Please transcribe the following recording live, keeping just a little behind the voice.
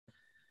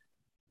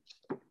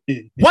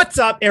What's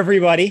up,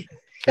 everybody?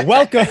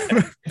 Welcome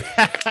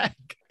back.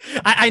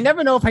 I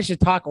never know if I should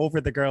talk over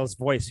the girl's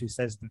voice who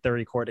says that the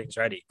recording's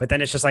ready, but then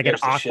it's just like an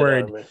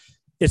awkward,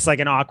 it's like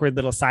an awkward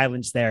little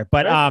silence there.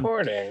 But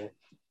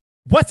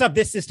what's up?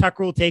 This is Tuck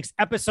Rule Takes,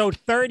 episode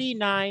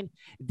 39,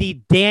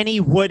 the Danny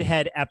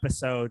Woodhead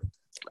episode.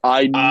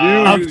 I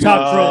knew of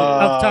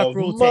Tuck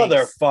Rule Takes.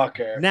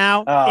 Motherfucker.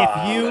 Now,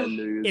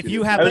 if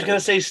you have, I was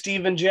gonna say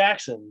Steven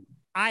Jackson.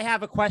 I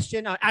have a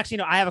question. Actually,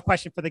 no, I have a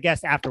question for the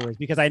guest afterwards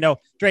because I know,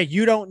 Dre,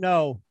 you don't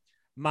know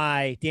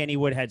my Danny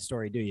Woodhead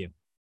story, do you?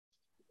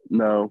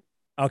 No.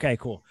 Okay,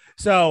 cool.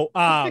 So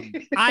I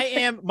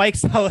am Mike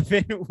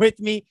Sullivan with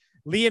me,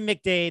 Liam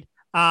McDade,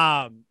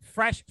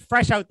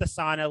 fresh out the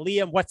sauna.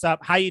 Liam, what's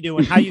up? How you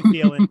doing? How you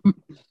feeling?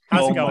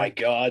 How's it going? Oh my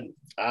God.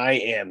 I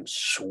am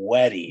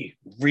sweaty,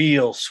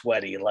 real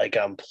sweaty. Like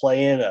I'm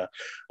playing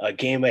a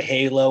game of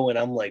Halo and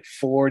I'm like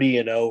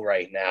 40-0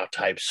 right now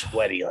type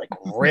sweaty, like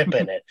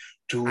ripping it,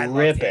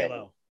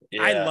 dripping.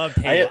 Yeah. I love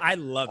Halo. I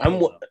love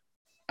Halo.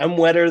 I'm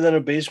wetter than a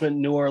basement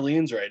in New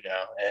Orleans right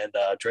now. And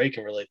Dre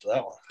can relate to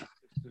that one.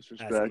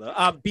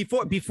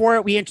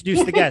 Before we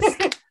introduce the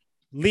guest,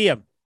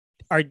 Liam,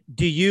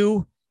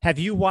 have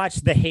you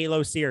watched the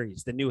Halo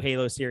series, the new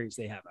Halo series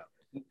they have out?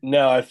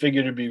 No, I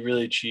figured it'd be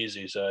really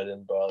cheesy, so I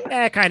didn't bother.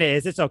 Yeah, it kind of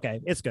is. It's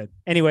okay. It's good.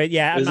 Anyway,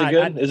 yeah. Is it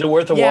good? Is it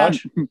worth a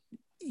watch?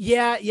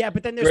 Yeah.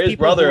 But then there's Dre's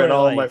people brother and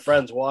all like, of my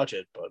friends watch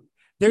it, but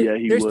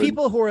there's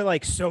people who are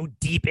like so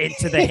deep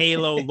into the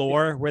Halo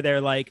lore where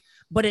they're like,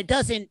 but it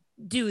doesn't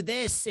do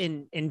this.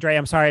 And Dre,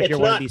 I'm sorry if you're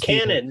one of these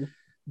canon, people,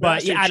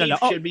 but yeah, I don't know.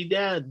 Should be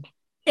dead.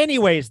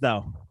 Anyways,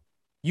 though,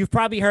 you've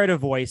probably heard a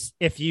voice.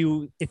 If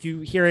you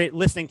hear it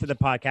listening to the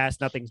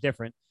podcast, nothing's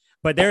different.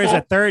 But there is a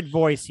third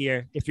voice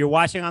here. If you're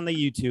watching on the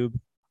YouTube,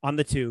 on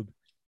the tube,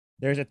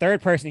 there's a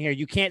third person here.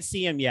 You can't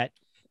see him yet.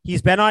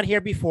 He's been on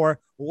here before,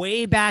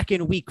 way back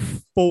in week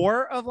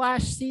 4 of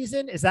last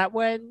season. Is that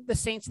when the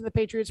Saints and the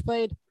Patriots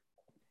played?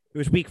 It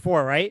was week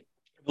 4, right?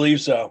 I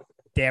believe so.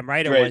 Damn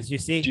right it was. You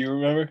see? Do you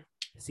remember?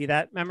 See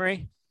that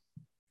memory?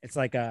 It's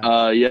like a...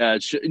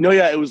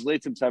 it was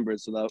late September,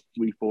 so that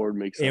week 4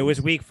 makes sense. It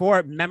was week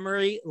 4.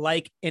 Memory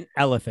like an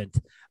elephant.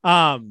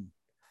 Forgot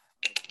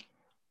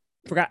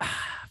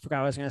what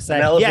I was going to say.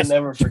 An elephant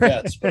never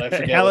forgets, but I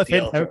forget what the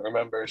elephant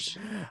remembers.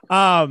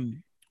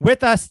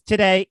 With us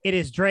today, it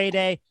is Dre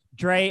Day.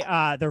 Dre,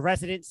 the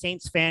resident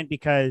Saints fan,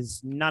 because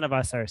none of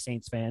us are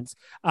Saints fans.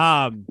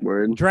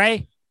 Word.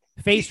 Dre,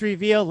 face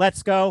reveal.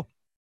 Let's go.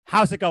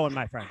 How's it going,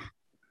 my friend?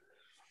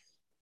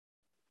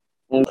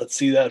 Let's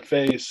see that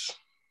face.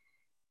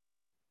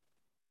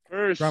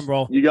 First, drum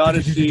roll. You got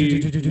to see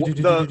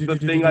the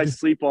thing I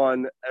sleep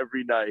on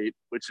every night,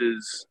 which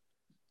is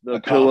the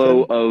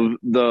pillow of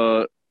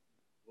the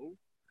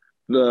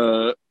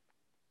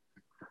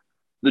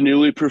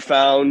newly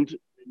profound,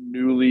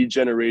 newly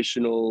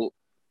generational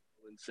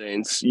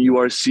Saints.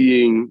 You're just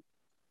seeing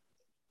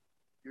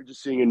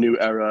a new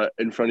era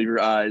in front of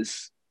your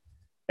eyes,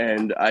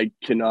 and I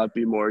cannot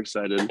be more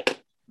excited.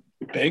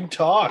 Big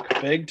talk.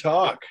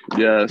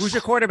 Yes. Who's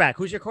your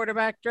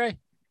quarterback, Dre?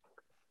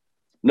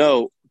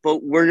 No,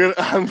 but we're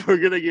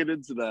gonna get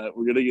into that.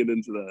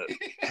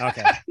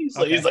 Okay.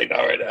 He's like, not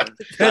right now.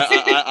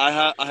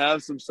 I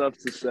have some stuff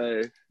to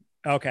say.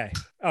 Okay.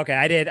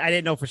 I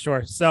didn't know for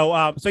sure.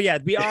 So yeah,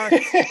 we are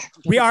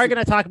going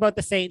to talk about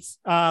the Saints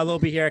a little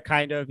bit here,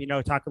 kind of,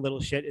 talk a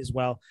little shit as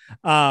well.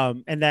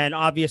 And then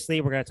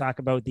obviously we're going to talk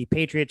about the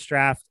Patriots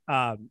draft.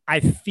 I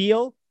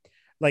feel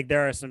like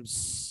there are some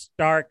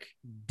stark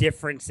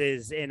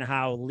differences in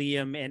how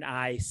Liam and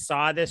I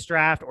saw this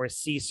draft or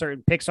see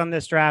certain picks on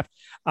this draft.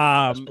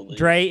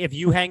 Dre, if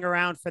you hang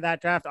around for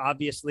that draft,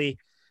 obviously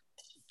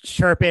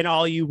chirp in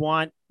all you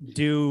want,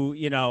 do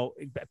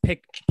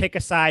pick a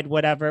side,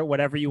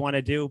 whatever you want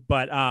to do,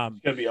 but I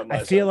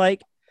feel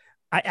like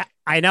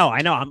I know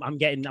I'm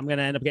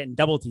gonna end up getting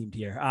double teamed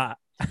here.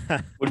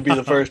 Would be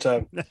the first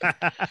time.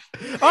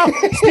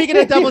 Speaking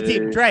of double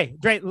team, Dre,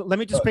 let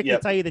me just quickly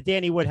tell you the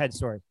Danny Woodhead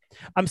story.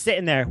 I'm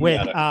sitting there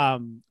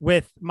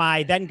with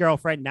my then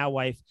girlfriend, now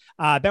wife.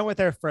 Been with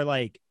her for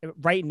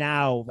right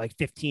now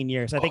 15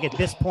 years. I think at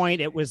this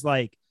point it was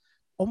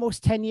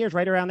almost 10 years,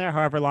 right around there,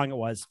 however long it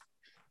was.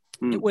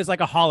 It was like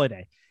a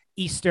holiday,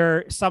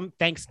 Easter, some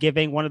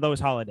Thanksgiving, one of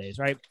those holidays,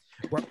 right?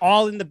 We're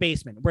all in the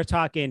basement. We're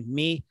talking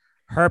me,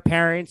 her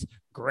parents,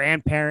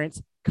 grandparents,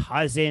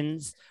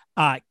 cousins,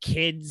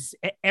 kids,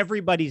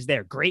 everybody's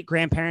there. Great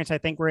grandparents, I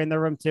think, were in the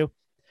room too.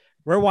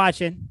 We're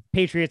watching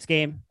Patriots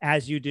game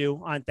as you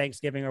do on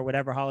Thanksgiving or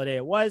whatever holiday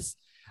it was.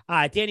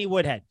 Danny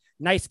Woodhead,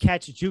 nice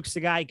catch, jukes the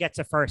guy, gets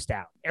a first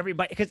down.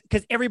 Everybody,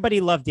 because everybody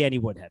loved Danny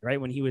Woodhead,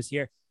 right? When he was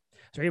here.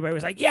 So everybody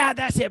was like, yeah,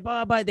 that's it,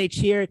 blah, blah. They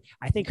cheered.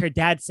 I think her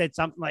dad said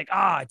something like,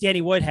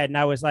 Danny Woodhead. And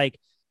I was like,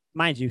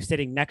 mind you,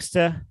 sitting next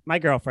to my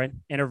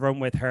girlfriend in a room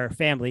with her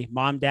family,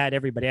 mom, dad,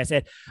 everybody. I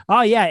said, oh,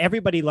 yeah,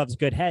 everybody loves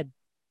good head.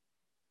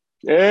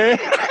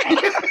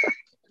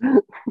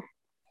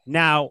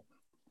 Now,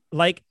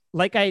 like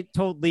I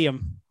told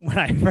Liam when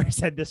I first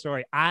said this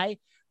story, I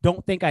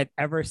don't think I've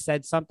ever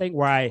said something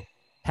where I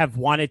have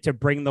wanted to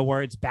bring the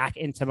words back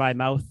into my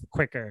mouth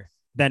quicker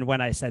than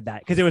when I said that,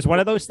 because it was one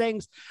of those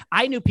things.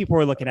 I knew people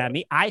were looking at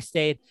me. I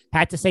stayed,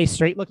 had to stay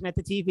straight looking at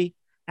the TV,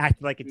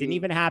 acted like it didn't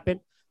even happen.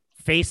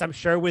 Face, I'm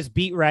sure, was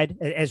beat red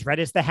as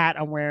the hat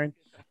I'm wearing.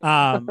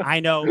 I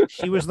know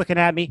she was looking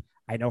at me.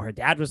 I know her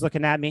dad was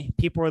looking at me.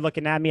 People were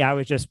looking at me. I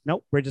was just,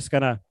 nope, we're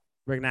gonna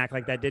act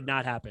like that did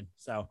not happen.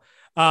 So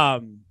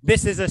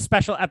this is a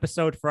special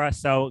episode for us.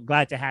 So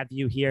glad to have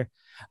you here.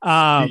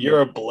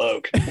 You're a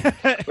bloke.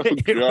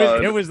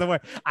 It was the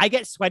word. I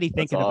get sweaty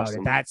thinking about it.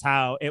 That's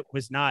how it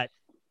was not.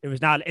 It was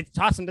not. It's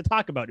awesome to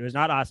talk about. It was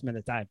not awesome at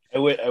the time. I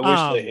wish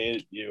they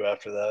hated you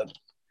after that.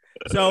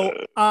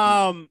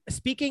 So,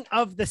 speaking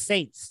of the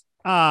Saints,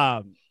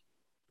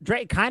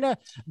 Dre, kind of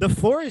the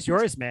floor is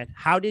yours, man.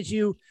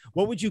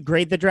 What would you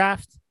grade the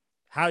draft?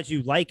 How'd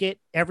you like it?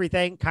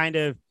 Everything, kind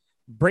of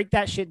break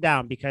that shit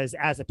down, because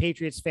as a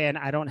Patriots fan,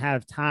 I don't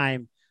have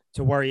time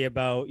to worry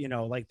about,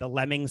 like the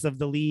lemmings of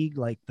the league,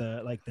 like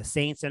the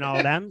Saints and all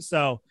of them.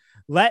 So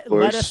let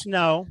us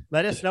know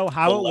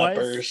how it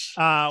was,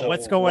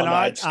 what's going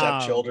on.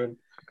 Stepchildren.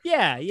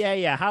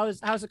 Yeah.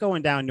 How's it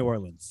going down in New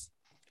Orleans?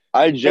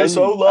 I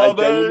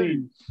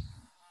genuinely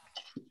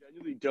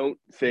don't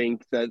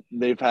think that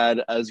they've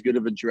had as good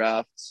of a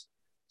draft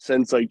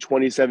since like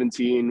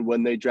 2017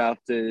 when they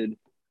drafted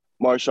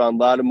Marshawn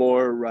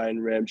Lattimore, Ryan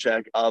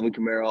Ramczyk, Alvin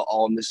Kamara,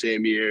 all in the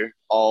same year,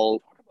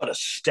 all what a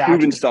stacked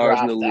proven stars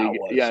in the league.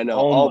 Yeah, I know,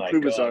 all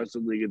proven stars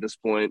in the league at this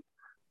point.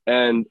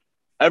 And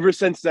ever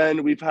since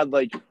then, we've had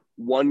like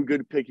one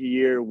good pick a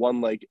year,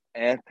 one like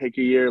pick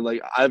a year.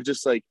 Like I've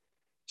just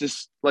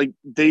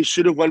they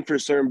should have went for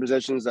certain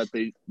positions that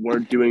they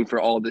weren't doing for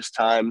all this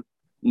time.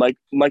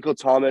 Michael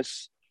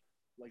Thomas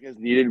has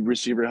needed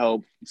receiver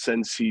help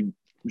since he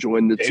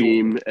joined the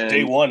team. And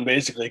day one,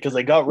 basically, because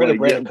they got rid of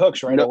Brandon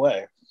Cooks right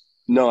away.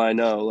 No, I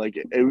know.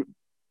 It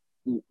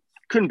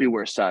couldn't be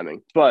worse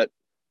timing. But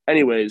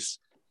anyways,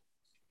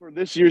 for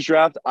this year's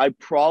draft, I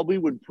probably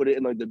would put it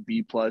in the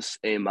B+,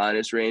 A-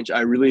 range.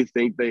 I really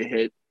think they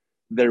hit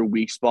their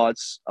weak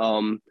spots.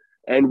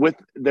 And with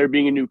there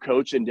being a new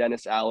coach in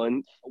Dennis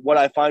Allen, what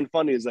I find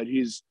funny is that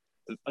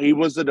he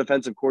was the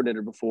defensive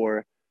coordinator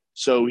before,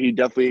 so he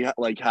definitely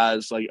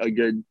has a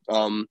good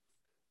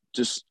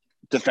just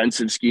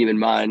defensive scheme in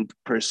mind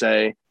per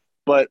se.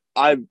 But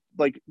I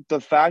the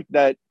fact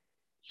that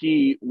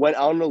he went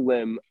out on a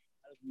limb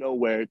out of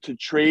nowhere to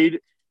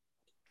trade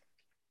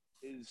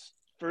his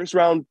first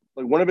round,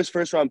 one of his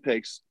first round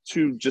picks,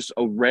 to just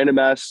a random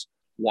ass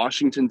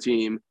Washington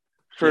team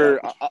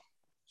for.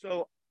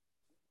 So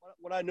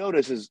what I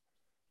noticed is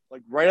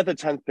right at the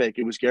 10th pick,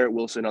 it was Garrett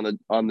Wilson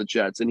on the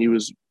Jets, and he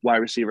was wide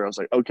receiver. I was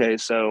like, okay,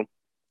 so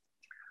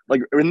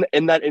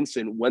in that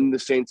instant when the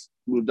Saints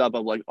moved up,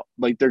 I'm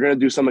like they're gonna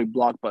do something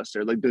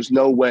blockbuster. There's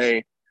no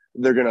way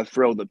they're gonna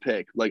throw the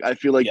pick. I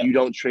feel you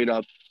don't trade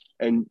up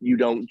and you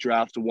don't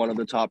draft one of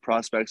the top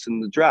prospects in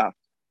the draft.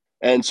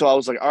 And so I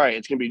was like, all right,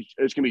 it's gonna be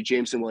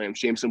Jameson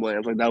Williams.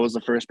 That was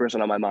the first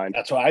person on my mind.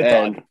 That's what I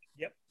thought.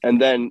 Yep.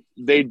 And then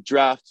they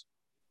draft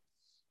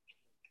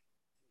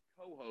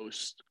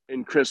co-host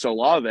in Chris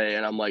Olave,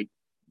 and I'm like,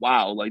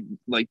 wow,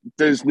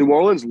 does New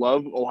Orleans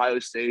love Ohio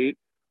State,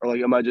 or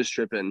am I just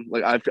tripping?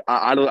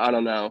 I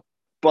don't know.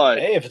 But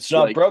hey, if it's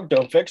not broke,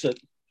 don't fix it.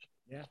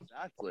 Yeah,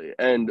 exactly.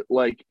 And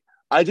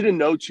I didn't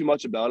know too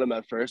much about him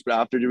at first, but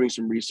after doing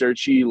some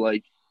research, he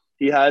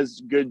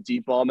has good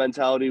deep ball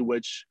mentality,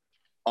 which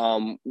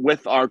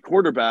with our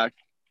quarterback,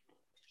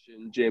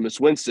 Jameis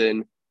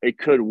Winston, it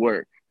could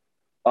work.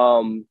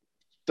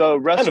 The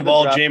rest of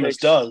all Jameis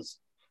does.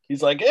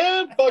 He's like,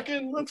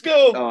 fucking, let's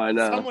go. Oh, I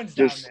know. Someone's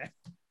down there.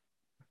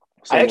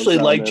 I actually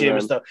like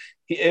Jameis though.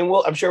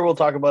 I'm sure we'll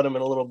talk about him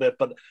in a little bit,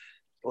 but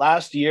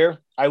last year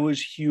I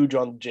was huge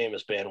on the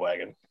Jameis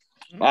bandwagon.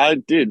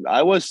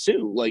 I was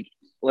too.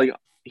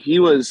 He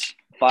was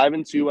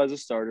 5-2 as a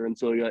starter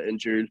until he got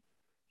injured,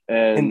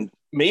 and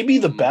maybe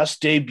the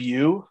best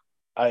debut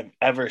I've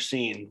ever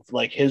seen.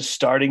 His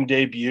starting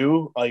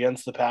debut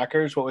against the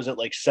Packers. What was it,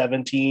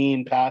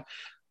 17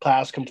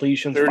 pass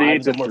completions,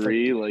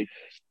 38-3,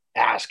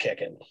 ass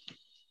kicking.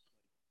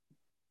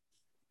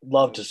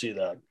 Love to see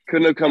that.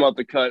 Couldn't have come out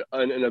the cut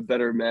in a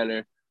better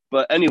manner.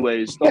 But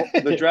anyways,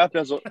 the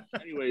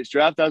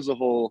draft as a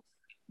whole,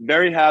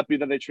 very happy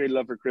that they traded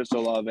up for Chris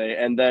Olave,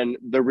 and then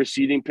the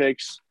receiving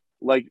picks,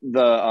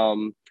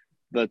 the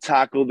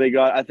tackle they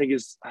got, I think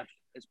is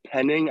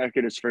Penning. I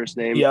forget his first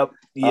name. Yep.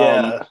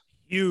 Yeah.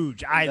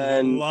 Huge.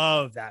 I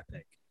love that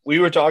pick. We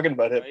were talking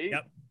about it. Right?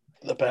 Yep.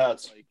 The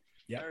Pats.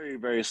 Very,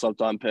 very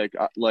slept on pick.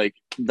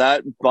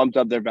 That bumped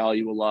up their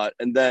value a lot.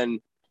 And then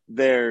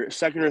their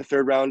second or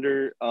third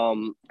rounder,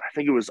 I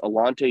think it was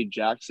Alante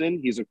Jackson.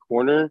 He's a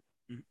corner.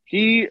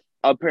 He's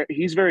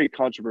very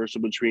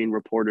controversial between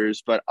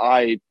reporters, but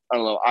I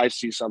don't know. I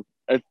see some.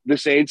 If the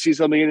Saints see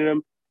something in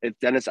him, if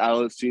Dennis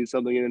Allen sees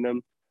something in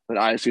him, then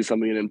I see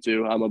something in him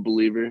too. I'm a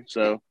believer.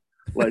 So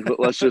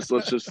let's just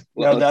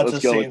now that's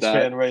let's a Saints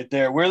fan right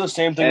there. We're the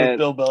same thing with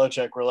Bill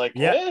Belichick. We're like,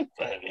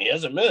 he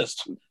hasn't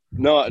missed.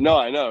 No, I know.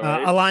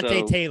 Right?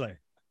 Alante Taylor.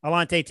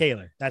 Alontae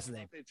Taylor. That's the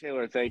name.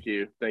 Taylor. Thank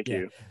you.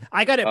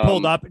 I got it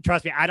pulled up.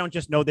 Trust me, I don't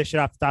just know this shit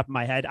off the top of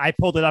my head. I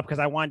pulled it up because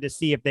I wanted to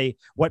see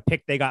what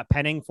pick they got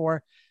Penning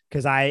for.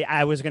 Because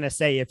I was gonna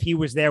say if he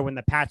was there when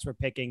the Pats were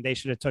picking, they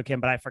should have took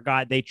him, but I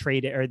forgot they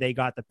traded or they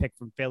got the pick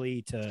from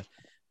Philly to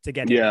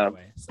get him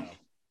anyway. So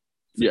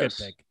it's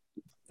a good pick.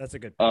 That's a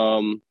good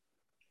pick.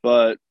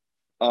 But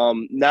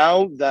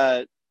now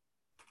that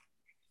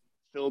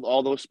filled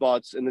all those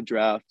spots in the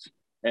draft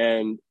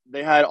and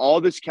they had all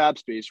this cap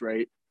space,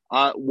 right?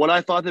 What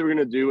I thought they were going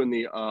to do in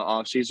the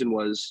offseason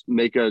was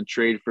make a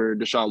trade for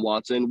Deshaun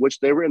Watson,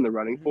 which they were in the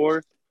running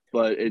for,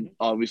 but it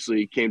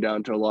obviously came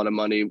down to a lot of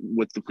money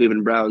with the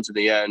Cleveland Browns in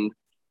the end.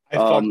 I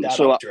fucked that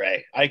up,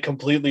 Dre. I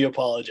completely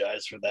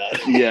apologize for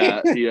that.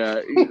 Yeah.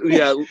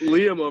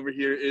 Liam over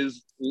here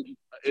is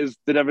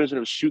the definition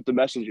of shoot the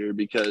messenger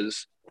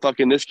because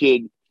fucking this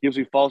kid gives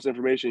me false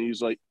information.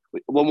 He's like,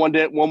 one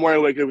morning I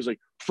wake up, he was like,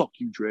 "Fuck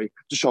you, Dre.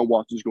 Deshaun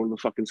Watson's going to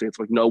the fucking Saints."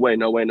 Like, no way.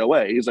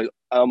 He's like,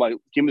 I'm like,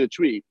 give me the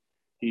tweet.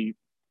 He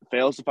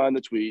fails to find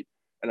the tweet,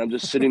 and I'm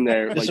just sitting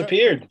there,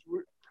 disappeared.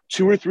 Like,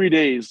 2 or 3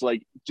 days,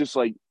 like just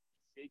like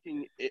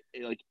shaking it,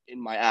 like in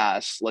my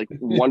ass, like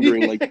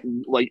wondering,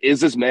 like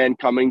is this man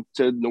coming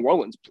to New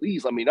Orleans?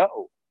 Please let me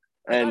know.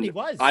 And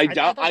I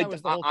thought he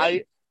was.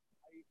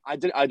 I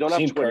don't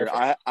have Twitter.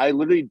 I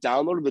literally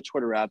downloaded the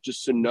Twitter app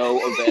just to no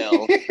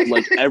avail,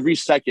 like every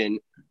second,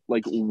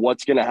 like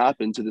what's gonna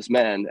happen to this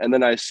man. And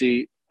then I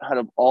see out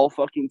of all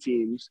fucking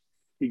teams,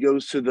 he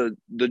goes to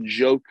the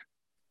joke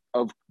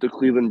of the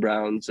Cleveland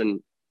Browns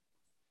and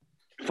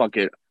fuck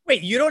it.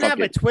 Wait, you don't have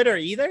a Twitter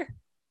either?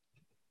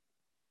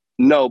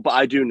 No, but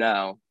I do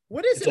now.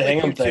 What is it? It's a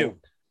Hingham thing.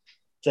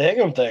 It's a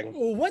Hingham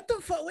thing. What the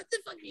fuck? What the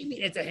fuck do you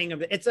mean? It's a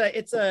Hingham.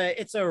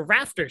 It's a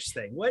Rafters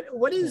thing.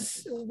 What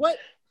is what?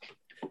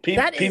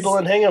 People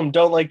in Hingham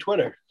don't like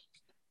Twitter.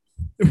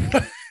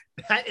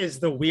 That is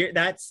the weird.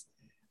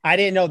 I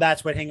didn't know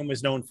that's what Hingham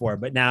was known for,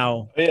 but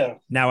now I do.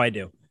 Now I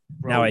do.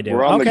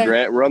 We're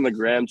on the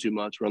gram too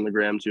much.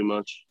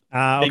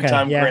 Big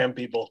time gram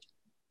people.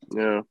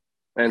 Yeah.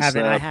 And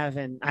I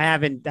haven't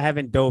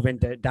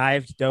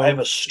dived. I have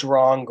a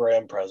strong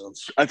gram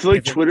presence. I feel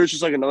like Twitter's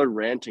just like another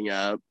ranting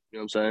app. You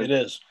know what I'm saying? It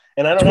is.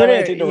 And I don't have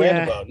anything to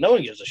rant about. No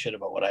one gives a shit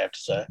about what I have to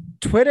say.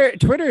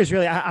 Twitter is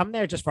really, I'm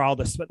there just for all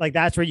this, but like,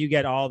 that's where you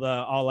get all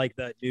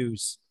the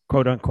news,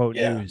 quote unquote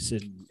news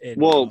and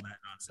all that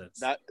nonsense.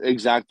 That's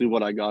exactly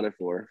what I got it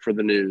for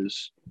the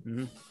news.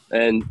 Mm-hmm.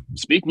 And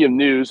speaking of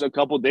news, a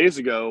couple of days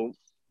ago,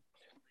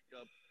 I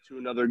got to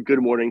another good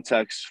morning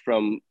text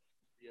from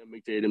Ian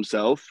McDade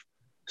himself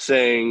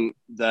saying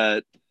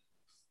that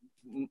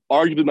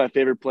arguably my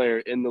favorite player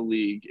in the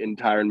league in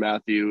Tyrann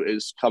Mathieu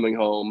is coming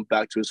home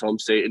back to his home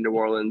state in New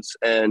Orleans.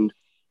 And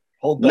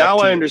now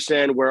I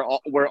understand where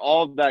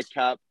all of that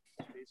cap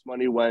space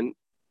money went.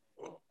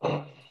 He's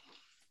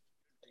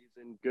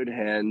in good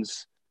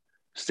hands,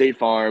 State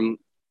Farm,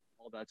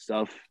 all that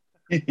stuff.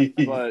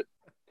 But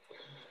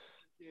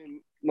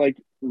like,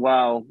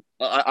 wow.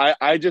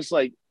 I just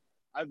like,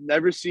 I've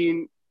never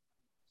seen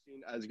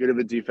as good of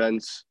a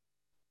defense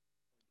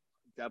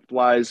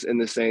depth-wise in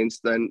the Saints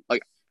than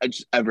like I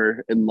just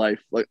ever in life.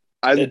 Like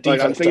I'm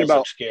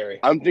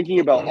thinking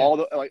about all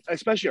the like,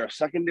 especially our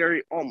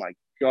secondary. Oh my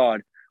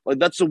god! Like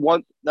that's the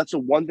one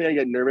thing I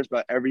get nervous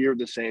about every year of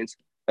the Saints.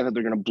 I thought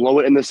they're gonna blow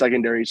it in the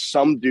secondary.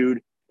 Some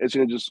dude is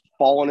gonna just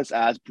fall on his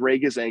ass,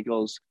 break his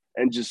ankles,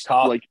 and just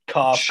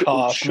cough,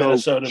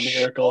 Minnesota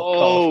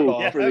Miracle.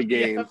 Cough for the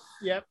game.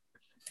 Yep.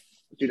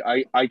 Dude,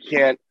 I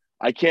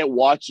can't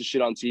watch the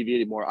shit on TV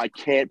anymore. I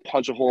can't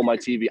punch a hole in my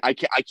TV. I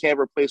can't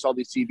replace all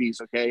these TVs.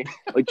 Okay,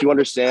 like, do you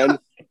understand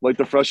like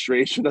the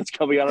frustration that's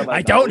coming out of my?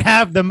 I don't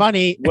have the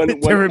money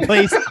to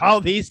replace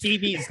all these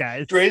TVs,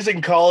 guys. Dre's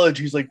in college.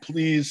 He's like,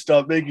 please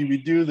stop making me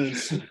do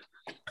this.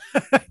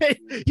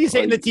 He's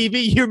hitting the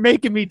TV. You're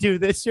making me do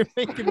this. You're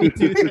making me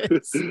do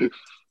this.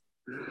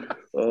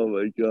 Oh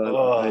my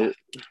god!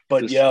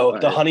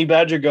 The Honey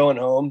Badger going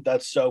home.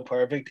 That's so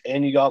perfect.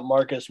 And you got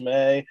Marcus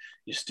May.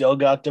 You still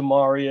got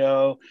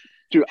DeMario.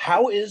 Dude,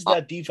 how is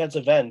that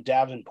defensive end,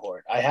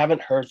 Davenport? I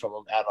haven't heard from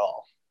him at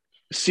all.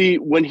 See,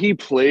 when he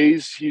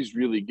plays, he's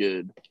really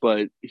good,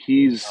 but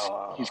he's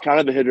kind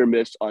of a hit or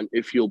miss on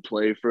if he'll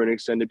play for an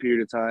extended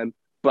period of time.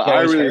 But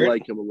I really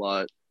like him a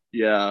lot.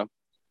 Yeah.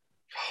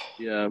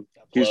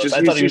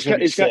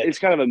 He's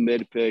kind of a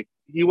mid pick.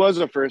 He was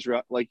a first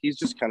round, like he's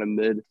just kind of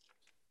mid.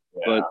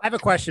 Yeah. But I have a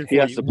question for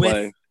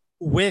you.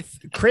 With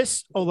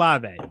Chris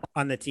Olave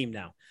on the team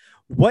now,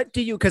 what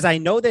do you? Because I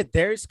know that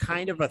there's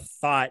kind of a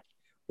thought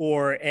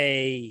or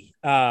a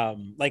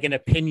like an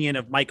opinion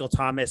of Michael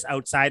Thomas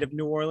outside of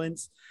New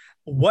Orleans.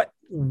 What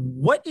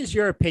is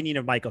your opinion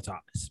of Michael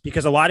Thomas?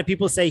 Because a lot of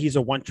people say he's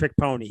a one-trick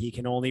pony. He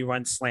can only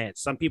run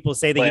slants. Some people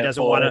say that he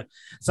doesn't want to.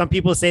 Some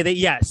people say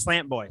that,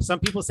 slant boy.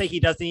 Some people say he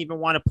doesn't even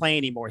want to play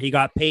anymore. He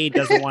got paid,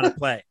 doesn't want to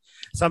play.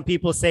 Some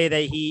people say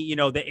that he,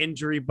 the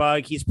injury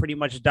bug, he's pretty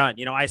much done.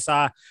 I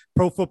saw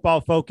Pro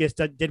Football Focus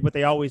did what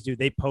they always do.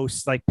 They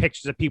post like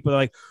pictures of people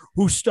like,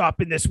 who's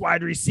stopping this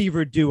wide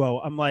receiver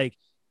duo? I'm like,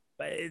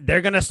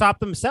 they're going to stop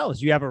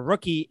themselves. You have a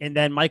rookie and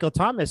then Michael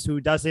Thomas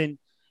who doesn't,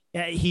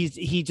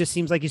 he just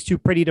seems like he's too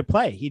pretty to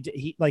play.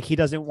 He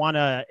doesn't want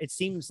to. It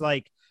seems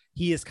like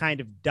he is kind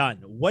of done.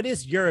 What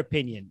is your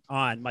opinion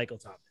on Michael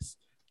Thomas?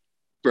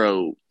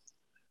 Bro,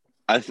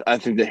 I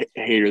think the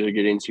haters are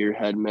getting into your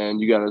head, man.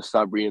 You gotta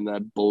stop reading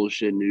that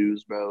bullshit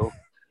news, bro.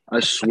 I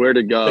swear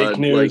to God, Fake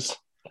news.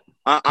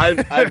 Like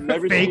I've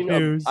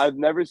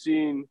never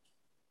seen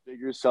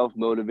bigger self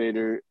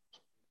motivator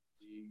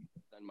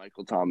than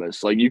Michael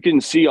Thomas. Like, you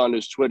can see on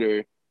his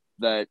Twitter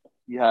that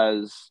he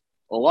has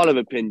a lot of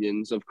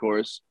opinions, of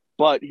course,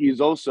 but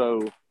he's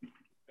also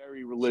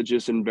very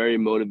religious and very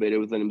motivated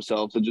within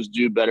himself to just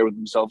do better with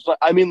himself. So,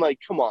 I mean, like,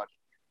 come on.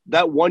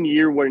 That 1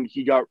 year when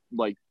he got,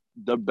 like,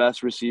 the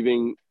best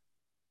receiving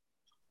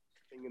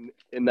thing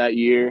in that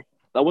year,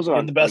 that wasn't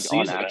on, the best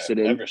like, season on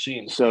accident. I've ever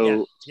seen.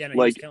 So,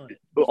 like,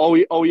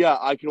 oh, yeah,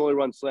 I can only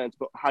run slants,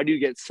 but how do you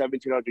get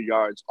 1,700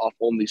 yards off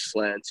only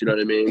slants? You know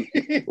what I mean?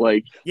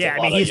 Like, yeah,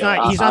 I mean, he's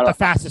not the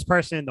fastest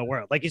person in the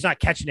world. Like, he's not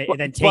catching it and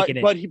then taking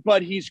it.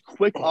 But he's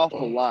quick off the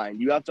line.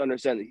 You have to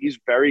understand that he's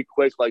very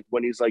quick. Like,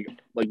 when he's like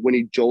when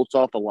he jolts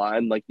off the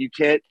line, like, you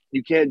can't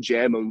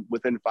jam him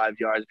within 5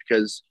 yards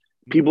because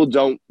people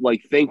don't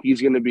like think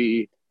he's going to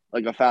be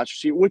like a fast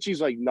receiver, which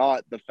he's like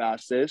not the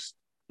fastest,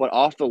 but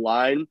off the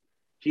line,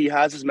 he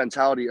has this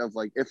mentality of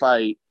like, if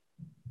I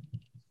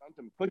stunt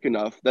them quick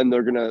enough, then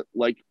they're gonna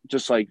like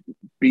just like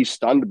be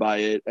stunned by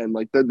it, and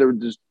like they're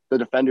just the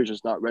defender's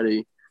just not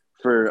ready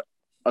for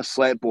a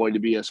slant boy to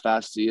be as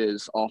fast as he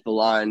is off the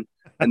line,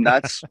 and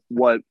that's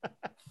where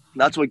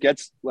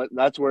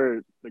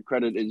the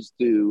credit is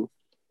due,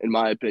 in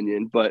my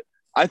opinion. But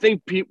I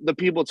think the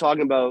people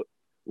talking about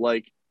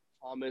like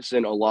Thomas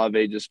and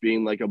Olave just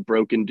being like a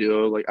broken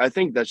duo, like I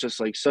think that's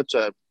just like such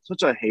a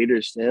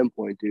hater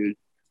standpoint, dude.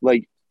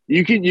 Like,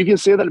 you can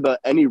say that about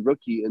any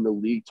rookie in the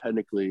league,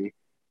 technically.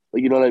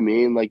 Like, you know what I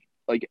mean? Like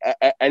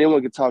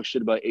anyone could talk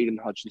shit about Aiden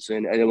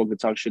Hutchinson. Anyone could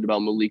talk shit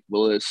about Malik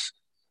Willis.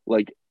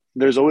 Like,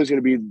 there's always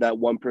going to be that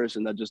one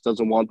person that just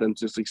doesn't want them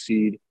to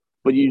succeed.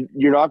 But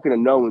you're not going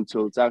to know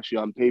until it's actually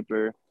on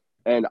paper.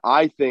 And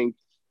I think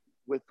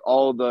with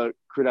all the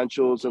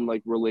credentials and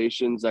like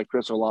relations that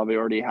Chris Olave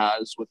already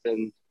has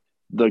within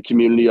the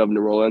community of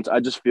New Orleans,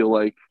 I just feel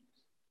like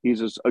he's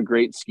just a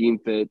great scheme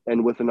fit,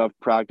 and with enough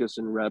practice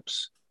and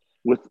reps,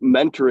 with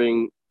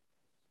mentoring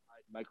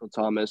Michael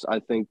Thomas,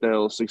 I think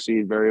they'll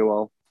succeed very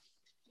well.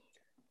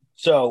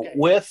 So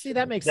with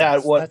that makes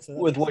sense.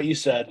 With what you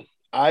said,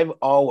 I've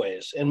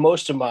always, in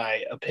most of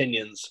my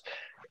opinions,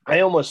 I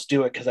almost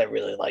do it because I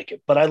really like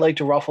it, but I like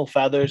to ruffle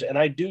feathers, and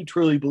I do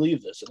truly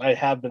believe this, and I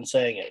have been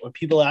saying it. When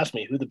people ask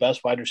me who the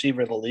best wide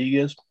receiver in the league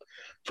is,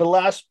 for the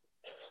last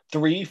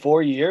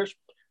 3-4 years,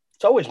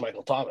 it's always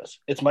Michael Thomas.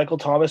 It's Michael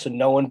Thomas and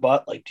no one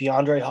but. Like,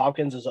 DeAndre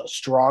Hopkins is a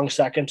strong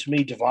second to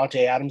me.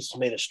 Devontae Adams has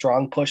made a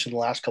strong push in the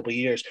last couple of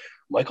years.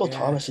 Michael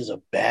Thomas is a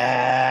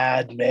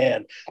bad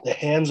man. The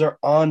hands are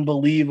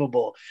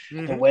unbelievable.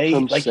 Mm-hmm. The way,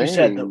 like you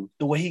said,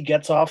 the way he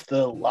gets off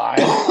the line,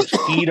 his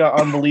feet are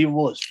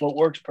unbelievable. His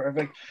footwork's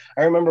perfect.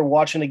 I remember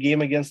watching a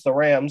game against the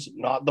Rams,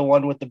 not the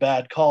one with the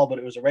bad call, but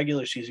it was a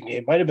regular season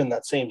game. Might have been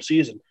that same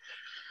season.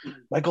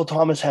 Michael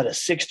Thomas had a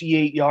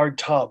 68-yard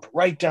tub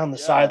right down the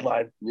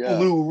sideline,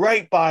 blew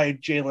right by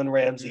Jalen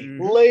Ramsey.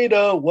 Mm-hmm.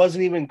 Later,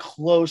 wasn't even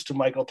close to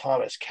Michael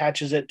Thomas.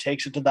 Catches it,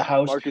 takes it to the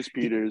house. Marcus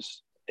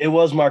Peters. It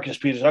was Marcus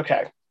Peters.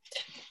 Okay.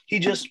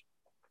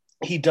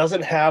 He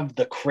doesn't have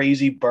the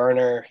crazy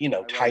burner,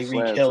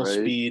 Tyreek Hill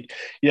speed.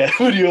 Yeah,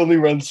 but he only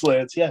runs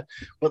slants. Yeah.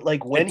 But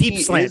like when deep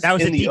he slant. is that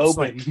was in a the deep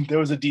open, slant. There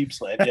was a deep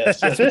slant. Yes.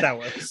 That's what that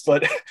was.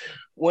 But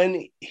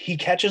when he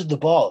catches the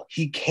ball,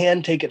 he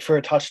can take it for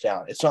a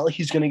touchdown. It's not like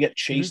he's going to get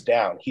chased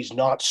down. He's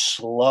not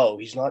slow.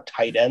 He's not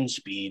tight end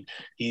speed.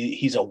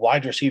 He's a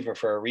wide receiver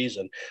for a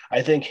reason.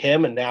 I think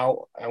him, and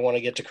now I want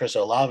to get to Chris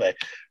Olave,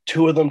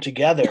 two of them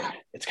together,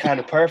 it's kind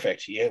of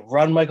perfect. You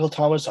run Michael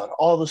Thomas on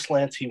all the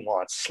slants he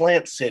wants.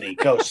 Slant City.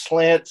 Go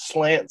slant,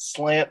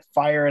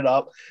 fire it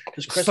up.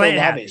 Because Chris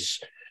Olave's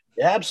 –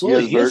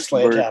 absolutely, he is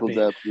slant happy.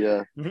 Depth,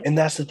 yeah. And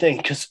that's the thing,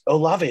 because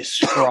Olave is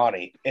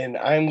scrawny. And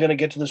I'm going to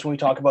get to this when we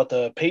talk about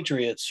the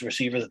Patriots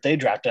receiver that they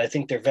drafted. I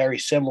think they're very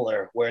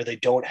similar, where they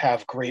don't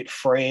have great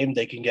frame.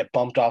 They can get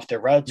bumped off their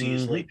routes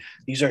easily.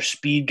 These are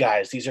speed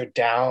guys. These are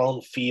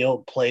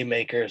downfield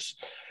playmakers.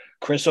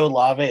 Chris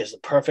Olave is the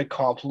perfect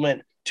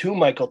complement to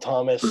Michael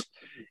Thomas,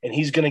 and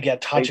he's going to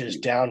get touches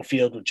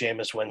downfield with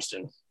Jameis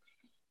Winston.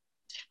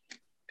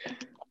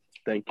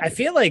 Thank you. I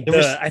feel like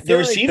the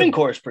receiving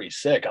core is pretty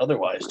sick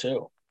otherwise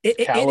too.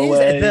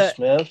 Callaway,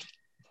 Smith.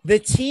 The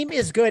team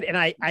is good, and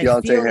I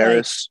Deontay feel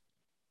Harris.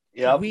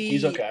 Like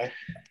he's okay.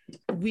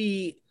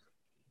 The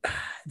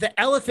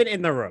elephant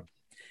in the room,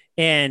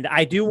 and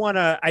I do want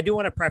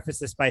to preface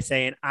this by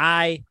saying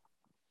I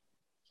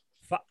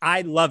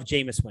love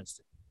Jameis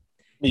Winston.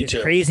 Me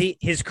too.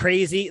 His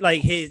crazy,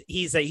 like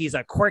he's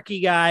a quirky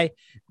guy,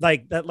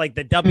 like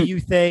the W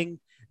thing.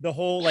 The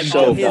whole like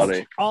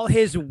all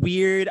his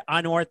weird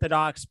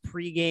unorthodox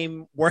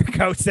pregame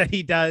workouts that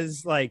he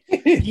does, like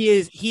he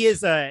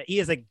is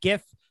a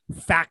GIF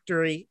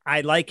factory. I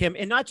like him,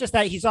 and not just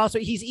that, he's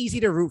easy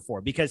to root for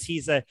because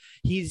he's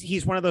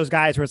one of those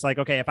guys where it's like,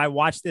 okay, if I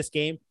watch this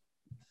game,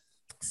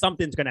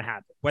 something's going to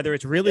happen, whether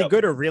it's really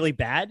good or really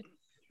bad.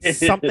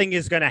 Something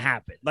is going to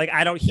happen. Like,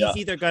 he's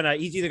either going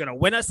to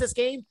win us this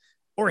game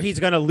or he's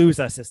going to lose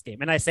us this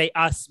game. And I say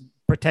us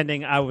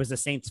pretending I was a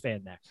Saints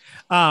fan there.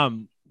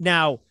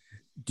 Now,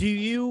 do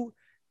you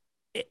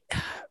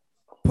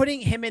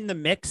putting him in the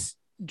mix,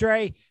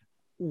 Dre,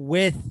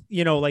 with,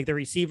 like the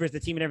receivers, the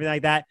team and everything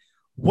like that?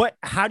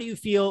 How do you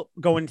feel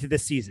going into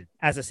this season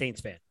as a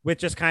Saints fan with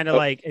just kind of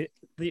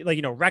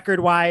record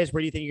wise,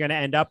 where do you think you're going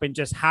to end up, and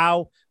just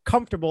how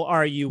comfortable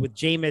are you with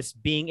Jameis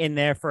being in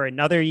there for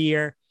another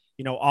year,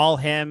 all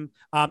him?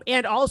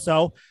 And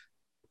also,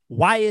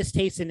 why is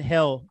Taysom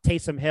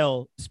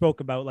Hill spoke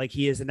about like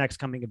he is the next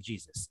coming of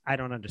Jesus? I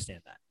don't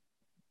understand that.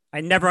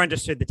 I never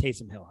understood the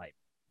Taysom Hill hype.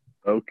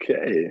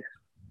 Okay.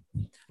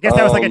 I guess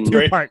that was like a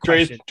two-part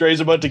question. Dre's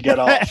about to get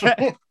off.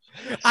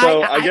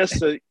 So I guess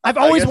I've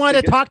always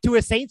wanted to talk to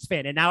a Saints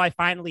fan, and now I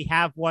finally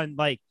have one.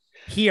 Like,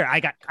 here,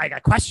 I got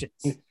questions.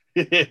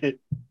 In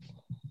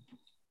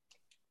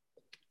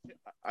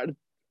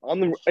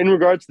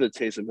regards to the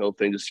Taysom Hill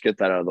thing, just to get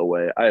that out of the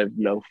way, I have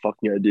no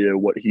fucking idea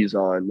what he's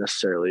on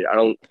necessarily. I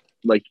don't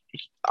like.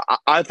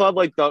 I thought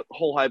like the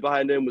whole hype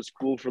behind him was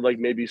cool for like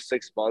maybe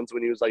 6 months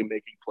when he was like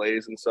making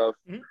plays and stuff,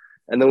 and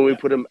then when we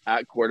put him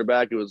at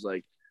quarterback, it was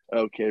like,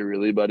 okay,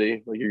 really,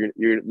 buddy? Like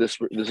you're this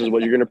is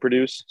what you're gonna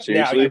produce?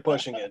 Seriously? Yeah, you're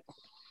pushing it.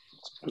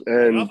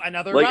 And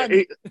another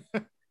run.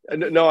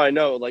 No, I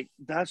know. Like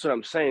that's what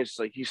I'm saying. It's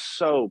like he's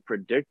so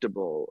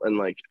predictable, and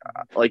like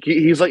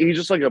he's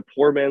just like a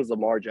poor man's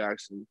Lamar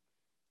Jackson.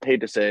 I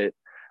hate to say it.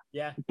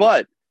 Yeah.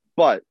 But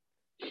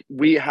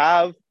we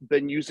have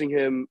been using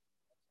him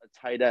a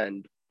tight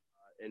end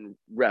in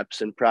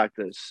reps in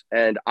practice,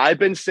 and I've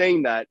been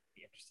saying that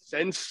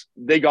since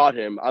they got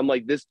him. I'm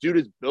like, this dude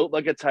is built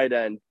like a tight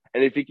end.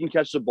 And if he can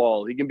catch the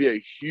ball, he can be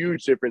a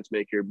huge difference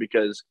maker,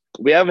 because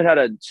we haven't had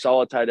a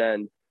solid tight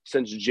end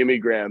since Jimmy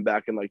Graham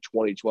back in like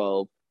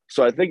 2012.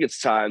 So I think it's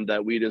time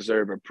that we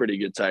deserve a pretty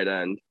good tight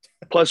end.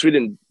 Plus,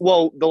 the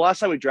last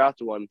time we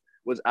drafted one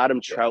was Adam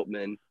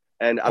Troutman.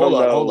 And Hold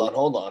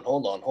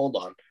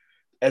on.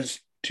 As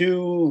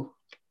two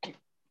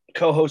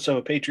co-hosts of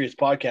a Patriots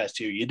podcast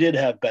here, you did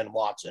have Ben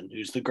Watson,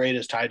 who's the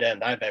greatest tight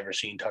end I've ever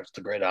seen touch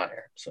the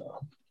gridiron. So.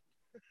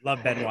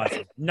 Love Ben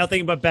Watson.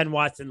 Nothing but Ben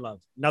Watson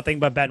love. Nothing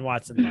but Ben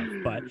Watson love.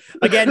 But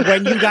again,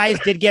 when you guys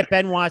did get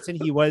Ben Watson,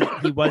 he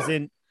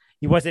wasn't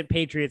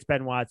Patriots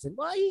Ben Watson.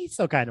 Well, he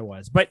still kind of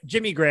was. But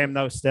Jimmy Graham,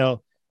 though,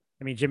 still.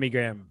 I mean, Jimmy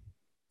Graham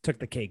took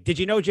the cake. Did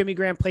you know Jimmy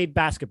Graham played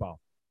basketball?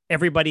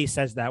 Everybody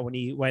says that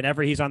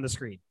whenever he's on the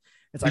screen.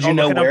 It's like,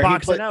 look at him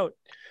boxing out.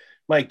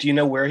 Mike, do you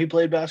know where he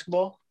played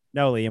basketball?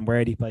 No, Liam. Where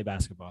did he play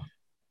basketball?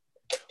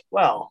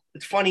 Well,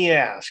 it's funny you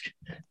ask.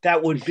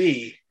 That would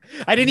be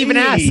I didn't even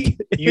ask.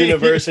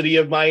 University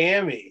of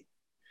Miami.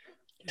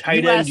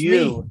 Tight end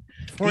U.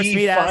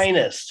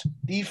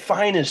 The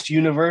finest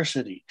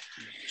university.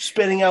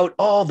 Spitting out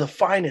all the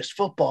finest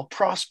football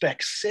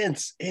prospects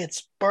since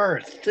its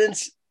birth,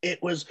 since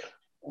it was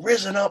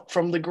risen up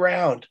from the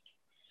ground.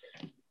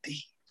 The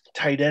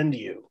tight end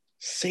U,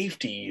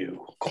 safety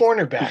U,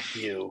 cornerback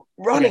U,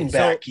 running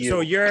back U,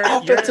 so you're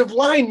offensive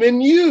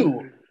lineman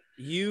U.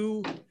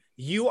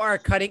 You are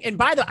cutting. And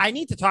by the way, I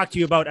need to talk to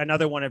you about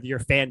another one of your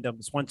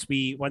fandoms once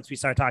we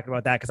start talking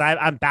about that, because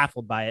I'm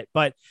baffled by it.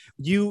 But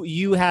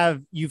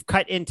you've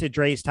cut into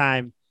Dre's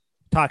time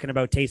talking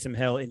about Taysom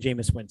Hill and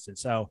Jameis Winston.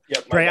 So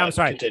Dre, I'm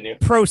sorry. Continue.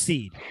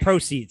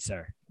 Proceed,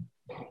 sir.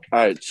 All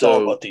right. It's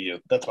all about the U.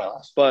 That's my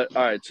last. But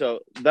all right. So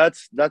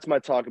that's my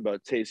talk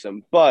about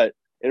Taysom. But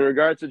in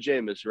regards to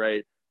Jameis,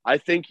 right? I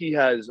think he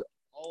has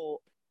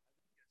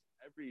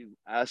every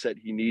asset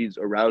he needs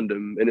around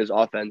him in his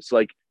offense.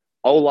 Like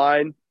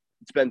O-line,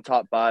 it's been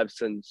top 5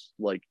 since,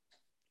 like,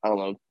 I don't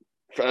know,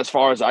 as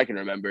far as I can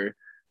remember.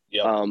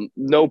 Yeah.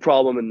 No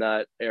problem in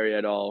that area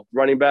at all.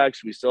 Running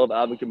backs, we still have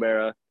Alvin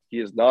Kamara. He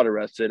is not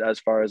arrested, as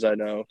far as I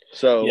know.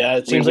 So yeah,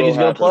 it seems like he's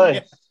going to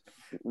play.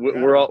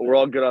 We're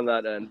all good on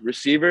that end.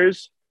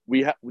 Receivers,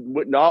 we have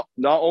not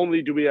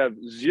only do we have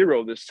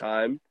 0 this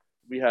time,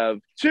 we have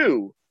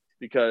 2,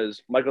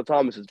 because Michael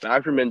Thomas is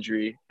back from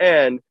injury,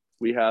 and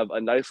we have a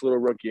nice little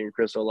rookie in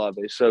Chris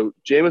Olave. So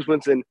Jameis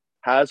Winston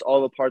has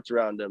all the parts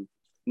around him.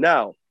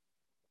 Now,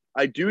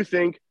 I do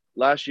think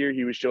last year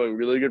he was showing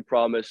really good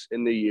promise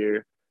in the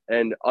year,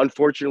 and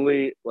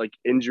unfortunately, like,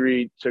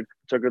 injury took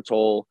a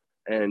toll,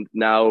 and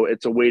now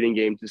it's a waiting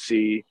game to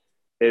see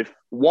if,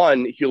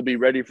 1, he'll be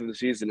ready for the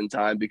season in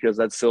time, because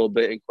that's still a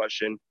bit in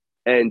question,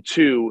 and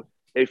 2,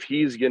 if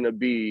he's going to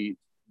be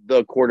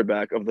the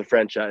quarterback of the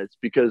franchise,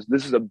 because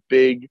this is a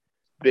big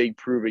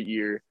prove-it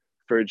year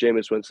for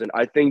Jameis Winston.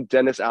 I think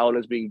Dennis Allen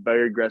is being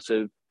very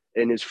aggressive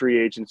in his free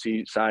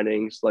agency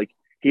signings. Like,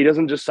 he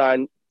doesn't just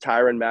sign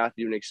Tyrann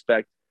Mathieu and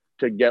expect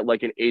to get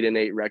like an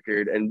 8-8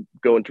 record and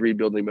go into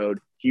rebuilding mode.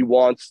 He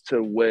wants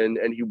to win,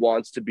 and he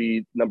wants to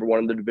be number 1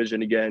 in the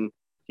division again.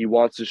 He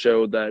wants to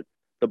show that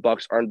the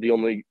Bucs aren't the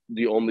only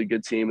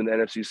good team in the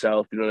NFC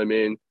South. You know what I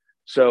mean?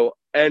 So,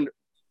 and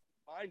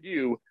mind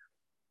you,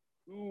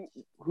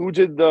 who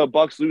did the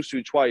Bucs lose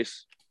to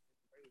twice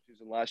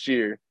last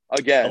year?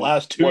 Again, the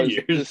last 2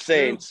 years. The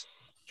Saints.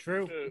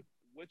 True.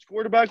 which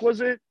quarterback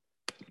was it?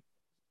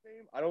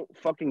 I don't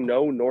fucking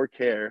know nor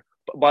care.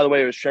 But by the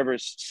way, it was Trevor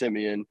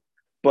Siemian.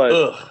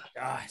 But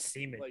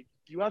Seaman. Like,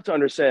 you have to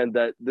understand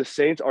that the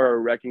Saints are a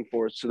wrecking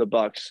force to the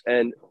Bucs,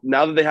 and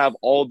now that they have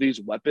all these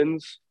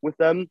weapons with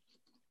them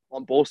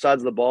on both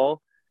sides of the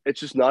ball, it's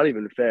just not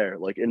even fair.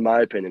 Like, in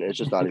my opinion, it's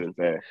just not even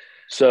fair.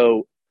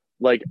 So,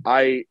 like,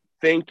 I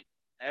think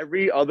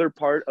every other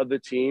part of the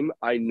team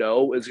I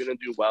know is going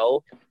to do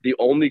well. The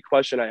only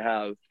question I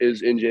have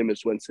is in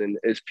Jameis Winston,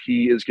 if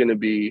he is going to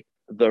be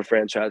the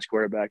franchise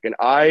quarterback. And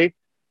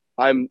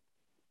I'm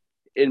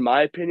in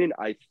my opinion,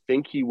 I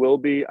think he will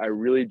be. I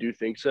really do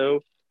think so.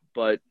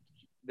 But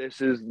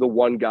this is the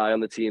one guy on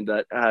the team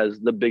that has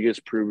the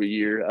biggest prove a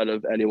year out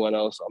of anyone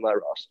else on that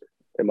roster,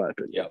 in my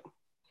opinion. Yeah.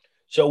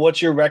 So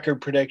what's your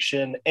record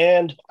prediction?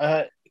 And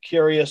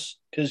curious,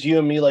 because you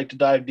and me like to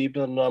dive deep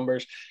in the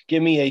numbers,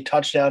 give me a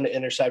touchdown to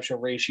interception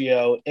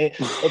ratio.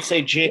 Let's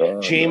say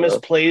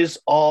Jameis plays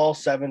all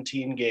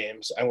 17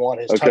 games. I want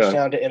his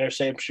touchdown to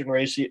interception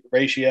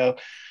ratio.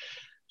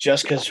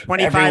 Just because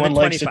everyone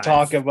likes to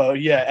talk about,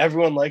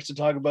 everyone likes to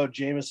talk about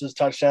Jameis's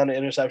touchdown to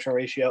interception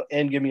ratio,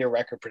 and give me a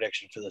record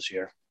prediction for this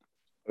year.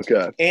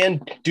 Okay.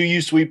 And do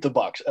you sweep the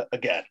Bucs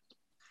again?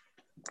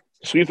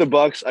 Sweep the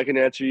Bucs. I can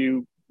answer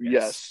you.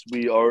 Yes,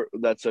 we are.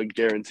 That's a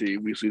guarantee.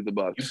 We sweep the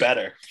Bucs. You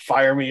better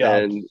fire me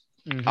up. And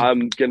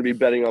I'm going to be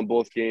betting on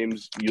both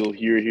games. You'll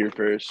hear it here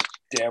first.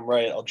 Damn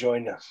right. I'll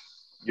join you.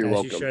 You're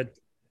welcome. You should.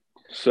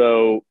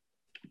 So,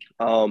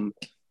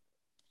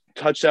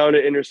 touchdown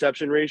to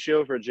interception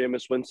ratio for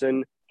Jameis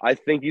Winston. I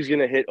think he's going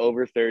to hit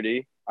over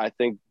 30. I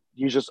think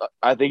he's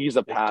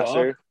a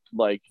passer.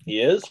 Like,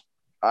 he is.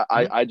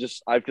 I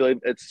feel like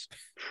it's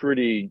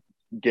pretty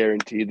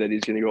guaranteed that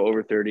he's going to go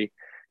over 30.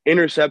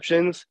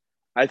 Interceptions,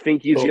 I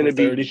think he's going to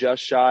be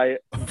just shy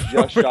of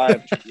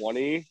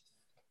 20.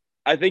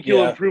 I think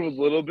he'll improve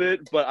a little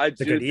bit, but I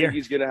do think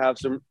he's going to have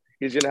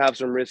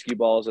some risky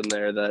balls in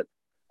there that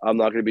I'm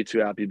not going to be too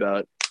happy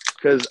about,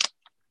 because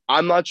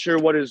I'm not sure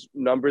what his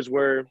numbers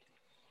were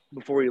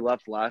before he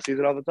left last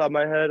season off the top of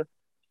my head,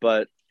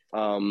 but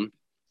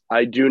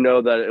I do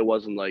know that it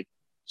wasn't like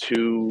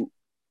too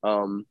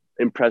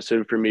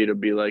impressive for me to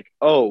be like,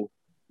 oh,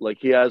 like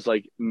he has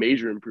like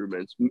major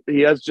improvements.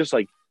 He has just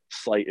like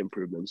slight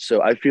improvements.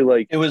 So I feel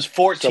like it was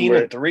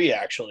 14-3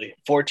 actually.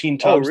 14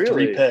 tubs,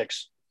 3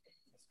 picks.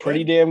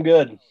 Pretty damn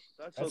good.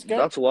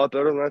 That's a lot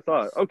better than I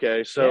thought.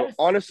 Okay, so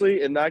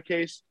honestly, in that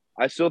case,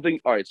 I still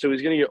think all right. So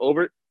he's gonna get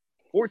over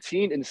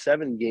 14 in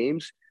 7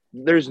 games.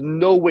 There's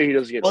no way he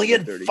doesn't get. Well, he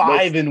had 30.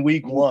 5 in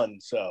week 1,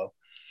 so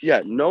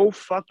yeah, no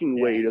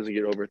fucking way he doesn't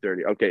get over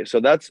 30. Okay,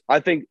 so I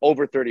think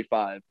over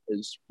 35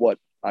 is what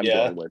I'm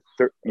going with.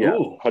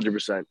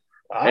 100%.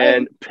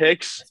 And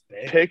picks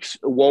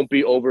won't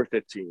be over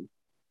 15.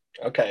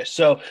 Okay,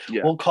 so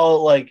we'll call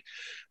it like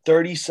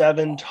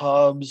 37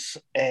 tubs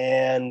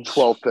and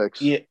 12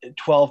 picks. Yeah,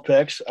 12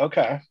 picks.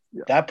 Okay.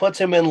 Yeah. That puts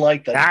him in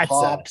like the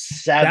top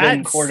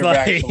 7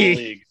 quarterbacks in the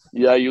league.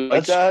 Yeah, you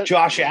like that?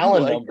 Josh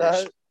Allen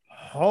numbers. That?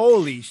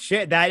 Holy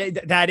shit. That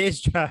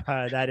is you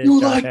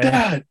like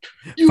that.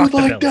 You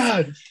like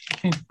that.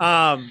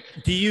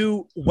 Do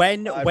you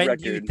when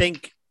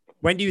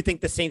do you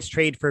think the Saints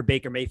trade for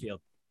Baker Mayfield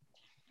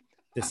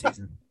this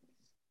season?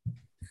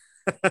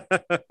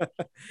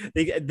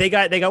 they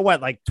got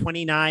what, like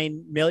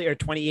 29 million or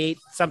 28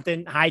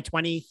 something, high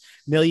 20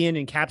 million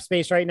in cap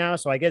space right now,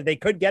 so I guess they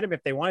could get him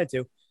if they wanted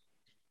to.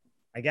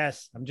 I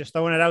guess I'm just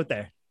throwing it out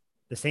there.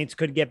 The Saints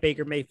could get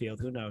Baker Mayfield.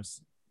 Who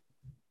knows?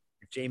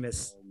 If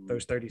Jameis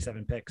those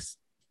 37 picks.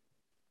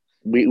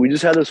 We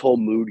just had this whole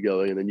mood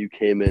going, and then you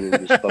came in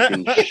and just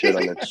fucking shit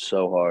on it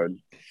so hard.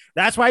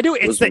 That's why I do.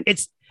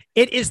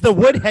 It is the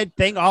Woodhead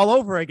thing all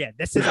over again.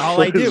 This is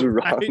all I do.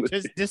 I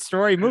just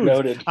destroy moods.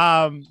 Noted.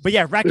 But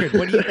yeah, record.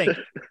 What do you think?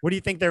 What do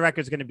you think their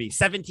record's going to be?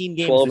 17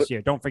 games this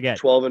year. Don't forget.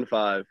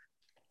 12-5.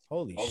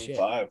 Holy shit.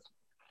 5.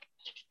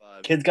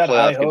 Kids got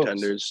high hopes.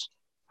 Contenders.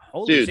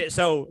 Holy shit.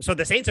 So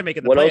the Saints are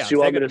making the playoffs. What playoffs. Else do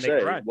you want me to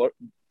say? What?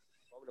 You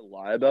want me to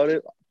lie about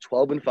it?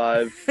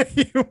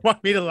 12-5. You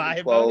want me to lie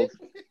about it?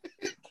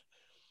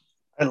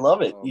 I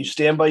love it. You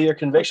stand by your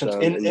convictions.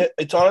 And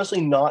it's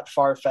honestly not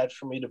far-fetched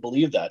for me to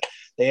believe that.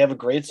 They have a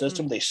great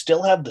system. They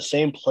still have the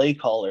same play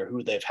caller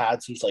who they've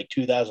had since like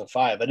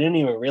 2005. I didn't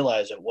even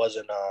realize it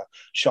wasn't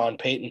Sean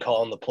Payton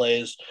calling the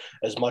plays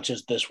as much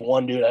as this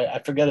one dude. I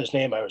forget his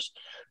name. I was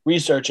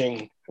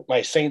researching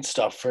my Saints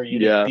stuff for you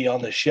to be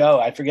on the show.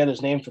 I forget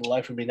his name for the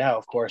life of me now,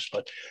 of course,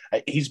 but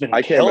he's been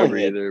I can't remember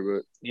either,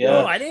 but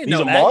I didn't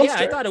know that. Monster.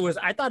 Yeah,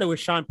 I thought it was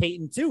Sean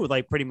Payton too,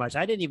 like pretty much.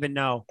 I didn't even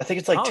know. I think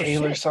it's like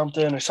Taylor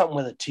something or something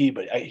with a T,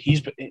 but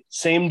he's been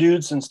same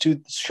dude since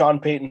Sean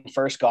Payton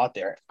first got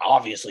there.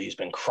 Obviously, he's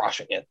been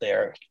crushing it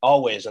there,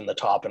 always in the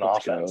top in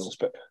offense.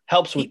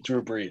 Helps with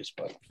Drew Brees,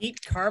 but Pete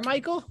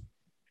Carmichael.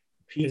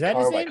 Is that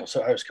Carmichael? His name?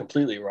 So I was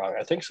completely wrong.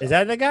 I think so. Is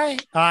that the guy?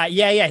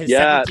 His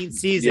 17th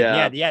season.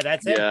 Yeah,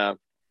 that's it. Yeah.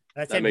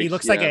 That's him. He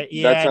looks like a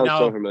That sounds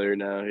so familiar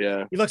now.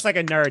 Yeah. He looks like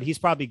a nerd. He's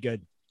probably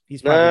good.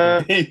 He's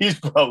probably good. He's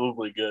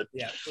probably good.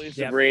 Yeah. He plays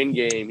the brain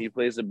game. He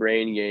plays the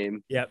brain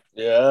game. Yep.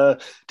 Yeah.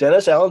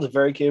 Dennis Allen's a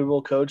very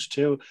capable coach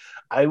too.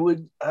 I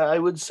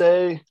would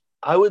say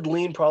I would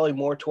lean probably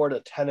more toward a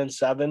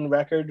 10-7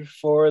 record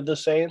for the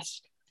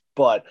Saints,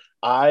 but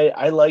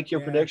I like your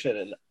prediction,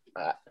 and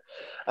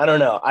I don't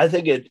know. I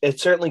think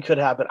it certainly could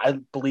happen. I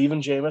believe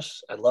in Jameis.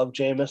 I love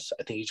Jameis.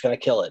 I think he's gonna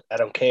kill it. I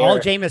don't care. All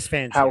Jameis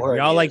fans. We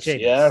all like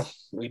Jameis. Yeah,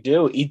 we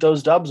do. Eat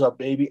those dubs up,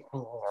 baby.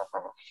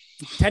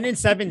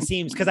 10-7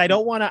 seems, because I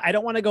don't want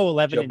to go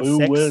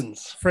 11-6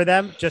 wins for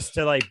them just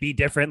to like be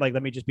different. Like,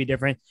 let me just be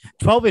different.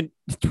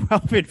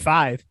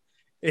 12-5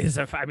 is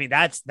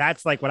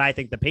that's like what I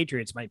think the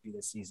Patriots might be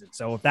this season.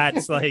 So if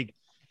that's like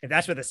if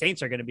that's what the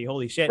Saints are going to be,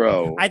 holy shit.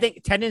 Bro. I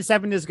think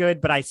 10-7 is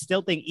good, but I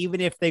still think even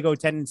if they go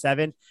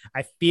 10-7,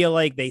 I feel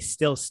like they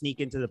still sneak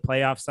into the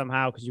playoffs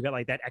somehow because you got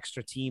like that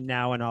extra team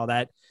now and all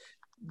that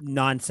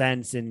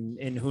nonsense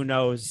and who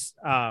knows.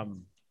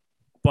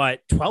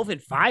 But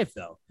 12-5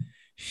 though.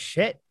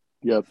 Shit.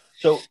 Yep.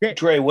 So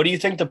Dre, what do you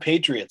think the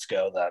Patriots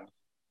go then?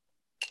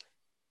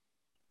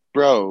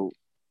 Bro.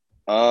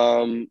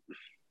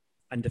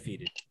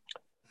 Undefeated.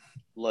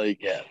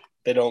 Like, yeah,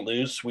 they don't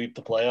lose, sweep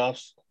the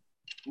playoffs.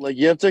 Like,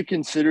 you have to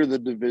consider the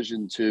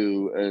division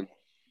too, and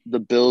the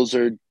Bills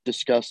are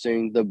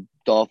disgusting. The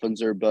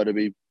Dolphins are about to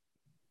be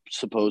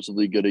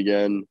supposedly good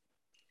again.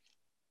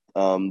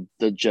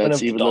 The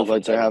Jets even look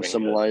like they have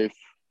some life.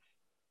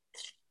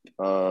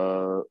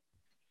 So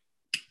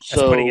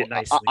putting it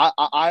nicely.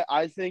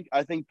 I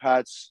think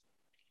Pat's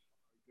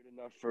good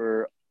enough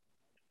for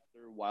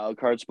their wild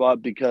card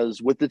spot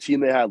because with the team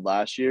they had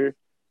last year,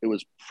 it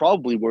was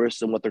probably worse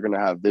than what they're going to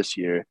have this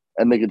year,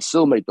 and they could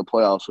still make the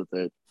playoffs with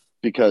it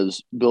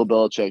because Bill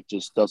Belichick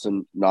just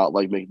doesn't not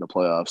like making the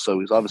playoffs. So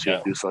he's obviously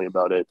going to do something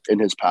about it in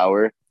his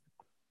power.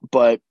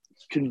 But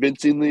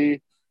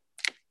convincingly,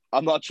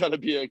 I'm not trying to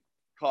be a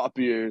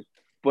copier,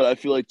 but I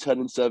feel like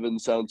 10-7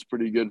 sounds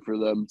pretty good for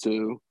them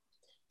too.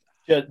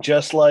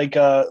 Just like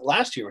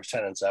last year was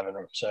 10-7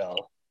 or so.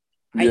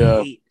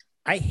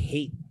 I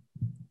hate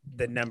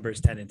the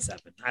numbers 10-7.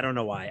 I don't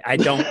know why. I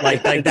don't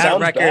like that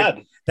record.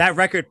 Bad. That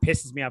record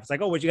pisses me off. It's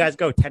like, oh, would you guys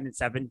go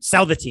 10-7?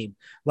 Sell the team.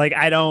 Like,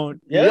 I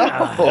don't.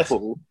 Yeah,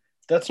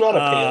 that's not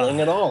appealing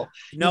at all.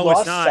 No,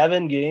 it's not.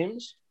 7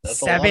 games. That's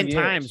 7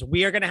 times.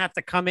 We are going to have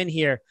to come in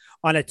here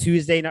on a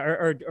Tuesday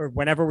or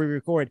whenever we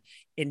record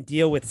and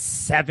deal with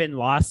 7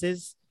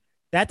 losses.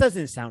 That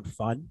doesn't sound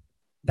fun.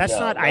 That's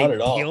not ideal.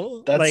 At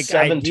all. That's like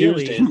 7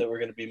 Tuesdays that we're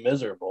going to be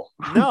miserable.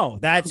 No,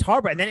 that's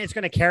horrible. And then it's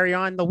going to carry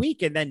on the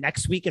week. And then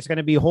next week, it's going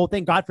to be a whole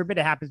thing. God forbid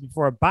it happens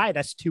before a bye.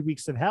 That's 2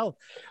 weeks of hell.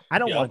 I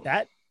don't want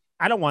that.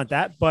 I don't want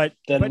that. But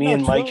then me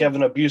and Mike have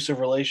an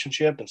abusive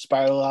relationship and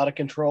spiral out of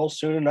control.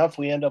 Soon enough,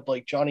 we end up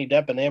like Johnny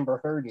Depp and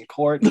Amber Heard in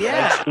court.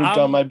 Yeah. Scooped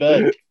on my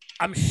bed.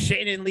 I'm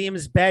shitting in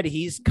Liam's bed.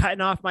 He's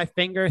cutting off my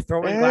finger,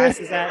 throwing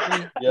glasses at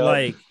me. Yep.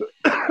 Like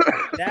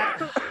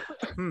that.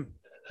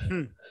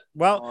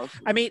 Well,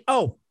 awesome. I mean,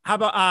 how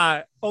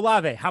about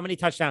Olave? How many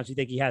touchdowns do you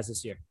think he has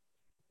this year?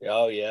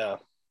 Oh, yeah.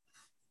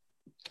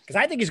 Because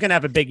I think he's going to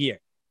have a big year.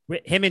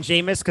 With him and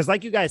Jameis, because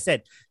like you guys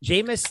said,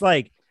 Jameis,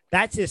 like,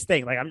 that's his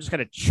thing. Like, I'm just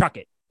going to chuck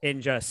it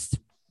and just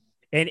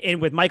 –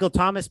 and with Michael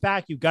Thomas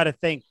back, you got to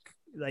think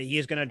like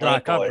he's going to draw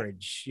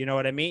coverage. You know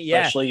what I mean?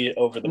 Yeah. Especially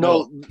over the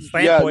middle.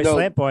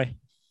 Slant boy.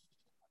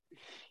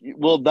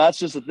 Well, that's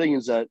just the thing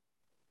is that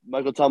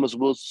Michael Thomas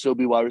will still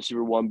be wide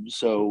receiver 1,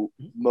 so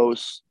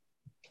most –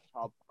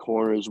 top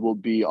corners will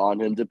be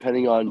on him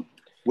depending on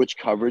which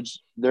coverage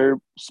they're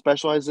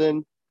specialized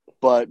in.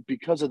 But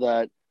because of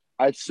that,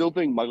 I still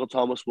think Michael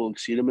Thomas will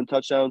exceed him in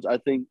touchdowns. I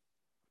think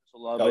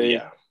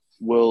Olave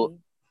will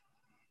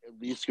at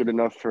least good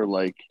enough for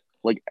like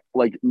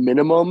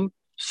minimum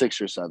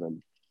 6 or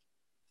 7.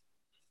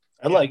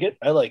 I like it.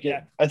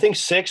 Yeah. I think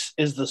 6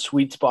 is the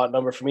sweet spot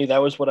number for me.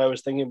 That was what I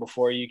was thinking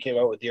before you came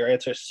out with your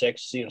answer.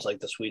 6 seems like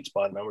the sweet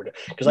spot number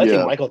because I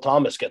think Michael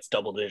Thomas gets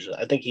double digits.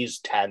 I think he's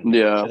 10.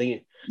 Yeah. I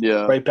think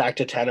right back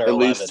to 10 or at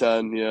 11. least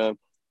 10. Yeah.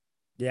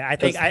 Yeah, I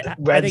think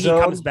he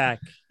comes back.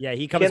 Yeah,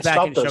 he comes back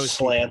and shows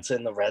slants people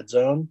in the red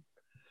zone.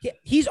 Yeah,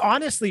 he's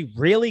honestly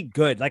really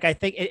good. Like I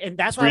think, and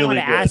that's why I want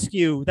to ask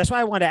you. That's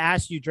why I want to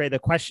ask you, Dre, the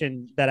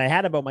question that I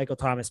had about Michael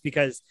Thomas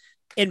because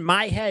in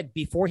my head,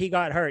 before he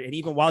got hurt, and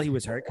even while he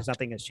was hurt, because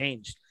nothing has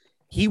changed,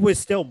 he was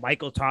still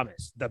Michael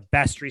Thomas, the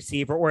best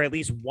receiver, or at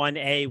least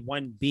 1A,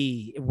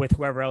 1B with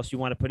whoever else you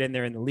want to put in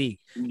there in the league.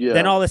 Yeah.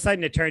 Then all of a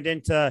sudden it turned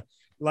into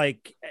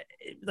like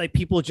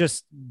people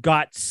just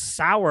got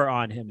sour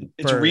on him.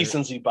 It's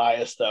recency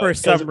bias though. For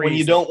some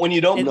reason. When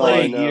you don't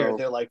play a year,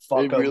 they're like,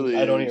 fuck really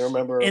I don't even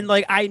remember. And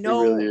like, I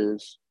know, it really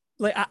is.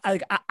 Like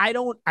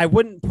I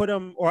wouldn't put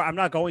him, or I'm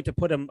not going to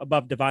put him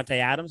above Devontae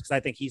Adams because I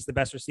think he's the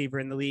best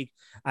receiver in the league.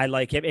 I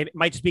like him. It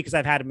might just be because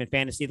I've had him in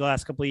fantasy the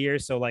last couple of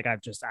years, so like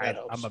I'm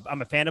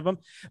a fan of him.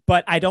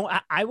 But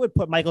I would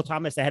put Michael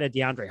Thomas ahead of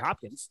DeAndre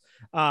Hopkins.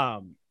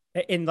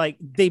 And like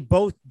they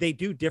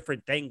do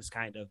different things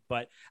kind of,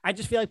 but I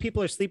just feel like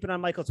people are sleeping on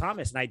Michael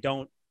Thomas, and I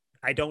don't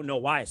know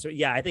why. So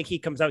yeah, I think he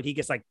comes out, he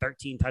gets like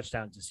 13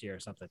 touchdowns this year or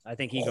something. I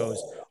think he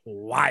goes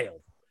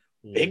wild.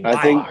 Big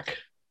I think.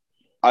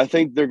 I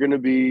think they're going to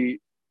be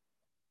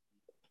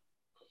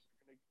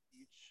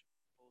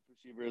both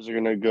receivers are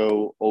going to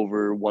go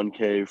over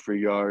 1K for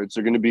yards.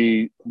 They're going to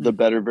be the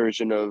better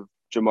version of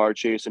Jamar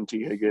Chase and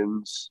T.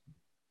 Higgins,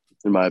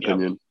 in my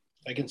opinion.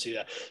 I can see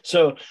that.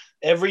 So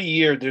every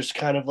year there's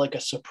kind of like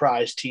a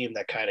surprise team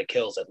that kind of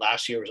kills it.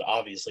 Last year was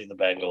obviously the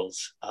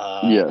Bengals.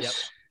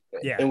 Yes.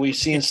 Yep. Yeah. And we've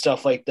seen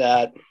stuff like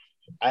that.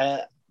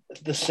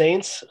 The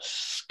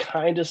Saints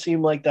kind of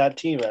seem like that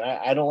team. And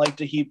I don't like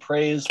to heap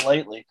praise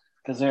lightly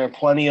because there are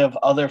plenty of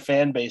other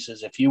fan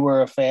bases. If you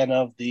were a fan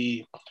of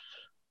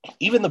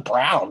even the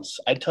Browns,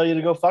 I'd tell you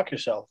to go fuck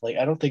yourself. Like,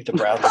 I don't think the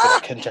Browns are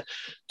going to contend.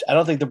 I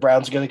don't think the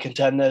Browns are going to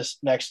contend this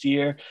next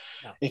year.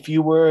 No. If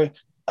you were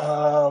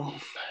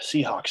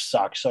Seahawks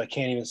suck, so I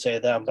can't even say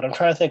them. But I'm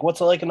trying to think, what's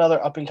like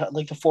another up and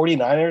like the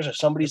 49ers, or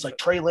somebody's like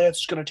Trey Lance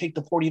is going to take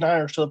the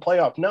 49ers to the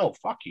playoff. No,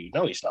 fuck you.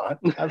 No, he's not.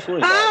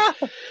 Absolutely not.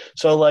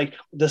 So like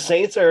the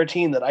Saints are a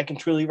team that I can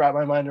truly wrap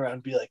my mind around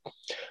and be like,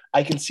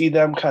 I can see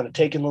them kind of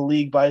taking the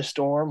league by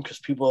storm because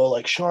people are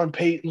like, Sean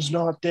Payton's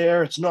not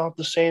there. It's not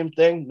the same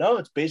thing. No,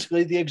 it's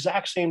basically the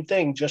exact same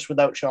thing, just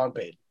without Sean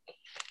Payton.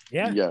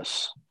 Yeah.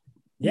 Yes.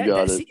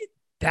 Yeah.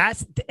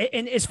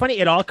 And it's funny.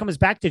 It all comes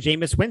back to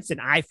Jameis Winston.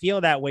 I feel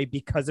that way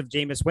because of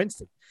Jameis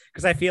Winston,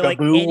 because I feel like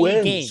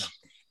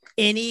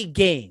any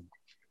game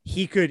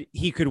he could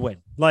win.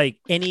 Like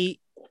any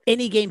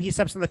game he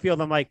steps on the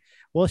field, I'm like,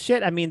 well,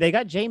 shit. I mean, they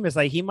got Jameis.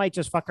 Like he might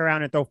just fuck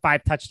around and throw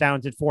 5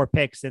 touchdowns and 4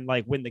 picks and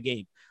like win the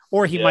game,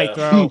 or he might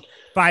throw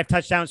 5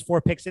 touchdowns,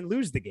 4 picks and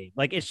lose the game.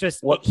 Like it's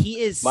just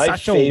he is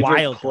such a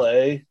wild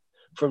play.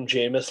 From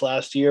Jameis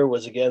last year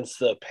was against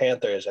the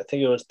Panthers. I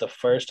think it was the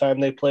first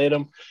time they played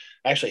him.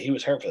 Actually, he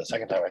was hurt for the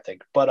second time, I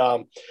think.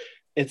 But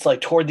it's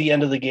like toward the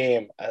end of the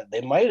game,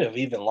 they might have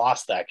even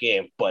lost that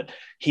game. But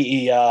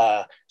he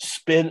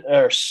spin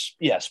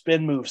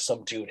moves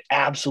some dude,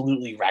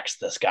 absolutely wrecks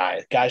this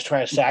guy. Guy's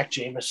trying to sack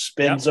Jameis,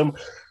 spins him,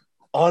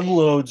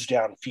 unloads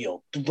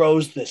downfield,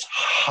 throws this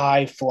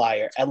high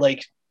flyer at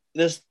like.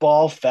 This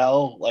ball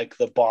fell like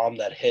the bomb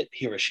that hit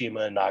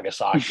Hiroshima and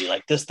Nagasaki.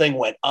 Like this thing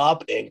went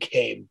up and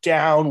came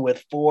down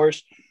with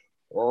force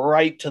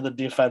right to the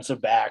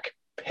defensive back.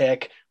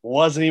 Pick,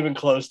 wasn't even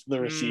close to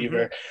the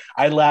receiver.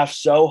 I laughed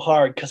so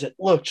hard because it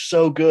looked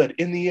so good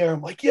in the air.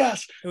 I'm like,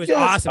 yes, it was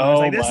awesome. I was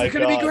like, this is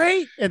going to be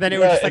great. And then it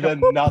was just like,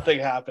 and then nothing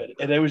happened.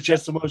 And it was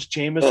just the most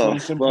Jameis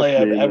Winston play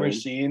I've ever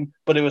seen,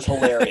 but it was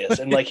hilarious.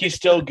 And like, he's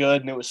still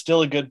good and it was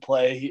still a good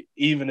play.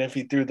 Even if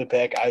he threw the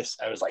pick, I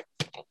was like,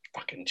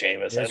 fucking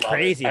Jameis. It's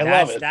crazy.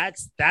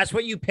 That's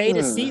what you pay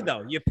to see,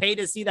 though. You pay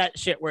to see that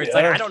shit where it's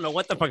like, I don't know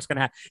what the fuck's gonna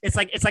happen. It's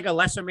like a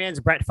lesser man's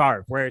Brett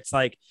Favre, where it's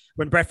like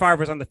when Brett Favre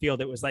was on the field,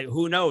 it was like,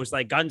 who knows,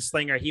 like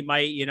gunslinger, he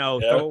might,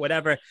 throw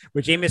whatever.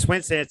 With Jameis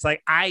Winston, it's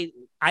like I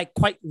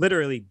quite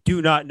literally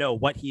do not know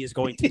what he is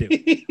going to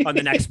do on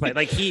the next play.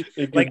 Like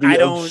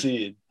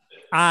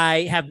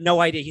I have no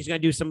idea. He's going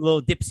to do some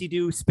little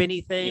dipsy-do spinny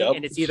thing,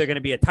 and it's either going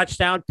to be a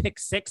touchdown, pick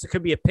 6. It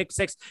could be a pick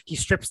 6. He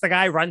strips the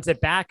guy, runs it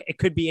back. It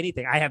could be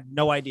anything. I have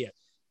no idea.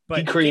 But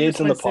he creates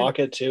in the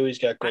pocket, too. He's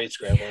got great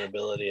scrambling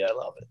ability. I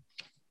love it.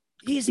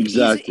 He's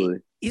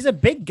a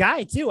big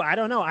guy too. I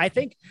don't know. I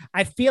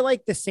feel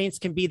like the Saints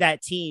can be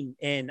that team,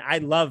 and I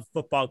love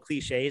football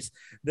cliches.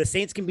 The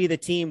Saints can be the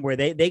team where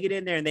they get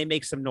in there and they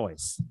make some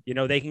noise.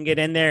 They can get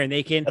in there and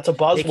they can. That's a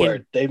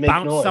buzzword. They make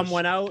bounce noise.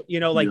 Someone out.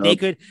 They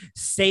could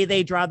say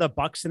they draw the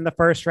Bucks in the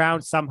first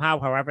round somehow,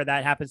 however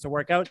that happens to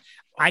work out.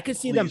 I could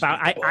see them.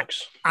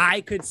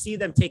 I could see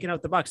them taking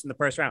out the Bucks in the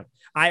first round.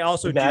 I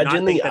also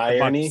imagine the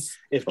irony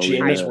if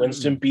Jameis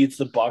Winston beats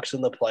the Bucks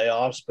in the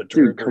playoffs, but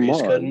Drew Brees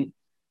couldn't.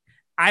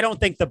 I don't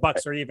think the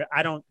Bucks are even.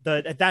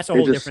 That's a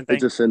whole different thing.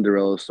 It's a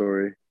Cinderella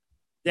story.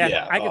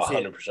 Yeah, I can see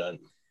 100%.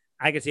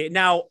 I can see it.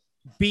 Now,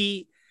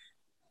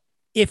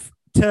 if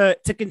to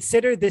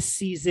consider this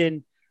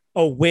season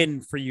a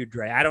win for you,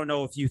 Dre, I don't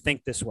know if you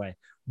think this way.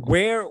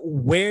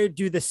 Where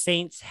do the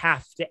Saints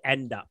have to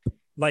end up?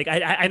 Like,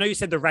 I know you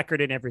said the record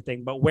and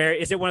everything, but where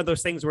is it one of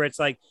those things where it's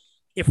like,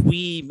 if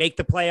we make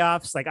the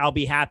playoffs, like I'll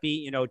be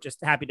happy,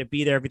 just happy to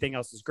be there. Everything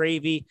else is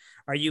gravy.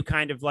 Are you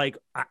kind of like,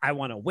 I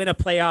want to win a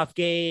playoff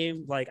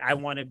game? Like I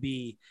want to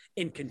be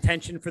in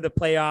contention for the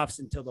playoffs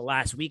until the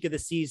last week of the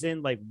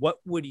season. Like what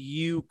would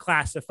you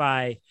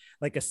classify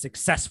like a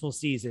successful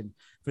season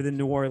for the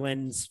New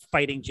Orleans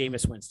Fighting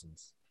Jameis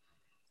Winstons?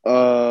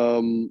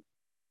 At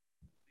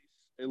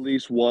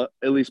least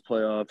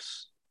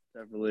playoffs,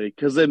 definitely.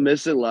 Cause they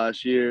missed it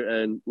last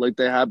year and like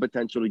they had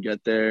potential to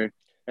get there.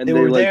 And they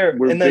were there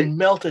and then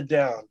melted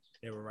down.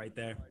 They were right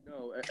there. I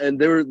know. And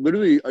they were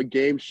literally a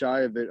game shy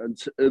of it.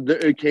 Until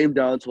it came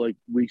down to like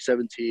week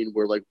 17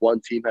 where like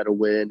one team had to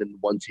win and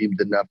one team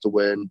didn't have to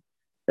win.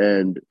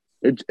 And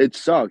it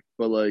sucked.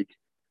 But like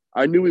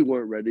I knew we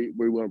weren't ready.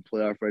 We weren't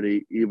playoff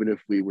ready, even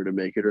if we were to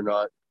make it or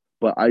not.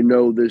 But I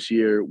know this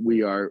year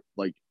we are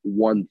like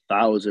 1,000%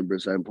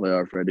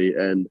 playoff ready.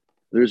 And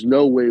there's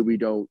no way we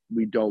don't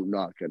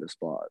not get a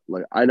spot.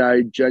 Like, and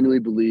I genuinely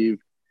believe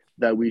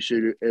that we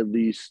should at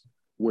least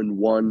win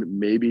 1,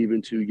 maybe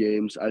even 2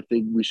 games. I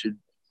think we should,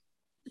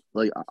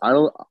 like, I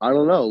don't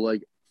know.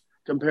 Like,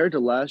 compared to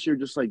last year,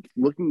 just like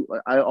looking,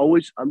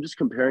 I'm just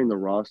comparing the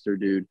roster,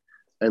 dude,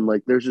 and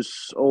like there's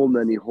just so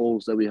many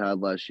holes that we had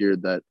last year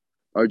that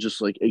are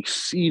just like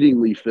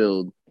exceedingly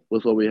filled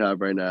with what we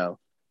have right now,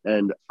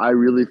 and I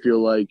really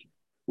feel like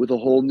with a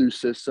whole new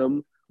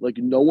system, like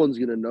no one's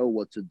gonna know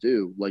what to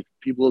do. Like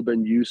people have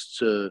been used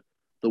to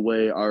the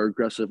way our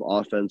aggressive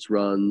offense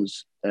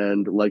runs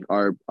and like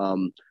our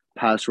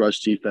pass rush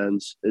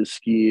defense is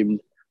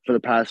schemed for the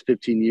past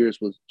 15 years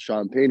with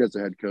Sean Payne as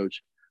the head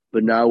coach.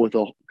 But now with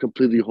a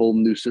completely whole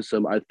new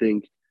system, I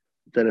think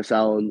Dennis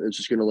Allen is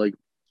just going to like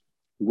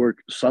work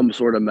some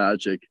sort of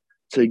magic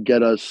to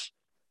get us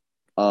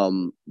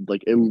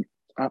like in.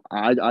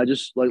 I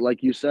just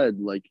like you said,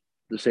 like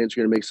the Saints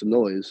are going to make some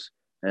noise,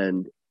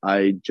 and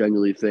I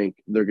genuinely think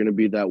they're going to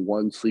be that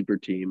one sleeper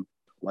team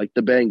like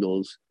the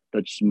Bengals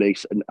that just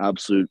makes an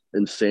absolute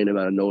insane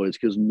amount of noise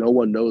because no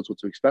one knows what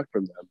to expect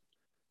from them.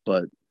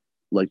 But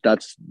like I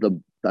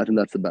think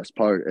that's the best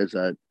part is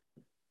that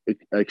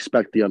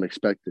expect the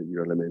unexpected. You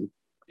know what I mean?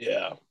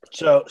 Yeah.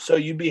 So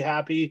you'd be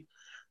happy.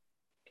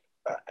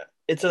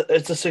 It's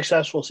a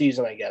successful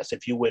season, I guess,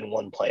 if you win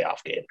one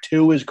playoff game.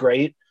 2 is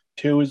great.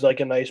 2 is like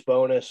a nice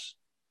bonus.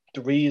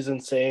 3 is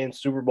insane.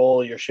 Super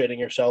Bowl, you're shitting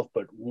yourself,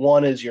 but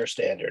 1 is your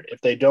standard.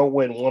 If they don't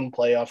win one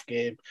playoff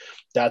game,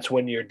 that's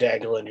when you're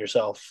dangling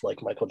yourself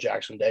like Michael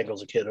Jackson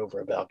dangles a kid over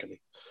a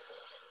balcony.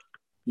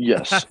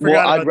 Yes.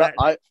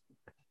 I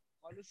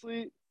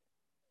honestly, if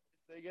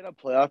they get a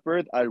playoff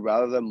berth, I'd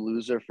rather them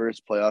lose their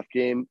first playoff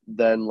game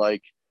than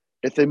like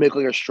if they make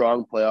like a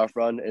strong playoff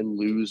run and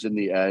lose in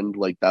the end.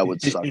 Like that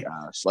would suck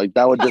ass. Like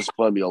that would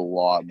disappoint me a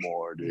lot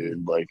more,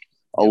 dude. Like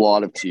a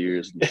lot of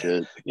tears and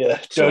shit. Yeah,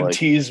 don't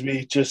tease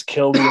me. Just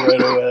kill me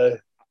right away.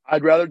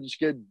 I'd rather just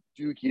get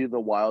Dookie the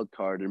wild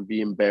card and be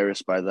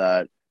embarrassed by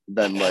that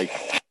than like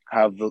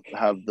have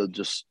the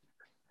just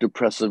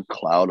depressive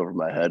cloud over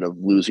my head of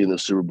losing the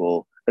Super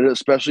Bowl. And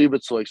especially if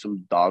it's like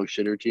some dog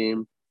shitter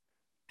team.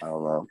 I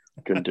don't know.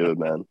 Couldn't do it,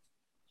 man.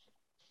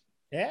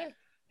 Yeah.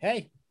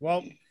 Hey,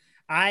 well,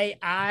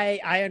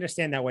 I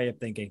understand that way of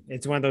thinking.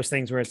 It's one of those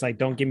things where it's like,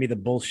 don't give me the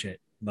bullshit.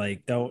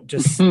 Like, don't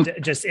just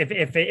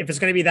if it's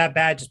going to be that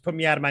bad, just put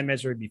me out of my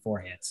misery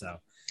beforehand. So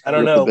I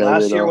don't know.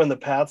 Last year when the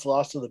Pats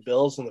lost to the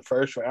Bills in the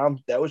first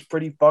round, that was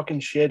pretty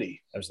fucking shitty.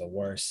 That was the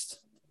worst.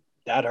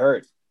 That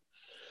hurt.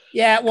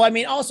 Yeah, well, I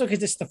mean, also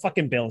because it's the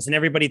fucking Bills, and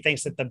everybody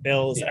thinks that the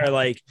Bills are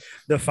like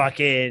the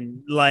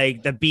fucking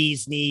like the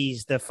bee's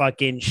knees, the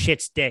fucking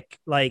shit stick.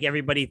 Like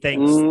everybody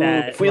thinks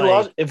that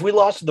if we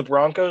lost to the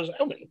Broncos,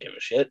 I wouldn't give a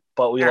shit.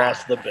 But we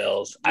lost to the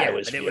Bills. Yeah, it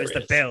was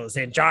the Bills,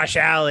 and Josh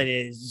Allen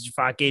is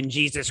fucking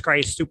Jesus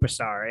Christ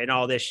superstar and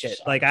all this shit.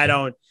 Like I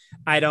don't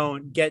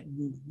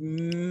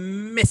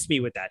miss me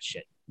with that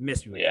shit.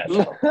 Miss me with that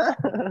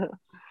shit.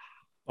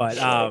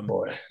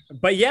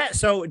 But yeah.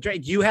 So Dre,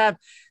 do you have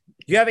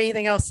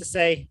anything else to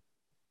say?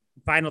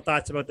 Final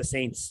thoughts about the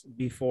Saints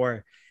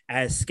before,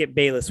 as Skip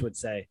Bayless would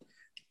say,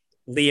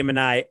 Liam and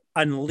I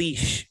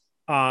unleash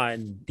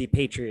on the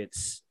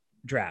Patriots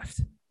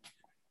draft.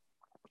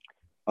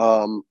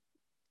 All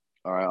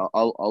right,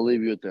 I'll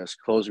leave you with this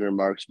closing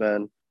remarks,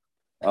 man.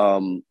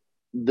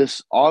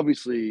 This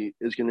obviously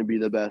is going to be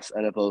the best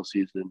NFL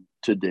season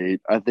to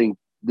date. I think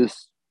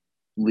this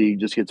league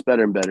just gets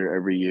better and better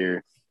every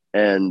year,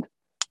 and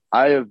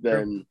I've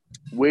been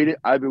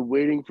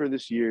waiting for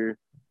this year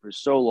for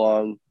so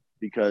long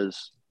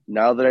because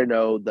now that I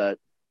know that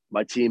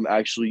my team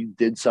actually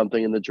did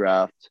something in the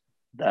draft,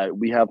 that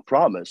we have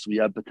promise, we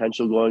have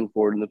potential going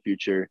forward in the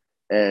future,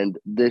 and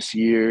this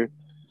year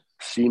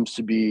seems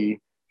to be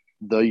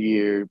the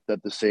year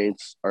that the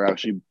Saints are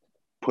actually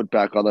put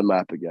back on the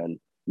map again.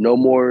 No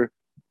more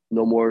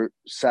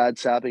sad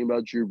sapping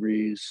about Drew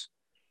Brees,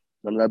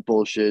 none of that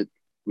bullshit.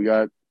 We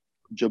got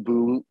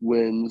Jabu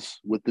wins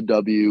with the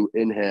W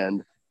in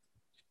hand.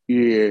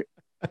 Yeah.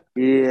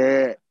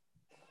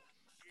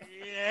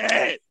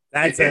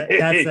 That's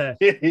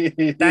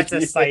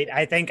a sight.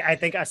 I think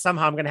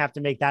somehow I'm gonna have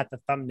to make that the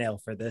thumbnail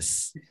for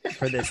this.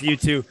 You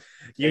two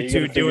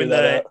doing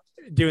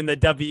the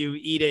W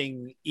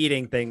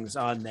eating things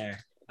on there.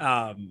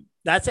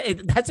 That's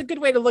a good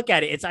way to look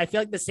at it. I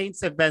feel like the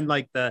Saints have been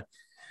like the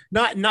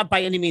not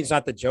by any means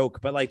not the joke,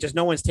 but like just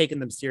no one's taken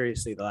them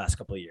seriously the last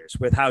couple of years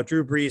with how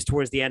Drew Brees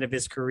towards the end of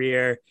his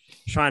career,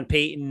 Sean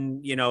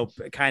Payton,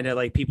 kind of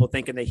like people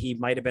thinking that he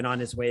might have been on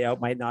his way out,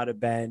 might not have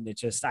been. It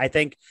just, I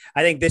think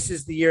this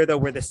is the year though,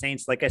 where the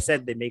Saints, like I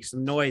said, they make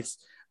some noise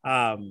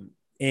and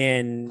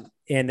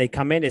they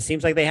come in. It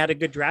seems like they had a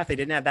good draft. They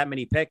didn't have that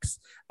many picks,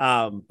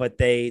 but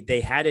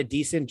they had a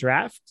decent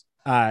draft.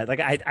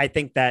 I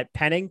think that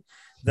Penning,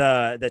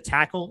 the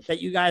tackle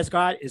that you guys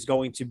got, is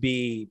going to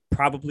be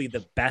probably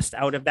the best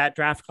out of that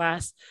draft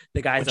class.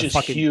 The guy's a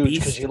fucking huge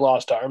because he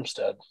lost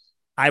Armstead.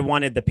 I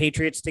wanted the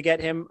Patriots to get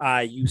him.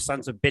 You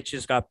sons of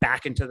bitches got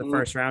back into the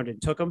first round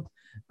and took him.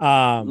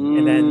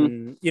 And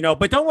then,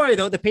 but don't worry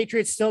though, the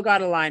Patriots still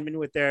got a lineman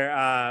with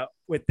their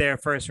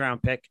first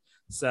round pick.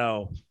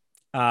 So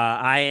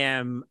I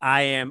am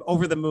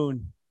over the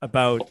moon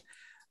about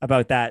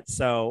that.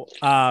 So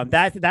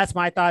that's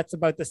my thoughts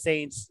about the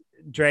Saints.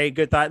 Dre,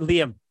 good thought.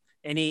 Liam,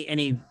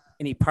 Any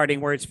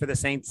parting words for the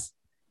Saints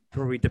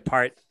before we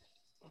depart?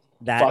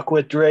 Fuck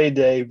with Dre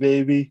Day,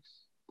 baby.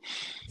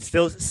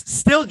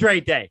 Still Dre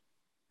Day.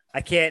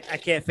 I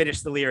can't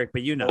finish the lyric,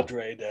 but you know.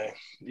 Dre Day.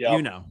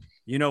 Yep.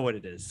 You know what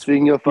it is.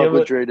 Speaking of fuck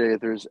with Dre Day,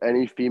 if there's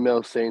any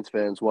female Saints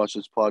fans watch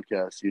this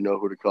podcast, you know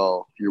who to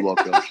call. You're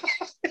welcome.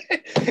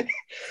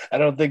 I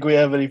don't think we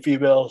have any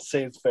female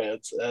Saints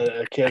fans.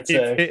 I can't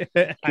say.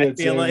 I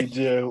feel like we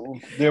do.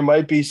 There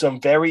might be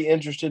some very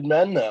interested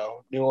men,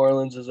 though. New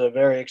Orleans is a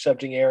very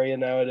accepting area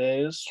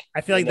nowadays. I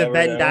feel like the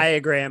Venn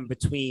diagram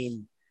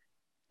between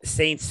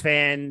Saints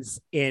fans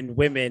and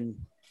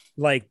women,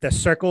 like the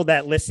circle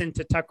that listen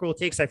to Tuck Rule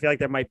Takes, I feel like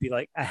there might be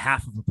like a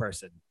half of a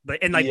person, by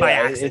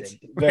accident.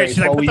 She's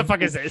like, what the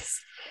fuck is this?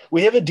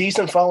 We have a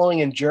decent following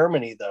in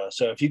Germany, though.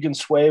 So if you can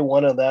sway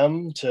one of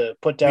them to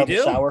put down the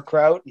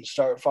sauerkraut and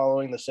start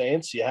following the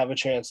Saints, you have a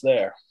chance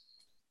there.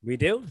 We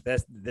do.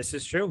 This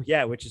is true.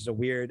 Yeah, which is a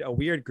weird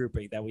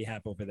grouping that we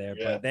have over there.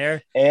 Yeah. But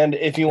there. And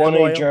if you want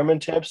any German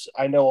tips,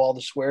 I know all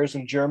the swears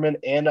in German,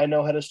 and I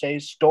know how to say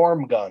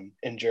storm gun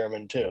in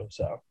German too.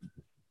 So.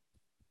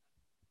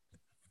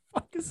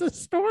 Fuck is a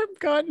storm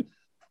gun?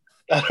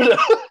 I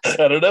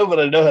don't know, but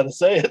I know how to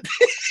say it.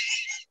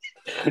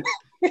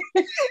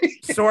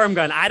 Storm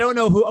gun. I don't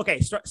know who.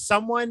 Okay,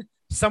 someone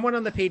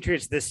on the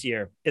Patriots this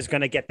year is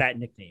going to get that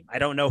nickname. I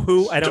don't know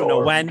who. I don't know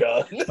when.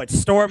 But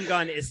Storm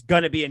Gun is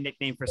going to be a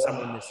nickname for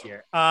someone this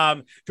year.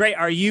 Dre,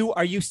 are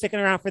you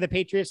sticking around for the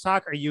Patriots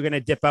talk? Or are you going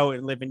to dip out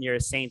and live in your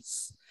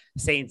Saints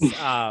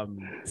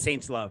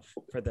love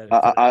for the?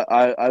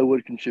 I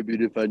would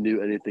contribute if I knew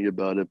anything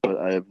about it, but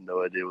I have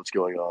no idea what's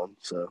going on.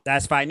 So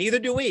that's fine. Neither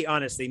do we,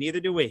 honestly.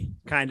 Neither do we.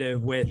 Kind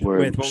of with what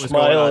was going on.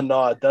 Smile and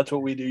nod. That's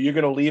what we do. You're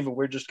gonna leave, and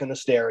we're just gonna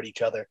stare at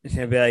each other. It's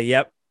gonna be like,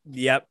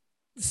 yep.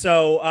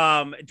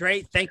 So,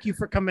 Dre, thank you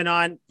for coming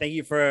on. Thank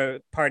you for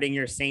imparting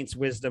your Saints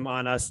wisdom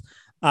on us.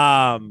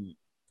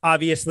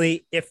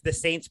 Obviously, if the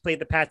Saints played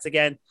the Pats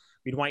again,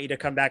 we'd want you to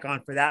come back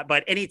on for that.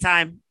 But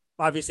anytime.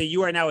 Obviously,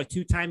 you are now a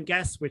 2-time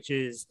guest, which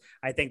is,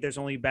 I think there's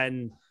only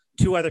been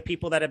 2 other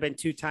people that have been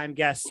 2-time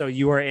guests. So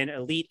you are in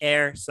Elite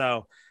Air.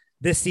 So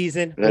this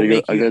season, we'll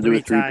make you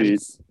 3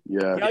 times.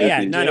 Yeah. Oh,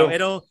 yeah.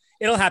 No.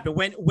 It'll happen.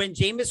 When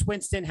Jameis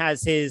Winston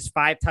has his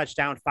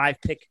 5-touchdown,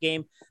 5-pick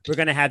game, we're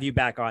going to have you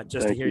back on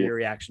just to hear your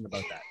reaction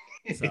about that.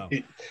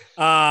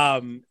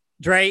 So,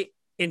 Dre,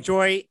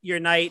 enjoy your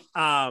night.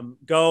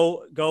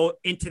 Go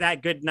into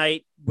that good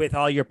night with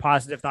all your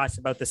positive thoughts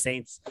about the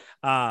Saints.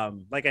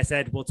 Like I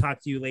said, we'll talk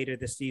to you later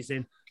this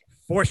season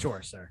for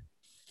sure, sir.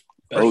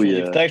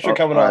 Yeah. Thanks for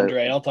coming on,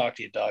 Dre. I'll talk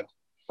to you, dog.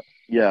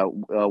 Yeah.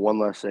 One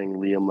last thing.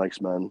 Liam likes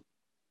men.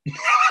 He's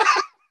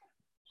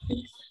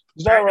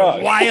not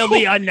wrong.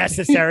 Wildly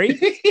unnecessary.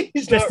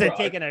 He's just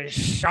taking a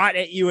shot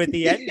at you at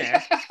the end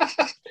there.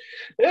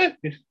 Yeah.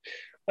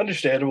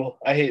 Understandable.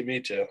 I hate me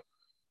too.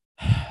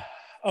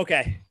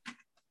 Okay.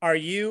 Are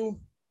you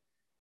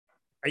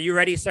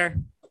ready, sir,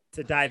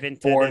 to dive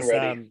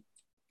into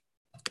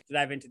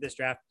this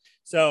draft?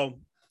 So,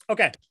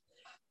 okay.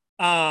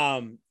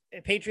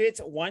 Patriots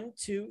 1,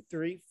 2,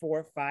 3,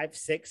 4, 5,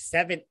 6,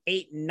 7,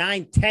 8,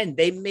 9, 10.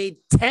 They made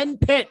 10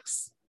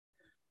 picks.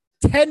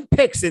 10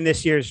 picks in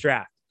this year's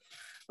draft.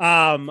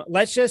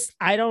 We're just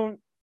gonna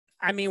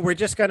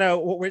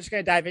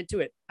dive into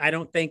it. I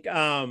don't think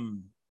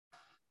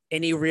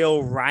any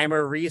real rhyme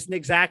or reason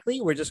exactly.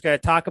 We're just going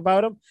to talk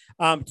about them.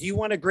 Do you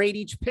want to grade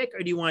each pick, or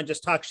do you want to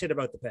just talk shit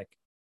about the pick?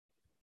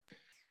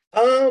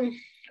 I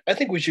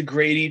think we should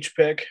grade each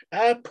pick.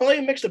 Probably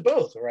a mix of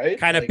both, right?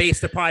 Kind of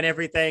based upon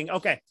everything.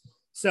 Okay.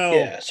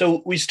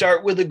 So we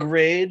start with a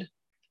grade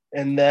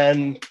and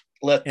then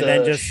let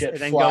the shit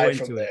fly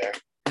from there.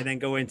 And then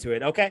go into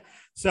it. Okay.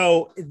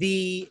 So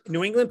the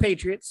New England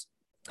Patriots,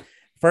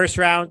 first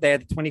round, they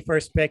had the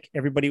 21st pick.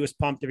 Everybody was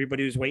pumped.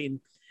 Everybody was waiting.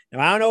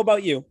 Now, I don't know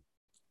about you.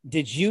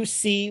 Did you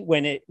see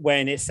when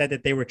it said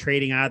that they were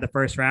trading out of the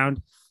first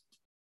round?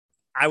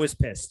 I was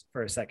pissed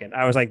for a second.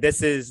 I was like,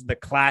 this is the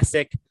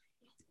classic,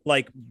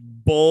 like,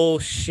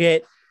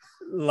 bullshit,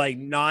 like,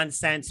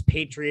 nonsense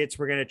Patriots.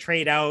 We're going to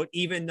trade out,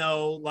 even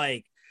though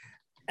like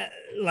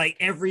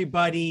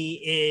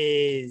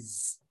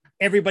everybody's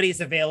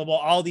available,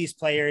 all these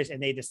players,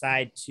 and they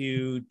decide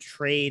to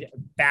trade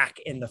back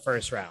in the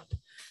first round,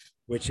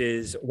 which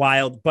is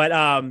wild.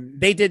 But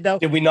they did, though.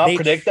 Did we not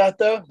predict that,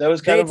 though? That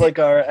was kind of like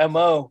our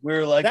MO. We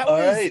were like, all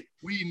right,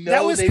 we know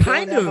that was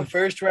kind of a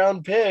first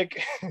round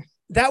pick.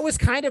 That was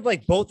kind of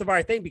like both of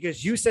our thing,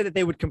 because you said that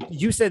they would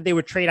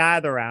trade out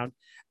of the round,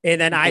 and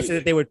then I said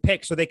that they would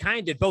pick. So they kind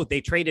of did both. They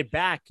traded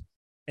back,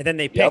 and then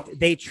they picked. Yep.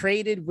 They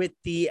traded with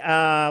the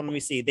let me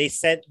see. They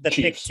sent the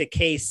Chiefs. Pick to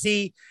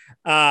KC.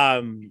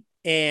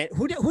 And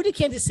who did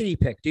Kansas City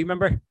pick? Do you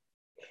remember?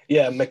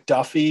 Yeah,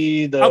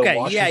 McDuffie.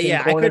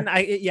 Washington corner.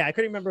 I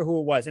couldn't remember who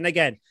it was. And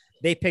again,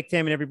 they picked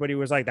him, and everybody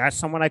was like, "That's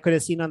someone I could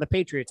have seen on the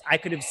Patriots." I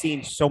could have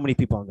seen so many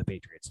people on the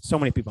Patriots.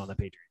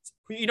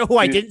 You know who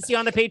I didn't see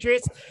on the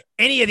Patriots?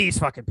 Any of these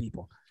fucking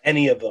people.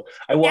 Any of them.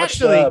 I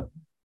watched.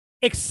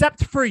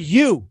 Except for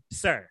you,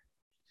 sir.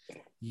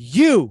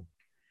 You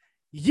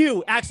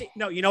You actually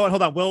no. You know what?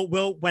 Hold on.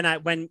 We'll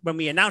when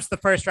we announced the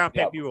first round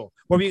pick, you will.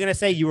 What were you gonna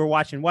say? You were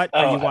watching what?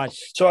 Or you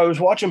watched? So I was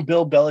watching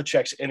Bill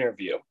Belichick's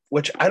interview,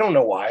 which I don't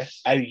know why.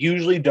 I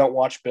usually don't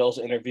watch Bill's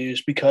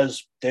interviews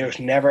because there's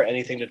never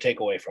anything to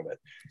take away from it.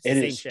 It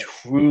is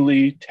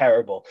truly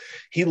terrible.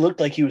 He looked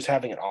like he was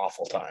having an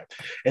awful time,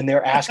 and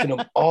they're asking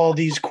him all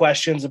these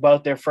questions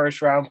about their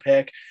first round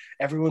pick.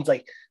 Everyone's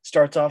like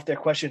starts off their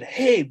question,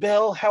 "Hey,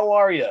 Bill, how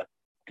are you?"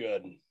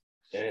 Good.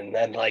 And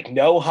then like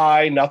no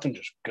hi, nothing,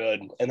 just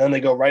good. And then they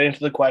go right into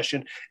the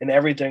question and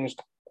everything's,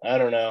 I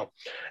don't know.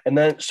 And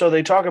then, so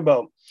they talk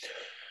about,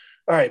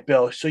 all right,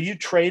 Bill, so you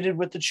traded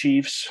with the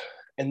Chiefs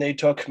and they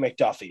took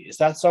McDuffie. Is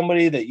that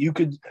somebody that you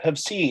could have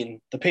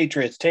seen the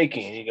Patriots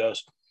taking? And he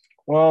goes,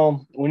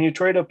 well, when you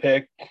trade a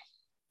pick,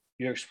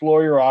 you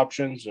explore your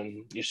options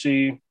and you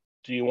see,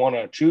 do you want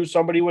to choose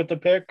somebody with the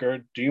pick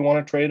or do you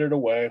want to trade it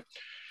away?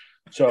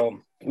 So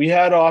we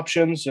had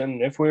options,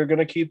 and if we were going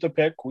to keep the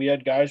pick, we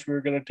had guys we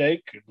were going to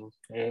take.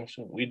 And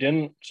so we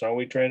didn't, so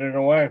we traded it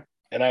away.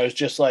 And I was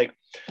just like,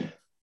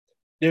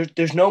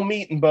 there's no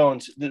meat and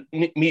bones,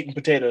 meat and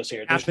potatoes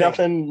here. There's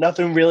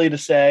nothing really to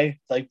say.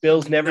 Like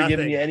Bill's never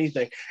given me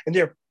anything, and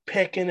they're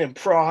picking and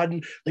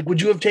prodding. Like,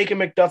 would you have taken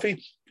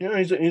McDuffie? You know,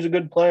 he's a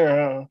good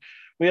player.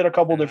 We had a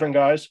couple different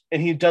guys,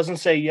 and he doesn't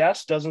say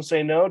yes, doesn't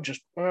say no, just,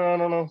 I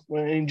don't know.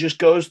 And he just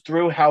goes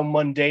through how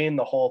mundane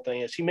the whole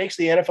thing is. He makes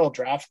the NFL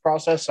draft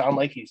process sound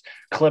like he's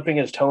clipping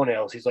his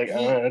toenails. He's like,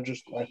 I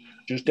just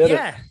did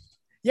it.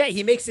 Yeah,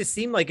 he makes it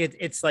seem like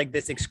it's like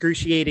this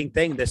excruciating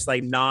thing, this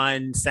like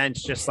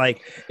nonsense, just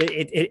like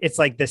it's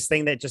like this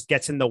thing that just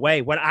gets in the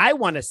way. What I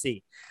want to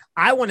see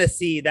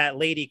that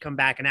lady come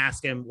back and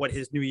ask him what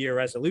his New Year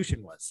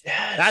resolution was.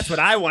 Yes. That's what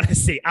I want to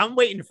see. I'm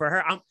waiting for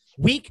her. I'm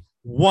week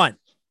 1.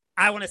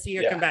 I want to see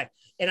her come back.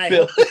 And I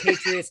hope the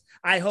Patriots,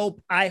 I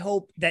hope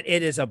that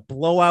it is a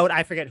blowout.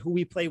 I forget who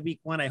we play week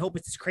 1. I hope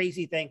it's this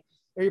crazy thing.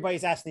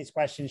 Everybody's asking these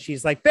questions.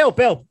 She's like, Bill,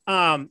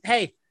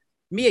 hey,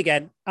 me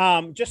again.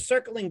 Just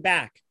circling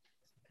back.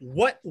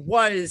 What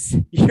was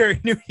your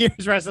New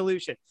Year's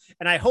resolution?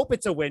 And I hope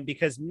it's a win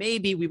because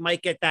maybe we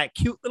might get that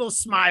cute little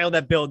smile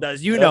that Bill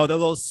does. You know, the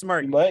little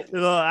smirk. The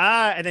little,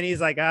 and then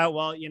he's like,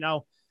 well, you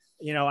know,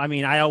 I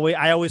mean, I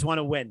always want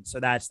to win. So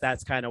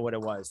that's kind of what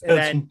it was.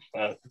 And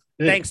then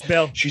thanks,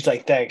 Bill. She's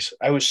like, thanks.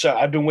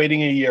 I've been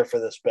waiting a year for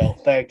this, Bill.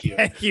 Thank you.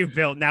 Thank you,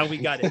 Bill. Now we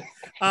got it.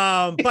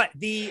 But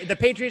the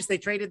Patriots, they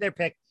traded their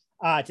pick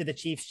to the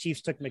Chiefs.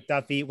 Chiefs took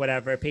McDuffie,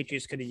 whatever.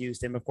 Patriots could have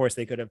used him. Of course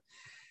they could have.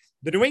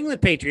 The New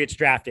England Patriots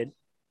drafted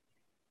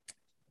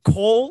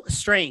Cole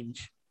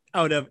Strange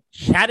out of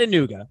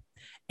Chattanooga,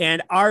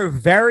 and our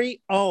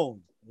very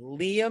own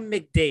Liam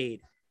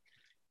McDade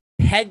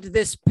pegged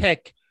this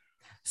pick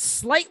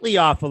slightly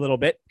off a little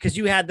bit because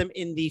you had them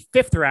in the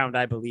 5th round,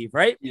 I believe,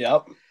 right?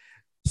 Yep.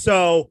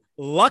 So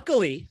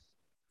luckily,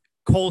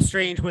 Cole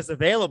Strange was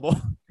available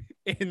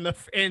in the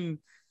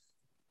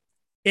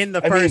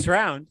first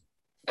round.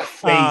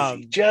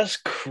 Crazy,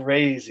 just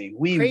crazy.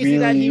 We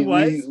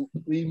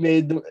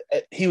made them.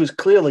 He was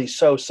clearly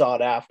so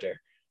sought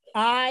after.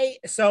 I'm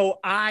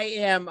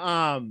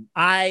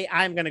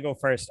gonna go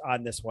first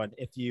on this one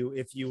if you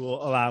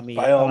will allow me.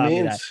 By all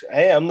means.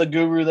 Hey, I'm the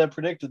guru that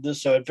predicted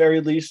this, so at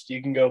very least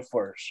you can go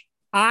first.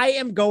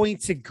 I'm gonna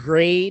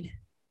grade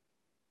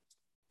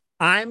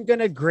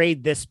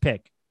this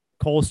pick,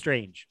 Cole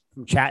Strange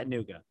from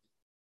Chattanooga.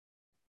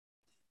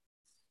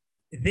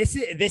 This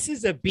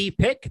is a B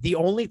pick. The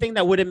only thing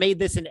that would have made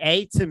this an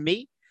A to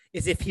me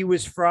is if he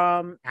was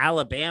from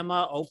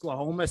Alabama,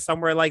 Oklahoma,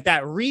 somewhere like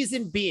that.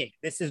 Reason being,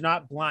 this is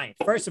not blind.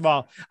 First of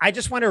all, I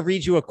just want to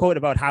read you a quote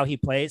about how he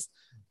plays.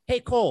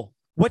 Hey, Cole,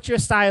 what's your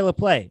style of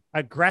play?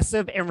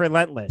 Aggressive and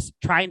relentless,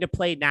 trying to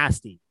play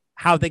nasty,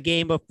 how the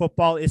game of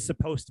football is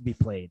supposed to be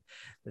played.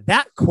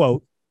 That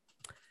quote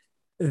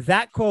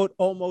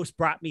almost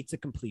brought me to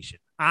completion.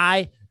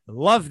 I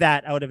love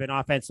that out of an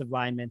offensive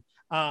lineman.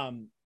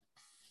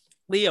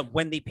 Liam,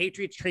 when the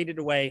Patriots traded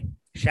away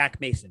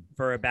Shaq Mason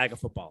for a bag of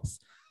footballs,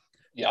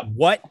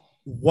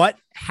 what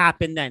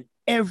happened then?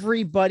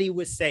 Everybody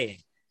was saying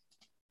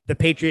the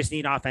Patriots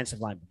need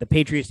offensive linemen. The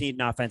Patriots need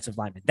an offensive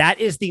lineman. That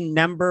is the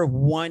number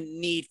one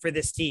need for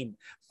this team.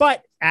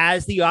 But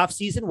as the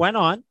offseason went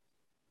on,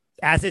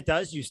 as it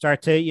does, you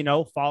start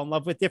to, fall in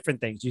love with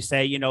different things. You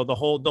say,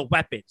 the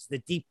weapons, the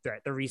deep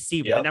threat, the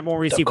receiver, the number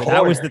one receiver.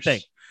 That was the thing.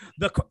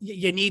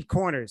 You need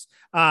corners.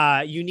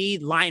 You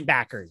need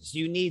linebackers.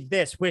 You need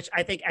this, which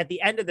I think at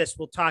the end of this,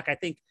 we'll talk. I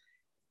think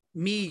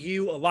a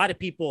lot of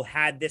people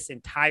had this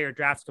entire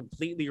draft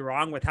completely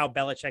wrong with how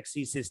Belichick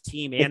sees his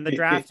team and the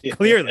draft,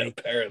 clearly.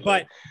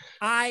 But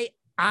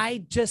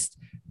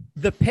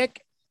the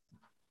pick,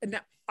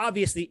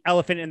 obviously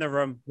elephant in the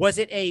room, was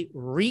it a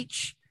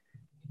reach?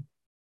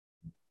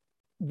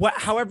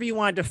 However you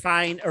want to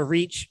define a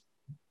reach,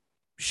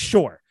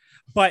 sure.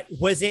 But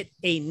was it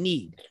a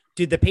need?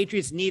 Did the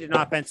Patriots need an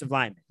offensive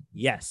lineman?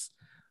 Yes.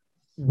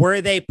 Were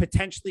they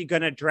potentially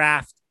going to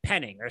draft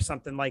Penning or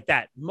something like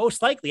that?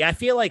 Most likely. I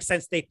feel like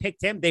since they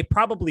picked him, they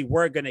probably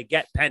were going to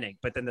get Penning,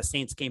 but then the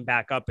Saints came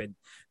back up and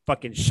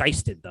fucking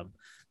shysted them.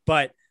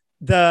 But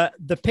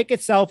The pick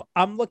itself,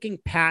 I'm looking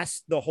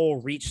past the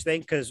whole reach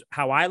thing, because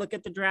how I look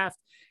at the draft,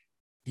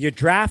 you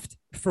draft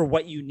for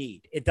what you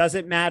need. It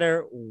doesn't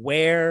matter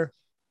where.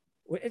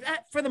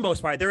 For the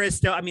most part, there is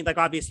still, I mean, like,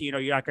 obviously,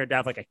 you're not going to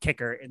have like a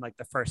kicker in like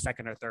the first,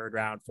 second, or third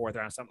round, fourth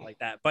round, something like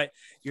that. But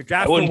your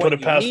draft, I wouldn't put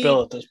it past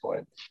Bill at this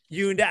point.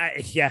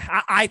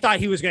 I thought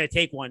he was going to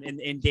take one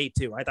in day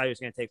 2. I thought he was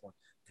going to take one,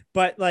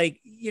 but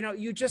like,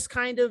 you just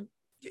kind of,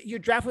 you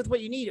draft with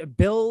what you need.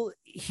 Bill,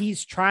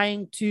 he's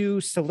trying to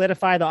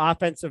solidify the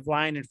offensive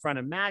line in front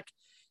of Mac.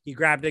 He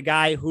grabbed a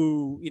guy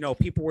who,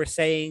 people were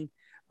saying,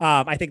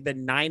 I think the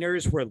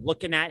Niners were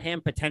looking at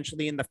him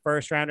potentially in the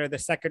first round or the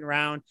second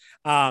round.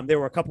 There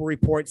were a couple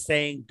reports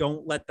saying,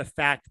 don't let the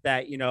fact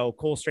that,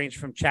 Cole Strange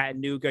from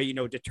Chattanooga,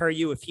 deter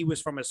you. If he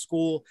was from a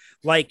school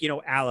like,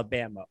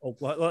 Alabama,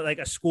 like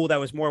a school that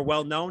was more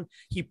well-known,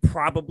 he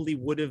probably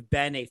would have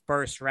been a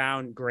first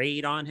round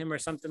grade on him or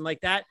something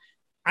like that.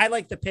 I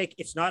like the pick.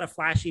 It's not a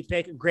flashy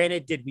pick.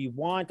 Granted, did we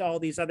want all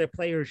these other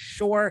players?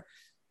 Sure.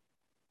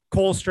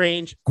 Cole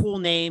Strange, cool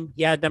name.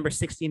 Yeah, number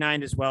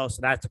 69 as well.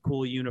 So that's a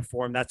cool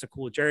uniform. That's a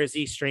cool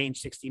jersey. Strange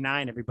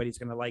 69. Everybody's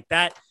going to like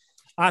that.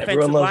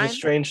 Everyone loves a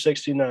Strange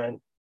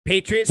 69.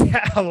 Patriots,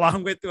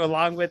 along with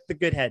the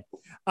good head.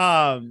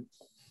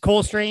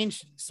 Cole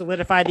Strange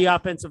solidified the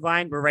offensive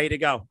line. We're ready to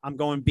go. I'm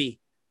going B.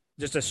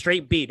 Just a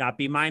straight B, not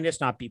B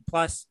minus, not B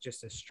plus,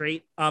 just a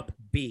straight up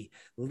B.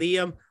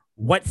 Liam,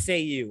 what say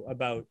you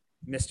about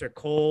Mr.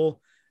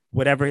 Cole,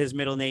 whatever his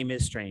middle name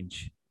is,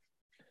 Strange?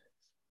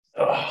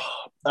 All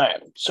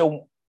right.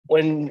 So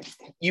when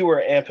you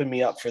were amping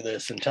me up for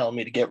this and telling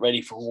me to get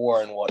ready for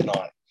war and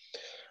whatnot,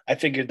 I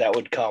figured that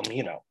would come,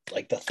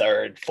 like the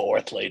third,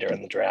 fourth, later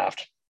in the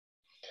draft.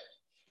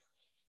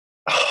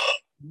 Oh,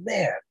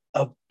 man,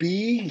 a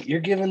B?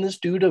 You're giving this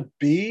dude a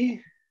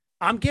B?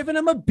 I'm giving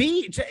him a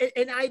B.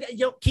 And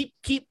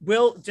keep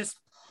Will just,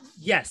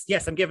 yes,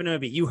 I'm giving him a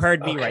B. You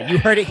heard me right. You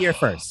heard it here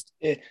first.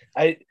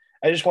 I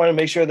just want to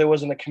make sure there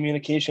wasn't a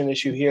communication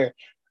issue here.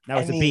 That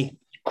was a B.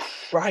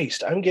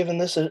 Christ, I'm giving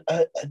this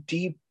a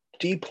D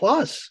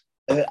plus.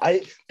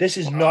 This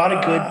is not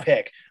a good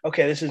pick.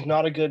 Okay, this is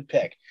not a good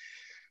pick.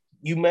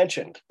 You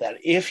mentioned that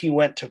if he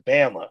went to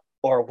Bama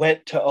or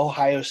went to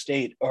Ohio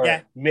State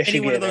or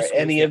Michigan or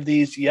any of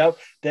these,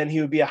 then he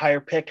would be a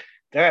higher pick.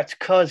 That's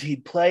because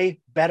he'd play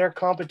better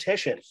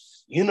competition.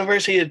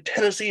 University of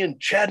Tennessee and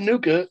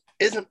Chattanooga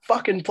isn't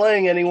fucking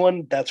playing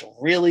anyone that's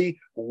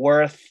really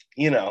worth,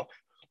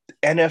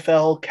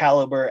 NFL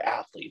caliber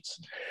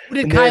athletes. Who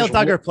did Kyle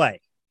Duggar play?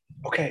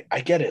 Okay, I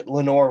get it,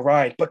 Lenore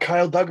Ryan, but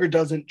Kyle Duggar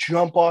doesn't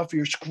jump off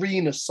your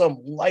screen as some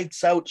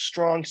lights out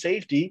strong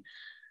safety.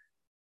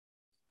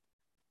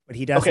 But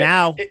he does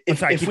now.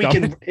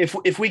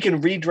 If we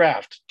can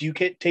redraft, do you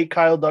take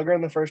Kyle Duggar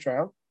in the first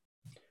round?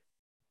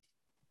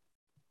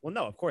 Well,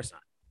 no, of course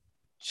not.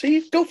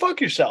 See, go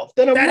fuck yourself.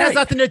 Then that has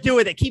nothing to do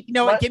with it. Give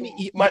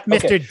me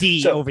Mr.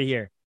 D over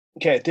here.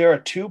 Okay, there are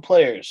 2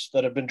 players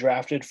that have been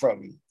drafted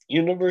from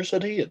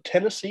University of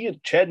Tennessee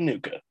and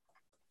Chattanooga: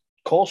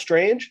 Cole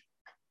Strange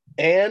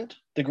and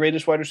the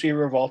greatest wide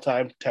receiver of all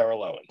time,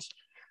 Terrell Owens.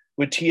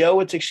 With T.O.,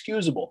 it's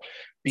excusable.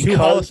 Because, 2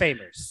 Hall of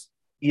Famers.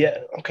 Yeah,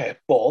 okay,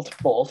 bold.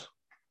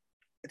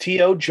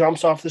 T.O.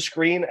 jumps off the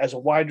screen as a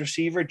wide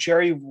receiver.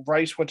 Jerry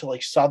Rice went to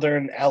like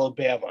Southern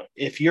Alabama.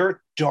 If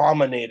you're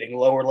dominating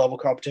lower level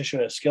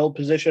competition at a skilled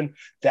position,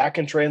 that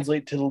can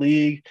translate to the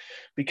league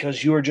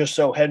because you are just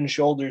so head and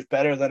shoulders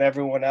better than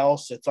everyone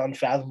else. It's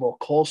unfathomable.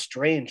 Cole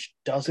Strange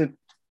doesn't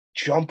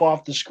jump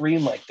off the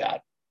screen like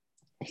that.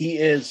 He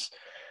is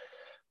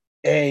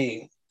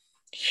a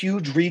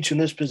huge reach in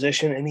this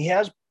position, and he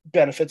has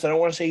benefits. I don't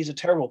want to say he's a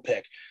terrible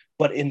pick,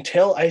 but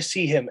until I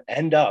see him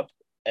end up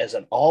as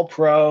an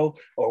all-pro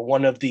or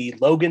one of the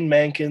Logan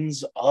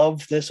Mankins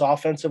of this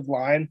offensive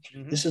line,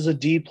 this is a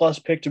D plus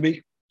pick to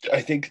me.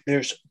 I think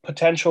there's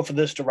potential for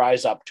this to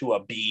rise up to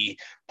a B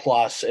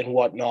plus and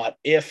whatnot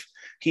if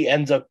he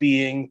ends up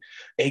being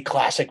a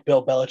classic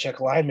Bill Belichick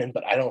lineman,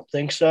 but I don't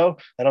think so.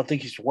 I don't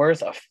think he's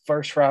worth a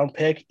first round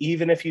pick,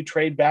 even if you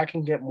trade back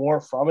and get more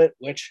from it,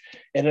 which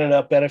ended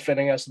up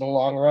benefiting us in the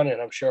long run,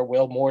 and I'm sure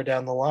will more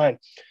down the line.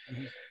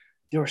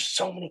 There are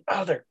so many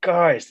other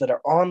guys that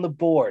are on the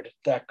board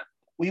that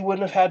we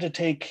wouldn't have had to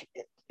take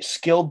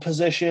skilled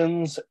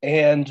positions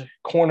and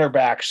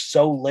cornerbacks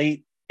so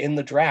late in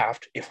the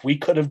draft if we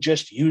could have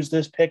just used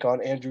this pick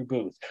on Andrew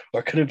Booth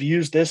or could have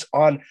used this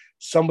on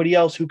somebody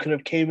else who could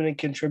have came in and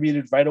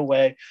contributed right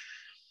away.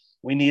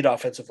 We need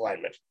offensive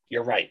linemen.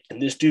 You're right.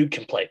 And this dude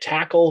can play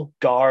tackle,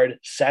 guard,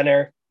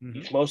 center.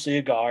 He's mostly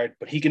a guard,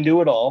 but he can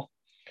do it all.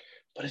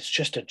 But it's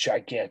just a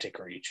gigantic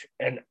reach.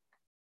 And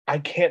I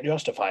can't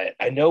justify it.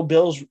 I know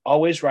Bill's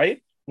always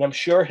right, and I'm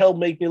sure he'll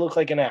make me look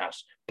like an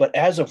ass. But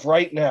as of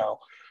right now,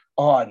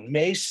 on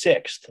May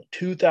 6th,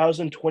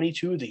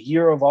 2022, the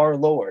year of our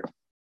Lord,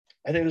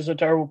 I think this is a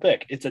terrible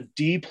pick. It's a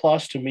D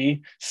plus to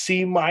me,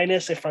 C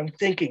minus if I'm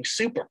thinking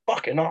super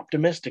fucking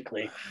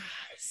optimistically.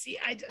 See,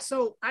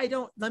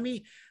 let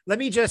me,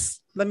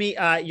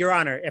 Your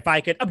Honor, if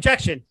I could,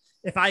 objection,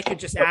 if I could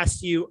just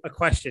ask you a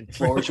question.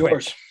 Floor is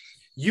yours.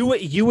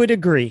 You would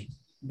agree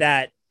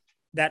that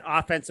that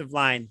offensive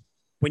line,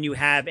 when you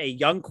have a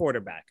young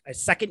quarterback, a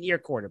second-year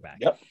quarterback,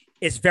 Yep.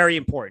 is very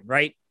important,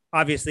 right?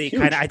 Obviously,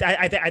 Huge. kind of.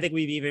 I think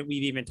we've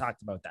even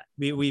talked about that.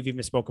 We've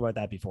even spoke about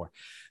that before.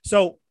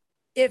 So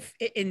if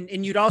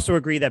and you'd also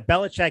agree that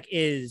Belichick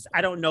is,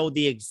 I don't know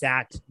the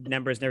exact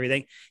numbers and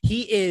everything,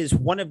 he is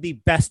one of the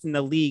best in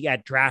the league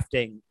at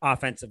drafting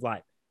offensive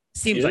line.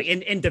 Seems like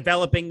in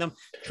developing them,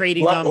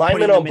 trading them,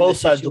 linemen on both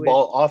sides of the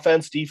ball,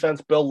 offense, defense.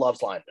 Bill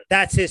loves linemen.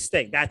 That's his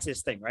thing,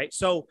 right?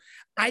 So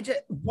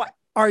what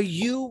are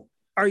you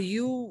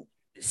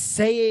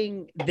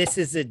saying? This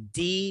is a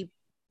D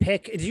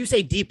pick? Did you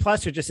say D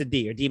plus or just a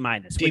D or D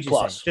minus? D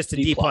plus. Just a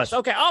D plus.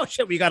 Okay. Oh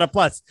shit, we got a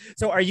plus.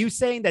 So are you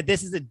saying that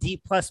this is a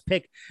D plus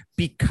pick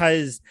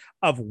because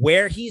of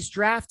where he's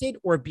drafted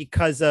or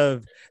because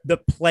of the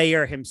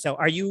player himself?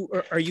 Are you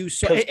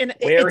so? And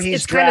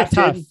it's kind of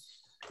tough.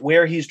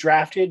 Where he's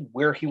drafted,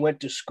 where he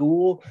went to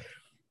school,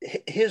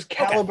 his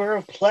caliber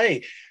of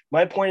play.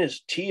 My point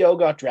is, T.O.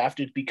 got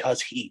drafted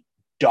because he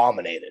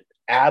dominated,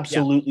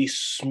 absolutely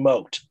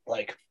smoked,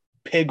 like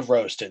pig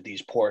roasted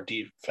these poor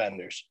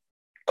defenders.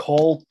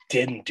 Cole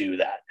didn't do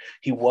that.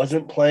 He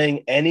wasn't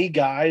playing any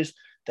guys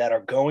that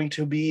are going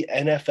to be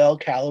NFL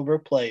caliber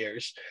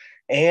players.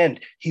 And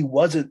he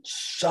wasn't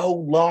so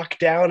locked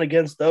down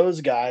against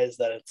those guys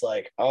that it's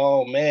like,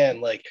 oh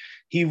man, like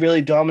he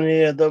really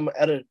dominated them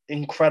at an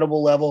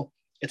incredible level.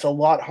 It's a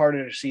lot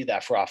harder to see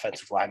that for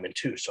offensive linemen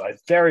too. So I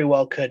very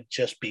well could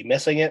just be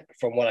missing it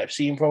from what I've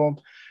seen from him.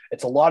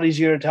 It's a lot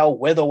easier to tell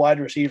with a wide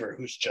receiver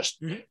who's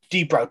just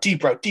deep route,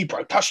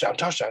 touchdown.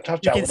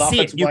 You can see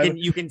it.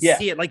 You can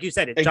see it. Like you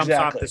said, it jumps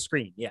off the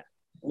screen. Yeah.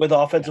 With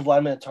offensive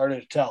linemen, it's harder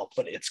to tell,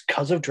 but it's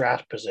because of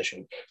draft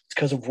position. It's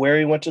because of where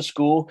he went to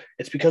school.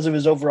 It's because of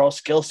his overall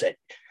skill set.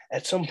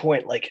 At some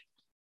point, like,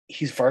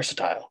 he's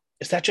versatile.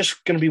 Is that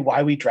just going to be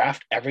why we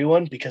draft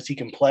everyone? Because he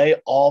can play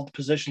all the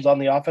positions on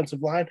the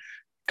offensive line?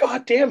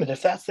 God damn it.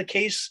 If that's the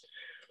case,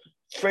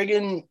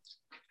 friggin',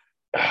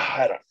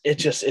 I don't,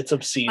 it's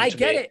obscene. I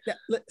get it.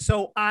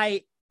 So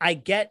I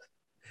get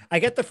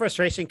the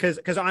frustration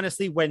because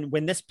honestly,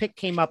 when this pick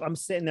came up, I'm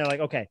sitting there like,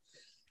 okay,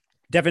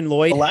 Devin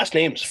Lloyd, the last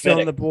name's still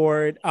fitting. on the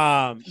board.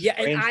 I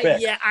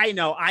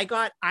know. I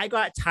got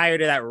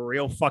tired of that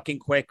real fucking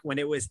quick when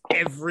it was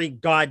every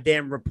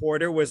goddamn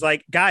reporter was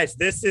like, guys,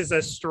 this is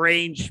a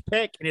strange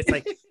pick. And it's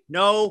like,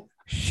 no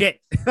shit.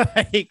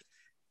 Like,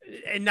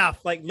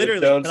 enough. Like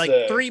literally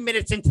like 3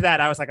 minutes into that,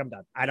 I was like, I'm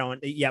done. I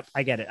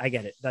get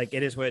it. Like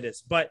it is what it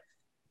is. But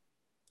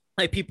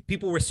like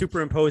people were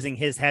superimposing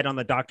his head on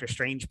the Doctor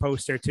Strange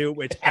poster too,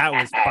 which that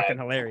was fucking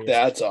hilarious.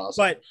 That's awesome.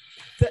 But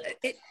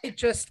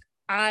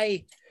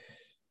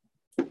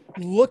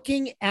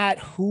looking at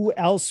who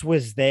else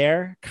was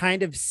there,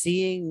 kind of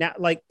seeing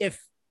that, like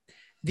if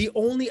the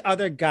only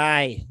other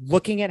guy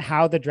looking at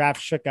how the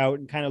draft shook out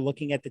and kind of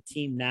looking at the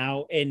team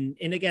now, and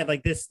again,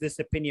 like this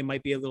opinion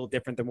might be a little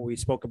different than what we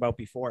spoke about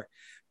before,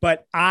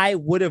 but I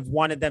would have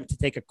wanted them to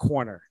take a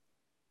corner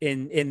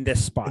in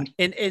this spot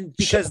and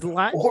because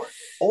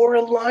or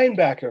a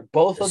linebacker,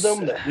 both of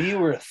them that we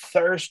were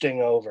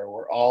thirsting over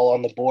were all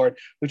on the board,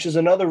 which is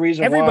another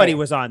reason everybody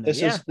was on this.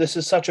 This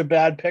is such a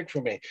bad pick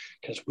for me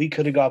because we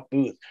could have got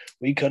Booth.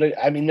 We could have.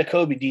 I mean,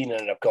 Nakobe Dean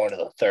ended up going to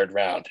the third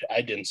round.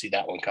 I didn't see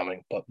that one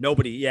coming, but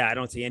nobody. Yeah, I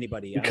don't see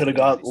anybody. We could have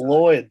got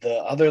Lloyd, the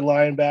other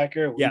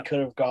linebacker. We could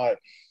have got.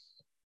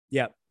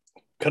 Yep.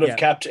 Could have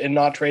kept and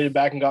not traded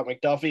back and got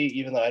McDuffie,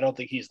 even though I don't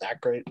think he's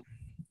that great.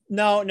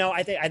 No,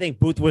 I think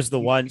Booth was the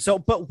one. So,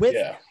 but with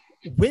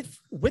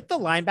the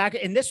linebacker,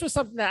 and this was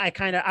something that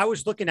I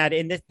was looking at,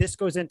 and this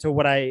goes into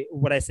what I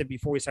said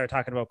before we started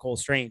talking about Cole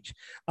Strange,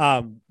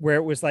 where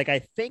it was like I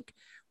think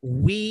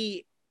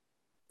we,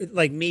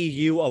 like me,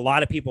 you, a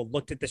lot of people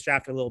looked at this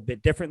draft a little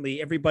bit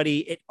differently.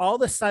 Everybody, all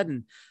of a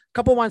sudden, a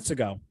couple months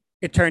ago,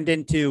 it turned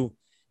into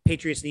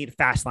Patriots need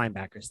fast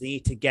linebackers.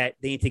 They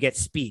need to get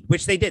speed,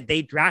 which they did.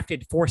 They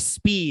drafted for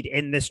speed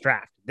in this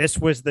draft. This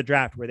was the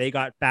draft where they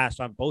got fast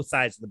on both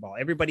sides of the ball.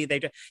 Everybody,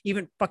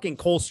 even fucking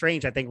Cole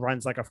Strange, I think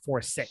runs like a 4.6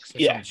 or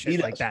some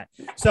shit like that.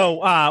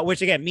 So,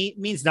 which again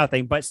means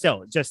nothing, but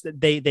still, just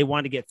they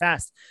want to get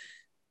fast.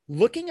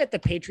 Looking at the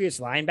Patriots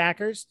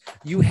linebackers,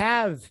 you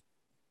have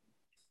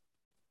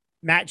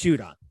Matt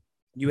Judon.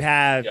 You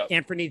have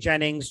Anthony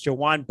Jennings,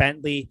 Jawan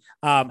Bentley,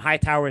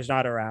 Hightower is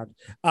not around.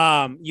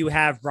 You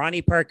have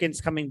Ronnie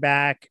Perkins coming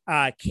back,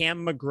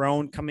 Cam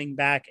McGrone coming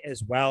back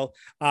as well.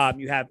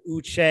 You have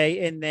Uche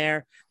in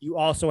there. You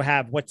also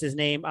have what's his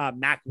name,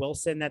 Mac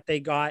Wilson that they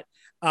got.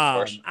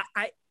 The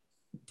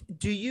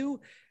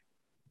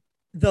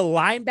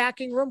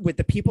linebacking room with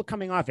the people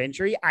coming off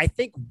injury, I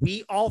think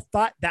we all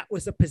thought that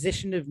was a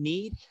position of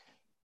need.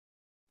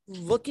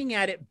 Looking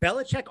at it,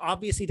 Belichick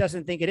obviously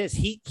doesn't think it is.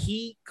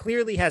 He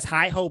clearly has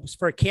high hopes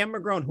for Cam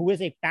McGrone, who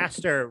is a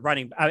faster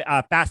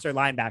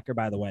linebacker,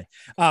 by the way.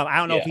 I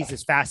don't know if he's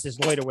as fast as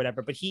Lloyd or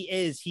whatever, but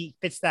he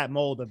fits that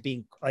mold of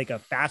being like a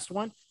fast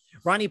one.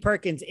 Ronnie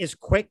Perkins is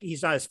quick.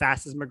 He's not as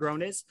fast as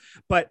McGrone is,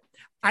 but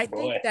I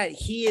think that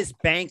he is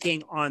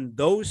banking on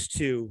those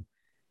two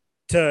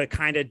to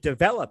kind of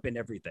develop and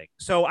everything.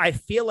 So I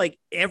feel like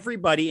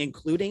everybody,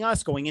 including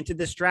us, going into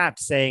this draft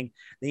saying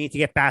they need to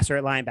get faster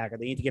at linebacker.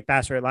 They need to get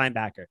faster at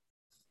linebacker.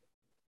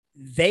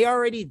 They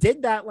already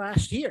did that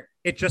last year.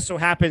 It just so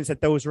happens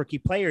that those rookie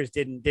players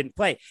didn't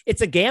play.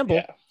 It's a gamble.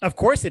 Yeah. Of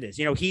course it is.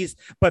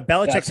 But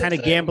Belichick's kind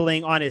of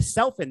gambling on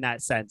himself in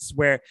that sense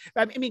where,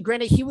 I mean,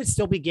 granted, he would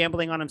still be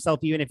gambling on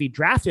himself even if he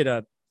drafted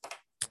a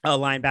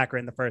linebacker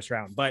in the first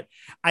round. But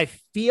I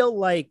feel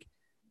like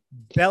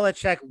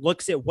Belichick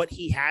looks at what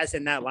he has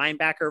in that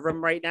linebacker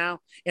room right now.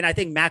 And I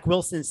think Mack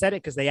Wilson said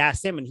it because they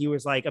asked him and he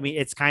was like, I mean,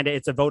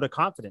 it's a vote of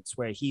confidence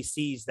where he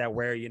sees that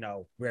we're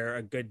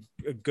a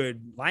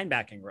good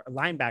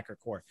linebacker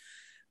core.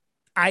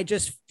 I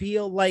just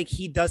feel like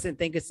he doesn't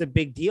think it's a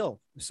big deal.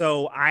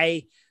 So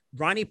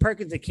Ronnie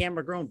Perkins and Cam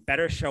McGrone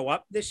better show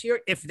up this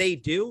year. If they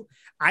do,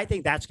 I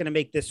think that's going to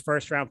make this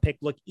first round pick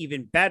look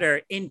even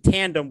better in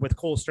tandem with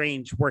Cole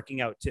Strange working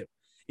out too.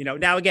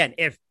 Now again,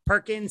 if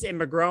Perkins and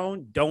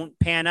McGrone don't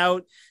pan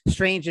out,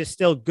 Strange is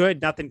still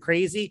good, nothing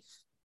crazy,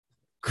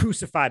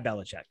 crucify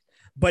Belichick.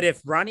 But if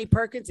Ronnie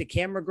Perkins and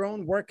Cam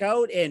McGrone work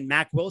out and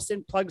Mack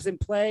Wilson plugs and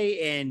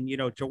play and,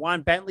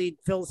 Jawan Bentley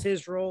fills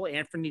his role,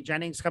 Anthony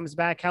Jennings comes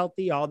back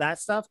healthy, all that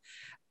stuff,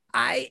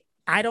 I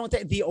don't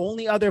think the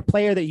only other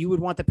player that you would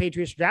want the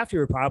Patriots to draft here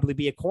would probably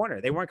be a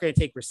corner. They weren't going to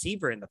take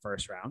receiver in the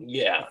first round.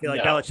 Yeah. I feel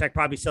like Belichick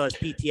probably still has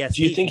PTSD.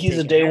 Do you think he's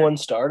a day one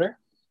starter?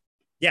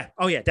 Yeah.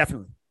 Oh yeah,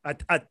 definitely.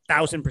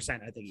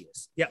 1,000%. I think he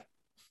is.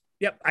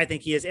 Yep. I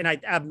think he is. And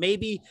I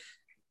maybe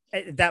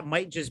that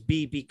might just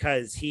be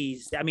because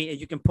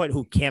you can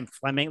put Cam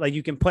Fleming, like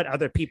you can put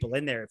other people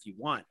in there if you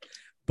want,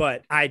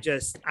 but I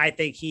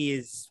think he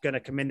is going to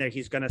come in there.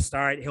 He's going to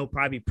start. He'll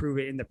probably prove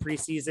it in the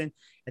preseason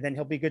and then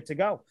he'll be good to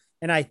go.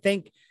 And I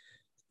think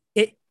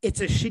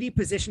it's a shitty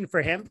position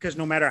for him because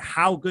no matter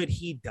how good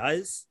he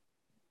does,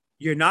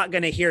 you're not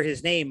going to hear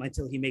his name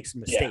until he makes a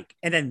mistake.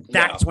 Yeah. And then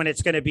that's when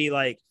it's going to be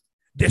like,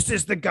 this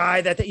is the guy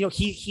that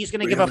he's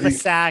going to give up a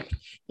sack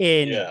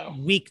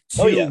in week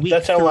 2. Week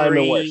that's 3. How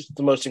lineman works.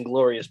 The most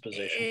inglorious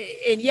position.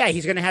 And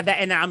he's going to have that.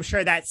 And I'm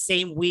sure that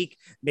same week,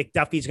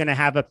 McDuffie's going to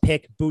have a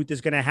pick. Booth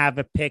is going to have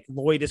a pick.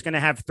 Lloyd is going to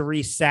have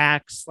 3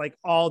 sacks, like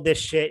all this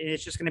shit. And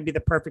it's just going to be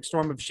the perfect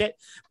storm of shit.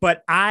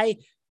 But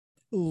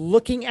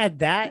looking at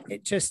that,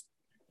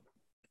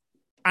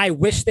 I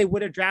wish they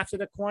would have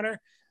drafted a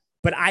corner.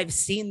 But I've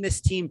seen this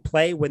team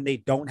play when they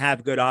don't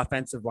have good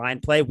offensive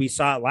line play. We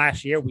saw it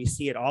last year. We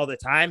see it all the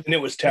time. And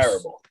it was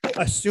terrible.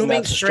 Assuming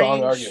that's a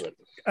strong argument.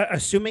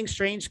 Assuming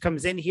Strange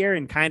comes in here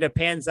and kind of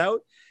pans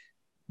out,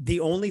 the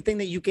only thing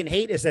that you can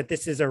hate is that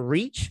this is a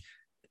reach.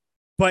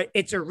 But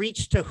it's a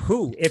reach to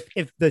who?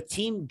 If the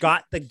team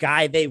got the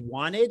guy they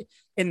wanted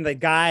and the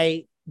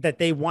guy that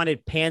they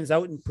wanted pans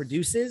out and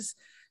produces,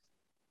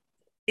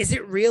 is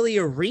it really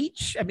a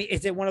reach? I mean,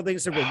 is it one of the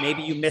things where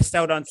maybe you missed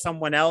out on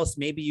someone else?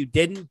 Maybe you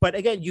didn't. But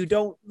again, you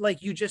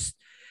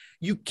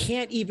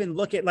can't even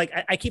look at, like,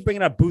 I keep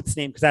bringing up Booth's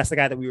name because that's the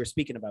guy that we were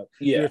speaking about.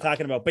 Yeah. We were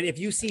talking about. But if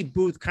you see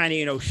Booth kind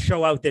of,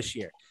 show out this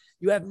year,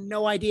 you have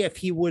no idea if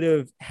he would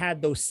have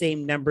had those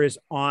same numbers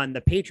on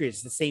the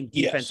Patriots, the same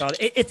defense.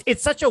 Yes.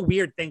 It's such a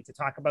weird thing to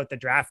talk about the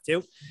draft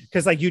too,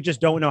 because like you just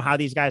don't know how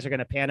these guys are going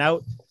to pan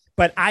out.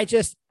 But I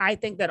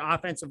think that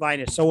offensive line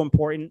is so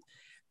important.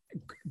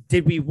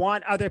 Did we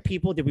want other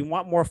people? Did we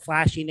want more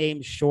flashy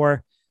names?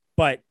 Sure.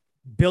 But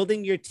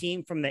building your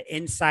team from the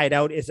inside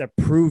out is a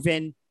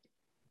proven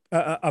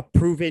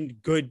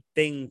good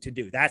thing to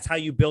do. That's how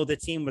you build a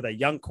team with a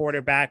young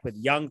quarterback, with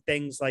young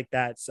things like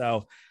that.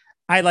 So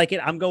I like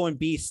it. I'm going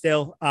B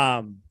still.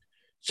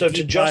 So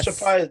to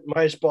justify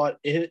my spot,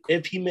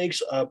 if he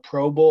makes a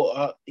Pro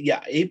Bowl,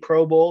 a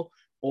Pro Bowl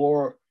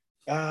or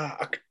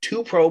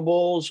 2 Pro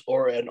Bowls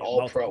or an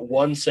All-Pro,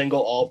 one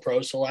single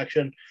All-Pro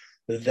selection,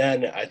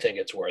 then I think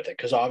it's worth it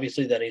because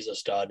obviously then he's a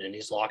stud and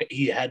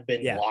he had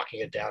been locking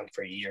it down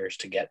for years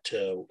to get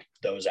to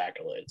those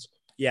accolades.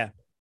 Yeah.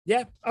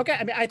 Okay.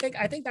 I mean, I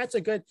think that's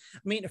a good,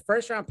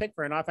 first round pick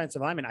for an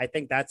offensive lineman. I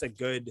think that's a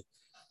good,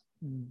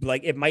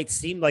 like, it might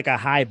seem like a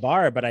high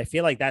bar, but I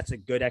feel like that's a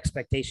good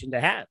expectation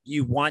to have.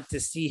 You want to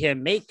see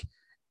him make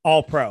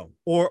All-Pro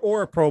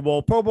or a Pro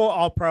Bowl,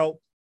 All-Pro,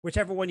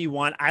 whichever one you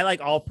want. I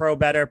like All-Pro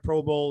better.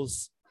 Pro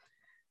Bowls,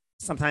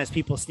 sometimes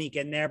people sneak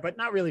in there, but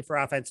not really for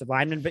offensive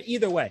linemen. But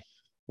either way,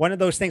 one of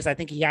those things I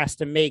think he has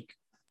to make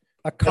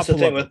a couple. That's the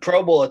thing with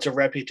Pro Bowl, it's a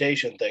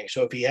reputation thing.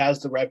 So if he has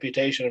the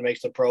reputation and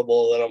makes the Pro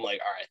Bowl, then I'm like,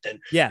 all right,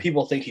 then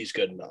people think he's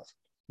good enough.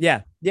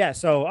 Yeah.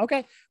 So,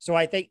 okay. So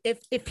I think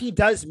if he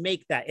does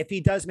make that, if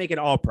he does make an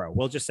All-Pro,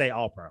 we'll just say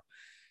All-Pro,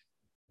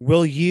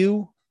 will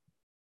you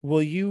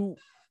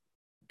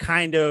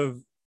kind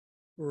of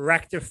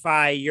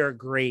rectify your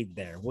grade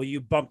there? Will you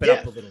bump it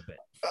up a little bit?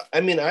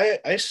 I mean,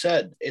 I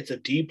said it's a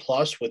D+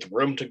 with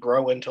room to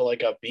grow into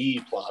like a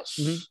B+.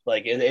 Mm-hmm.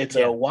 Like it's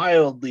a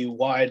wildly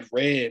wide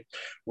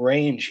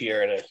range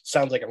here. And it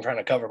sounds like I'm trying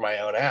to cover my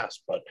own ass,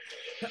 but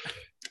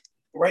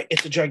right.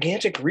 It's a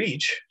gigantic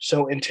reach.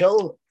 So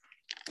until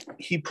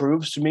he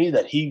proves to me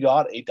that he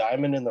got a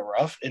diamond in the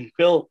rough, and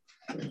Bill,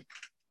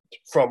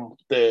 from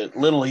the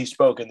little he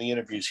spoke in the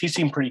interviews, he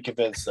seemed pretty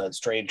convinced that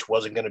Strange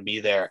wasn't going to be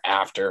there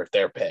after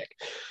their pick.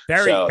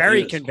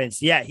 Very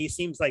convinced. Yeah, he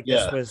seems like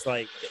this was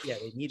like,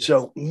 they needed.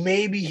 So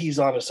maybe he's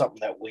onto something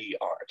that we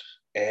aren't.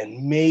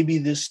 And maybe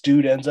this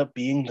dude ends up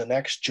being the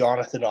next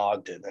Jonathan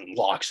Ogden and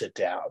locks it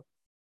down.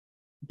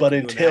 But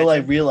until I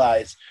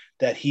realize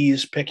that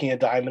he's picking a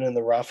diamond in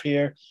the rough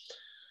here,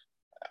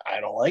 I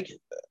don't like it.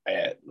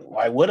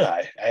 Why would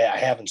I? I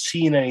haven't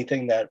seen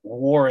anything that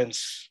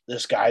warrants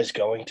this guy's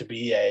going to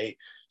be a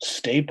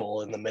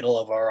staple in the middle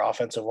of our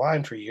offensive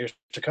line for years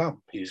to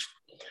come. He's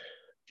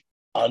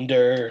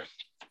underutilized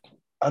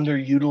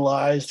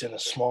in a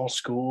small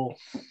school.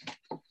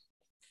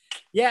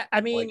 Yeah,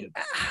 I mean,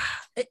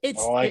 I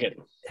like it.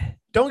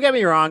 Don't get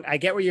me wrong. I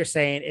get what you're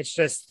saying. It's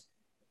just,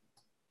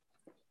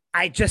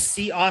 I just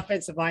see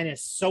offensive line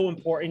as so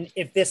important.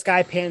 If this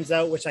guy pans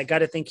out, which I got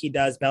to think he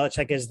does,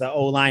 Belichick is the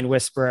O-line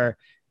whisperer.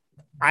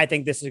 I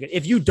think this is good.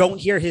 If you don't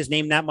hear his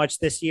name that much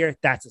this year,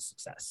 that's a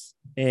success.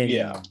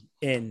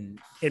 In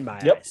my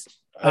eyes.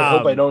 I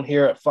hope I don't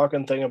hear a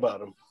fucking thing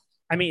about him.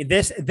 I mean,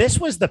 this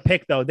was the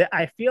pick, though, that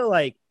I feel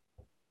like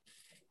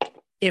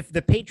if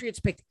the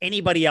Patriots picked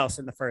anybody else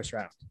in the first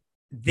round,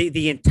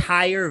 the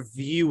entire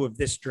view of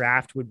this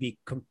draft would be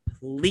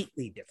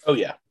completely different. Oh,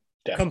 yeah.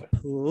 Definitely.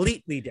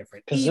 Completely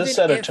different. Because this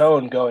set a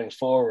tone going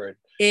forward.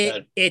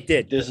 It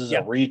did. This is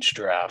a reach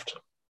draft.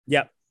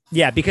 Yep.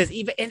 Yeah, because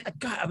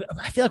God,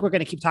 I feel like we're going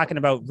to keep talking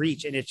about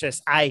reach, and it's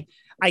just I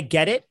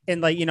get it,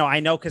 and like I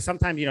know because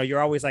sometimes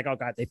you're always like, oh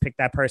God, they picked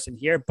that person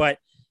here, but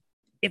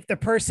if the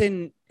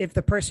person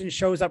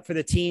shows up for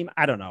the team,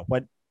 I don't know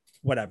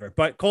whatever.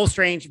 But Cole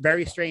Strange,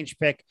 very strange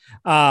pick.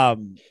 But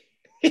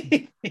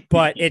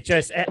it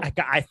just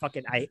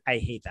I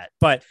hate that.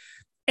 But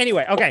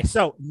anyway, okay.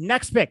 So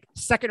next pick,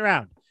 second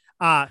round,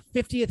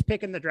 50th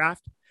pick in the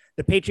draft.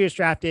 The Patriots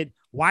drafted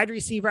wide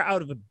receiver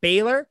out of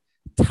Baylor,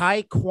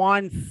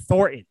 Tyquan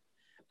Thornton.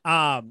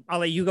 I'll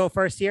let you go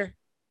first here.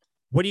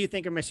 What do you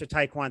think of Mr.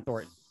 Tyquan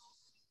Thornton?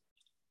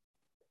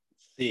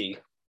 C.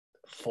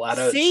 Flat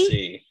out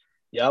C.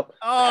 Yep.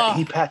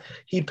 Oh.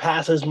 He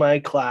passes my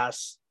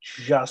class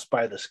just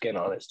by the skin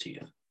on his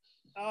teeth.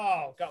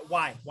 Oh God!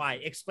 Why?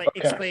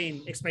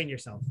 Explain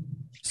yourself,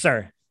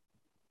 sir.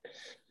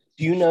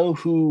 Do you know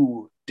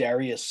who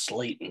Darius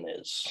Slayton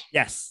is?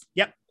 Yes.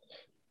 Yep.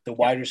 The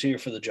wide receiver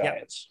for the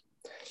Giants.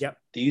 Yep.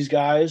 These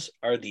guys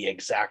are the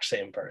exact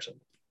same person.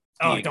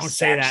 Oh, don't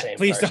say that.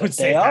 Please don't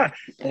say that.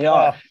 They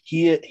are.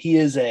 He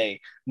is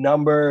a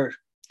number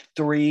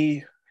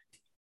 3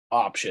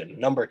 option,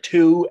 number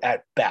 2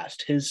 at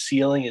best. His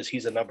ceiling is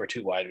he's a number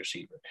 2 wide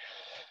receiver.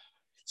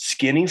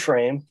 Skinny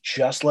frame,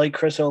 just like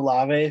Chris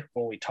Olave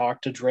when we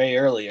talked to Dre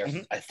earlier.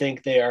 Mm-hmm. I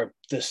think they are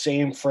the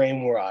same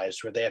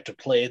frame-wise where they have to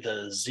play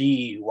the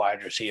Z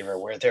wide receiver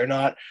where they're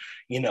not,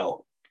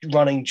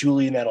 running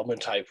Julian Edelman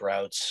type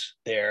routes.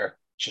 They're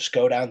just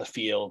go down the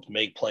field,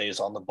 make plays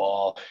on the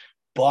ball.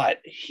 But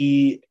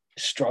he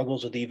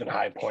struggles with even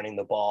high pointing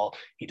the ball.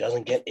 He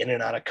doesn't get in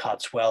and out of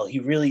cuts well. He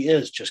really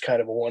is just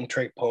kind of a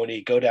one-trick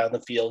pony, go down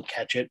the field,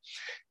 catch it.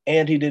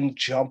 And he didn't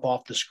jump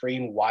off the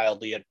screen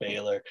wildly at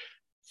Baylor.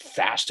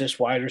 Fastest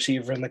wide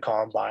receiver in the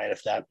combine,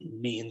 if that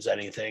means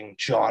anything.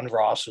 John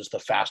Ross was the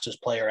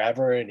fastest player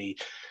ever, and he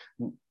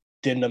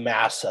didn't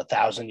amass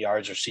 1,000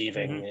 yards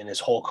receiving in his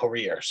whole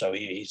career. So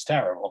he's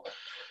terrible.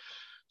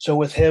 So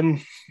with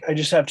him, I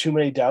just have too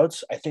many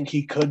doubts. I think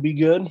he could be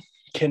good.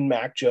 Can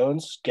Mac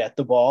Jones get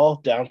the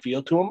ball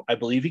downfield to him? I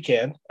believe he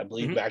can. I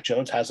believe Mac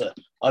Jones has an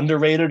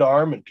underrated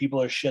arm, and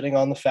people are shitting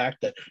on the fact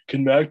that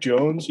can Mac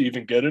Jones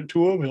even get it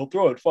to him? He'll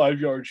throw it 5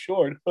 yards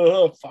short.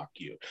 Fuck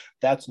you.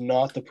 That's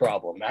not the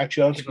problem. Mac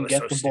Jones can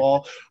get the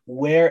ball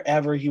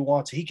wherever he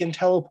wants. He can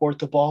teleport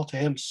the ball to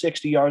him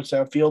 60 yards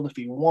downfield if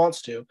he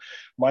wants to.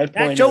 My point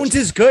Mac Jones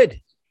is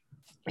good.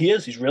 He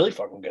is. He's really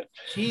fucking good.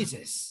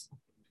 Jesus.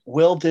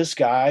 Will this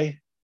guy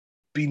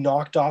be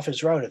knocked off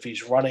his route if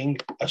he's running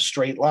a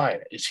straight line?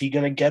 Is he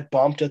going to get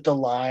bumped at the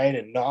line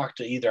and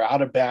knocked either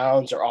out of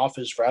bounds or off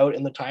his route?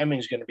 And the timing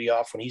is going to be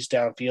off when he's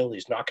downfield.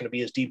 He's not going to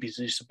be as deep as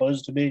he's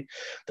supposed to be.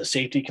 The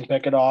safety can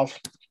pick it off.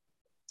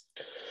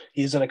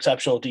 He's an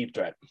exceptional deep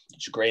threat.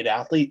 He's a great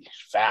athlete.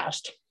 He's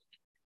fast.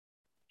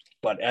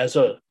 But as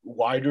a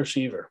wide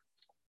receiver,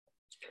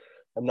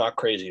 I'm not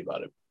crazy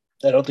about it.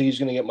 I don't think he's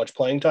going to get much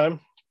playing time.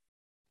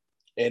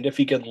 And if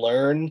he can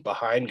learn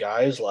behind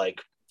guys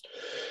like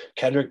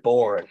Kendrick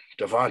Bourne,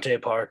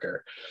 Devontae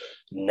Parker,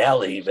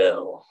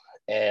 Nellyville,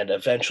 and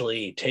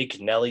eventually take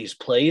Nelly's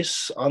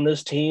place on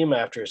this team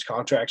after his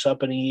contract's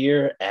up in a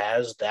year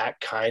as that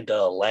kind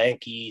of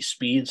lanky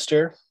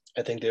speedster,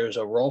 I think there's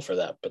a role for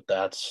that. But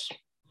that's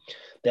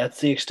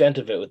the extent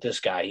of it with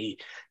this guy.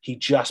 He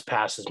just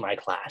passes my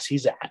class.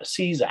 He's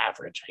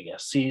average, I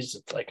guess.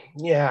 It's like,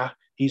 yeah,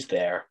 he's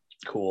there.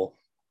 Cool.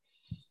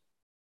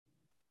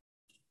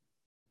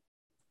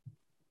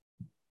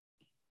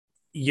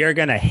 You're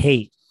gonna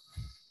hate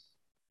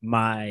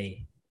my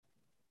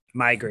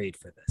grade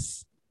for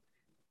this.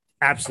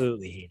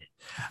 Absolutely hate it.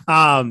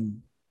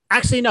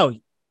 Actually, no,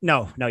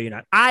 No, you're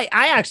not. I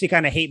actually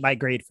kind of hate my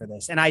grade for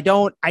this, and I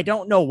don't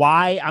know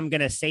why I'm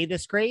gonna say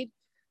this grade.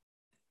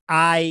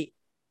 I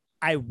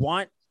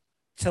want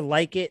to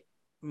like it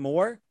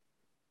more.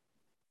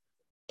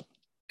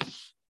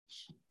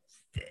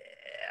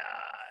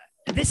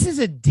 This is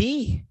a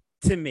D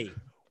to me.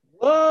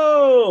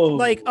 Whoa!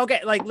 Like,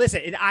 okay, like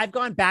listen, I've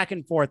gone back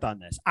and forth on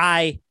this.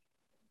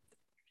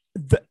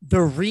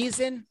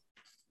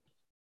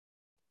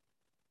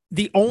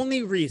 The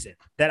only reason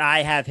that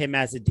I have him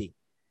as a D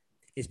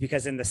is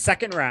because in the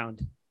second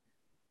round,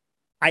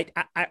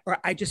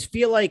 I just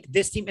feel like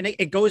this team, and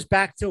it goes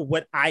back to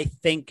what I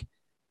think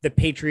the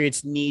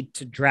Patriots need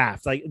to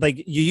draft. Like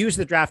you use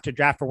the draft to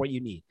draft for what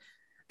you need.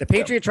 The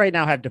Patriots right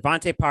now have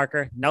Devontae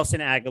Parker,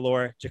 Nelson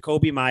Aguilar,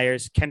 Jacoby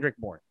Myers, Kendrick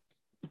Bourne.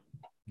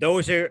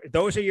 Those are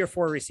your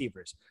 4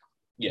 receivers.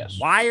 Yes.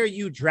 Why are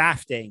you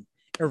drafting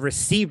a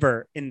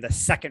receiver in the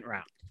second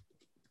round?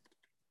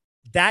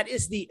 That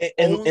is the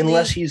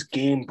unless he's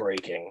game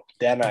breaking,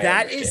 then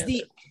that is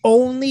the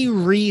only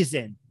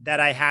reason that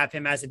I have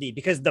him as a D,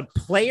 because the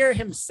player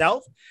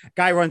himself,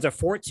 guy runs a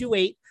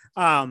 4.28.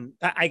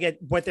 I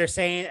get what they're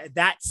saying.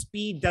 That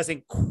speed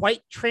doesn't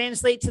quite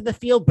translate to the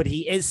field, but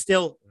he is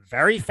still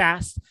very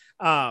fast.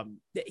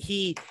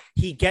 He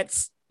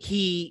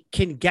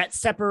can get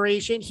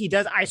separation. He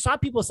does. I saw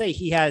people say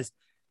he has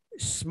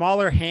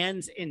smaller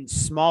hands and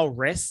small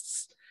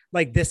wrists.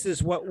 Like this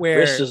is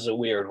wrist is a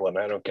weird one.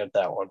 I don't get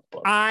that one.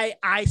 But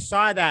I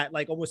saw that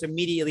like almost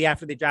immediately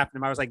after they drafted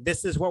him. I was like,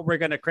 this is what we're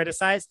going to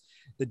criticize.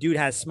 The dude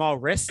has small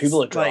wrists.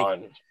 People are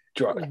drawing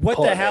what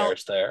the hell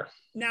there.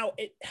 Now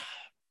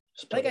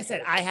like I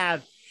said,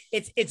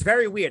 it's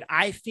very weird.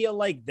 I feel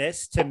like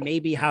this to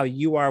maybe how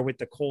you are with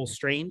the Cole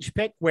Strange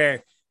pick,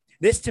 where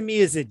this to me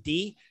is a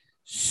D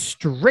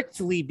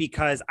strictly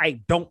because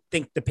I don't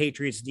think the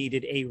Patriots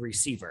needed a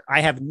receiver.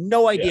 I have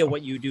no idea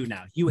what you do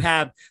now. You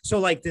have, so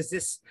like, does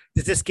this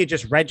kid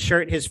just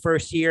redshirt his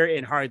first year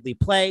and hardly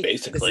play?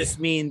 Basically. Does this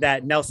mean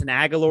that Nelson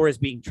Aguilar is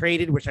being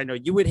traded, which I know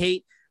you would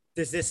hate?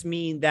 Does this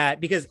mean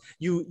that because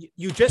you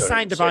just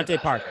signed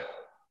Devontae Parker,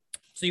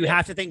 so you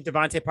have to think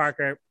Devontae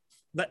Parker,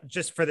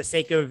 just for the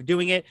sake of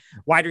doing it,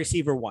 wide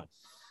receiver 1.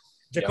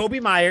 Jacoby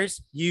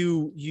Myers,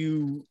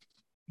 you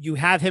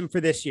have him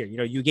for this year. You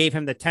know, you gave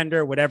him the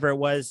tender, whatever it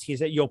was.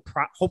 You'll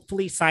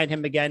hopefully sign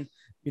him again,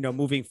 you know,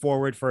 moving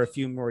forward for a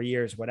few more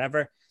years,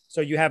 whatever.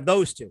 So you have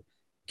those 2.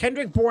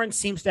 Kendrick Bourne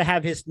seems to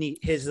have his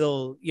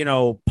little, you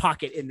know,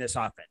 pocket in this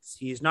offense.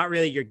 He's not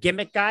really your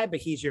gimmick guy, but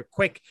he's your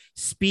quick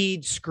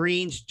speed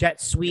screens,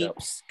 jet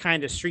sweeps,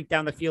 kind of streak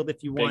down the field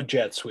if you want. Big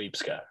jet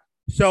sweeps guy.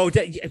 So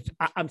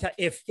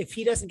if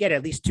he doesn't get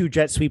at least 2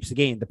 jet sweeps a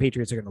game, the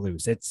Patriots are going to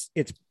lose. It's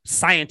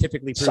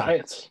scientifically proven.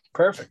 Science.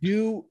 Perfect.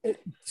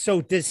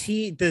 So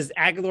does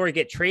Aguilar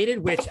get traded?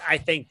 Which I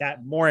think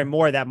that more and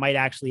more that might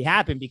actually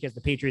happen because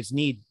the Patriots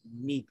need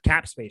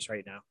cap space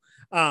right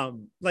now.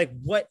 Like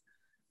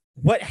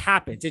what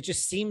happens? It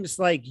just seems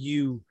like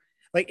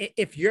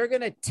if you're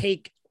going to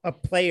take a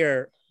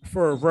player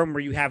for a room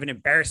where you have an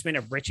embarrassment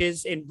of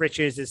riches, and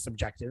riches is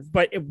subjective,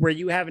 but where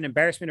you have an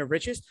embarrassment of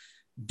riches,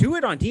 do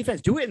it on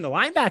defense. Do it in the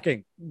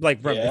linebacking room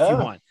if you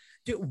want.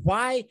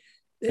 Why?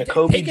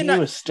 Kobe Dean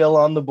is still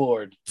on the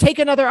board. Take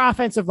another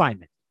offensive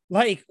lineman.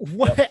 Like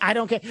what? Yep. I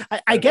don't get.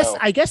 I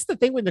guess the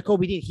thing with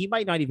Nakobe Dean, he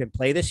might not even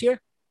play this year.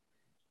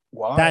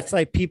 Why? That's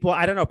like people.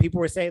 I don't know. People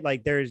were saying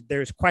like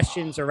there's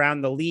questions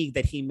around the league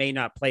that he may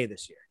not play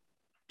this year.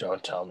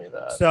 Don't tell me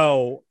that.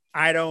 So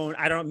I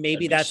don't.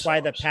 Maybe that's why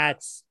the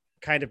Pats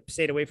kind of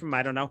stayed away from him.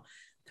 I don't know.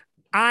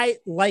 I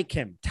like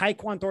him.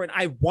 Tyquan Thornton,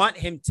 I want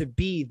him to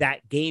be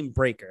that game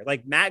breaker.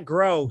 Like Matt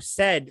Groh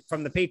said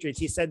from the Patriots,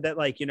 he said that,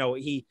 like, you know,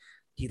 he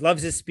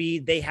loves his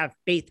speed. They have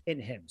faith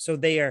in him. So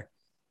the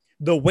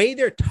way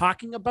they're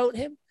talking about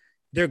him,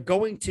 they're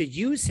going to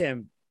use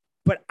him,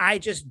 but I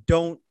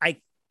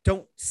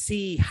don't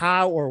see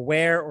how or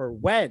where or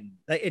when.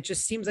 Like, it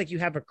just seems like you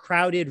have a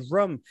crowded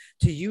room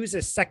to use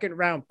a second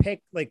round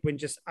pick. Like when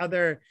just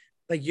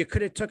like you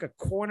could have took a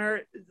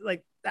corner.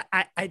 Like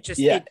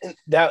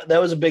that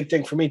was a big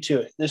thing for me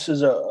too. This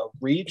is a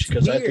reach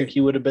because I think he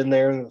would have been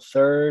there in the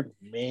 3rd,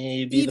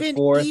 maybe the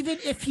 4th. Even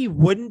if he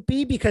wouldn't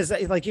be, because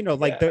like, you know,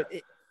 like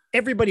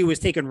everybody was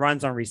taking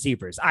runs on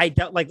receivers. I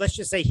don't like, let's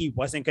just say he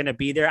wasn't going to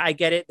be there. I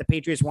get it. The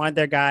Patriots wanted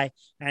their guy.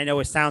 And I know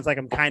it sounds like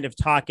I'm kind of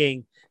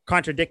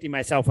contradicting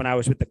myself when I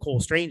was with the Cole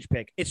Strange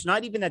pick. It's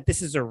not even that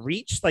this is a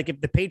reach. Like if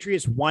the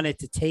Patriots wanted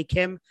to take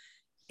him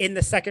in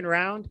the 2nd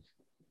round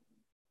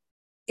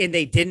and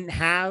they didn't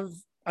have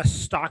a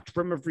stocked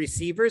room of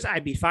receivers,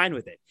 I'd be fine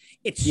with it.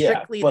 It's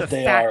strictly the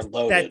fact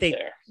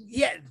that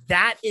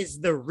that is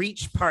the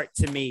reach part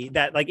to me,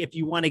 that like, if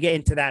you want to get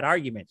into that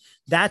argument,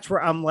 that's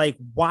where I'm like,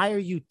 why are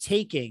you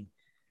taking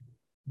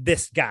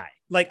this guy?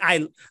 Like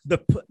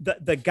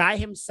the guy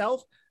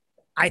himself,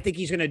 I think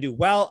he's going to do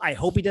well. I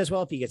hope he does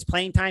well. If he gets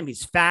playing time,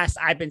 he's fast.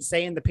 I've been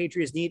saying the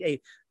Patriots need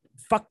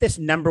fuck this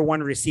number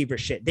 1 receiver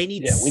shit. They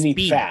need speed. We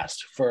need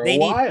fast for a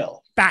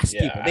while. Fast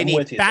people. They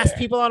need fast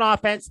people on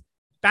offense,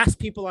 fast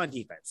people on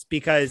defense.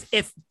 Because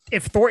if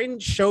Thornton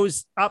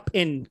shows up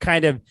in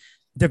kind of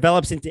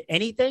develops into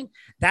anything,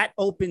 that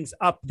opens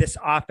up this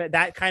offense.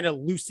 That kind of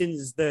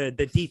loosens the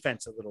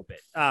defense a little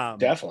bit.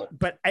 Definitely.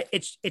 But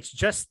it's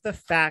just the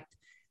fact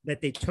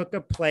that they took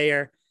a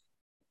player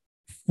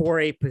for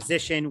a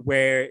position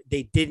where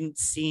they didn't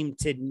seem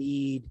to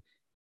need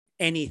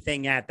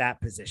anything at that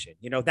position.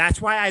 You know,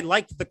 that's why I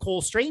liked the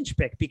Cole Strange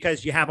pick,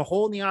 because you have a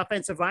hole in the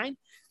offensive line.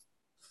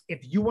 If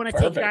you want to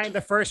take a guy in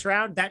the first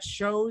round, that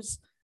shows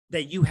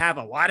that you have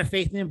a lot of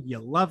faith in him. You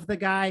love the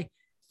guy.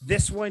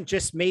 This one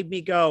just made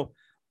me go,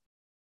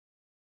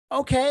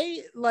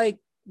 okay, like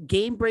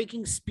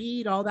game-breaking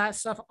speed, all that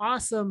stuff.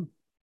 Awesome.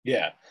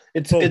 Yeah.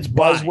 It's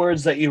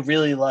buzzwords that you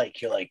really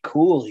like. You're like,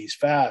 cool, he's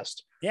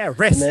fast. Yeah,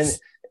 wrists.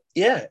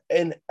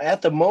 And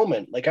at the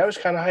moment, like I was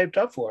kind of hyped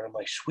up for it. I'm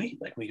like, sweet,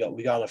 like we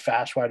got a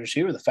fast wide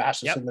receiver, the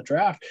fastest in the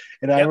draft.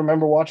 And I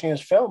remember watching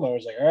his film. I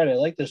was like, all right, I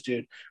like this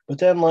dude. But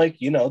then, like,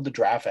 you know, the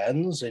draft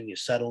ends and you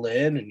settle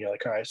in and you're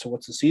like, all right, so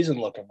what's the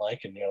season looking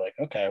like? And you're like,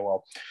 okay,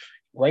 well,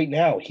 right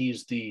now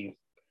he's the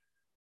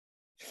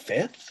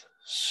 5th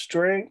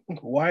string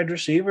wide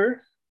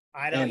receiver.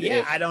 I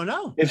don't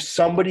know. If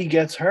somebody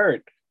gets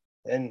hurt,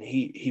 and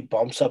he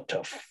bumps up to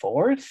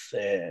 4th.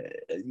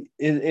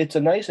 It's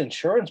a nice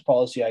insurance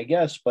policy, I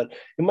guess, but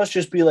it must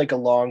just be like a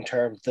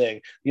long-term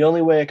thing. The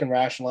only way I can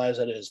rationalize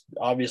it is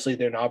obviously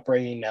they're not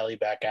bringing Nelly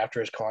back after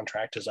his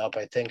contract is up.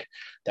 I think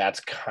that's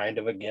kind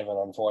of a given,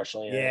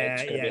 unfortunately. Yeah,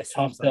 it's going to be a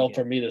tough pill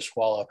for me to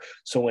swallow.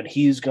 So when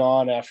he's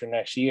gone after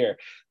next year,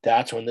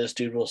 that's when this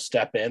dude will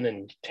step in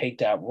and take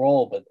that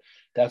role. But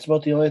that's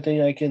about the only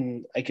thing I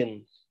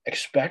can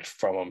expect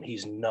from him.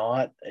 He's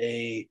not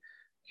a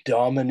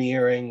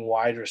domineering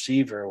wide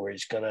receiver where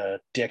he's going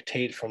to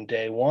dictate from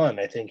day one.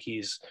 I think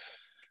he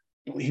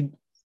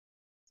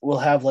will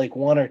have like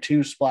 1 or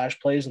 2 splash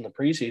plays in the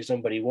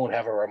preseason, but he won't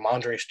have a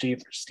Ramondre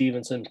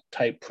Stevenson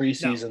type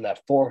preseason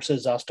that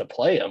forces us to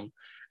play him,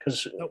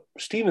 because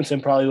Stevenson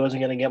probably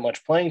wasn't going to get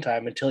much playing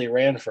time until he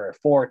ran for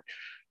 4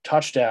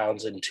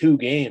 touchdowns in 2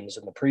 games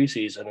in the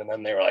preseason. And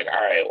then they were like,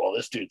 all right, well,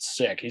 this dude's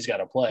sick, he's got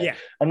to play. Yeah.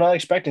 I'm not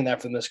expecting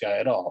that from this guy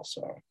at all.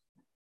 So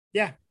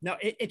yeah, no,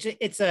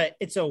 it's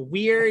a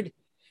weird,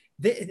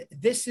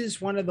 this is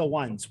one of the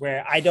ones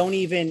where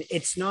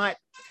it's not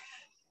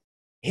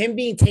him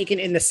being taken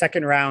in the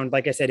second round.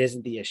 Like I said,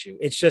 isn't the issue.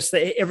 It's just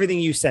everything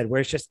you said, where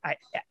it's just,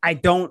 I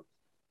don't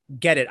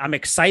get it. I'm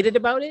excited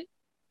about it,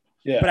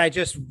 but I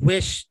just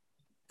wish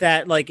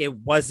that like, it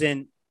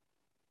wasn't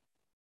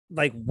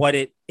like what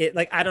it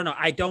like, I don't know.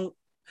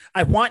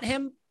 I want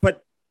him,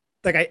 but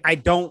like, I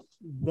don't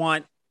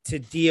want to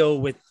deal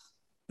with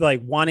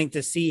like wanting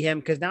to see him,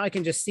 because now I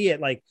can just see it.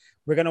 Like,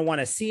 we're going to want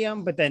to see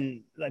him, but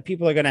then like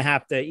people are going to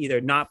have to either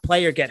not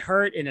play or get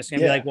hurt. And it's going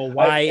to be like, well,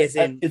 why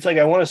isn't it's like,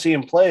 I want to see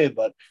him play,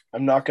 but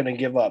I'm not going to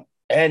give up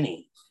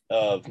any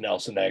of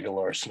Nelson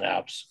Aguilar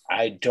snaps.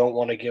 I don't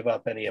want to give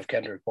up any of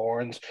Kendrick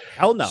Bourne's.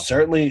 Hell no.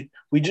 Certainly,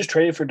 we just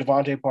traded for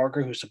Devontae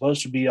Parker, who's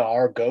supposed to be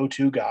our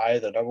go-to guy,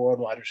 the number 1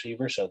 wide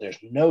receiver. So there's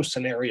no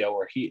scenario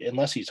where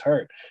unless he's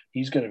hurt,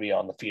 he's going to be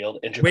on the field.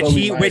 And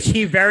which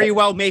he very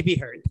well may be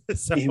hurt.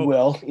 So. He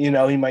will. You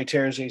know, he might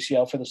tear his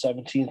ACL for the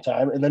 17th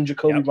time. And then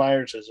Jacoby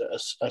Myers is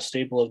a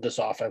staple of this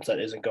offense that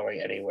isn't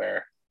going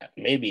anywhere,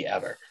 maybe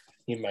ever.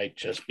 He might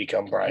just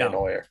become Brian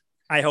Hoyer.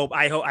 I hope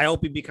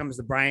he becomes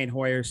the Brian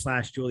Hoyer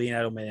 / Julian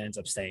Edelman and ends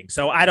up staying.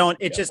 So I don't,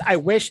 it's just, I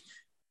wish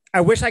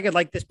I could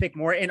like this pick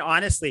more. And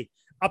honestly,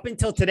 up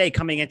until today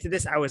coming into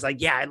this, I was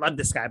like, yeah, I love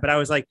this guy. But I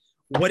was like,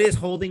 what is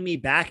holding me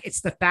back? It's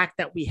the fact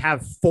that we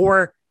have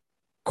 4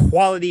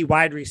 quality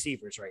wide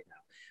receivers right now.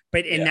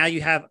 But, and now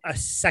you have a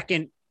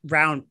second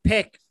round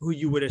pick who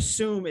you would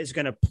assume is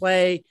going to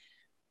play.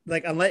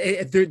 Like,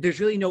 unless there's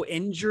really no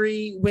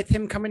injury with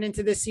him coming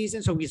into this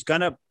season, so he's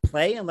gonna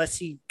play unless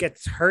he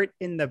gets hurt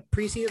in the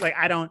preseason. Like,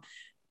 I don't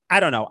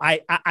know.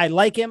 I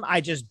like him. I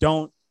just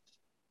don't.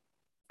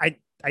 I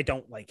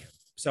don't like him.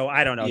 So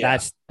I don't know. Yeah,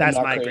 that's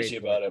my crazy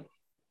grade about it.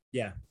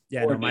 Yeah.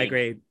 No,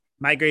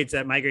 my grade's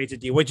a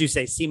D. What'd you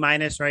say? C-,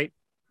 right?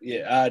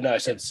 Yeah. No, I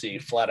said C.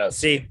 Flat out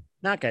C.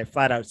 Okay,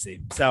 flat out C.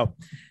 So,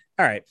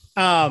 all right.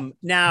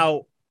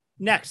 Now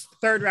next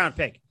 3rd round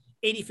pick,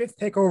 85th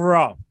pick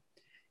overall.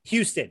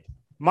 Houston,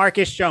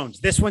 Marcus Jones.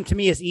 This one to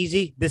me is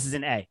easy. This is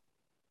an A.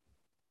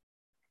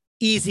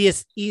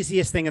 Easiest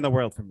thing in the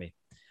world for me.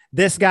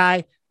 This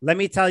guy, let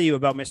me tell you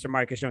about Mr.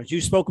 Marcus Jones. You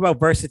spoke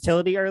about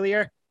versatility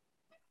earlier.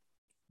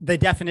 The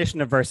definition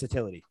of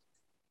versatility.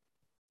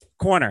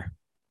 Corner.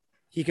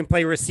 He can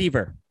play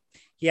receiver.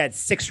 He had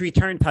 6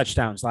 return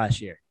touchdowns last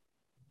year.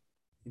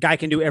 Guy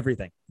can do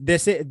everything.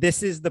 This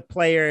is the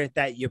player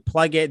that you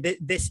plug in.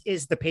 This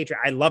is the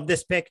Patriot. I love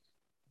this pick.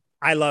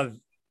 I love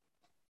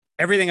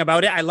everything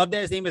about it. I love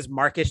that his name is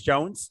Marcus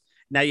Jones.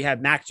 Now you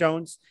have Mac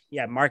Jones. You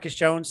have Marcus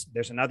Jones.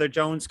 There's another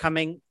Jones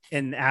coming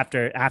in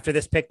after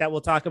this pick that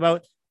we'll talk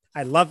about.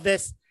 I love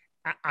this.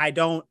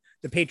 The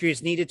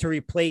Patriots needed to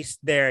replace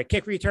their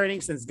kick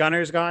returning since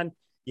Gunner's gone.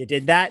 You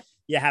did that.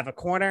 You have a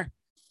corner.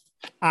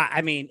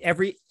 I mean,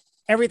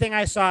 everything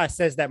I saw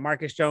says that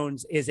Marcus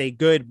Jones is a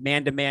good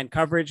man-to-man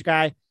coverage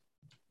guy.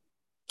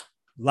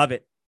 Love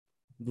it.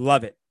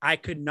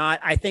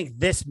 I think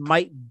this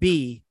might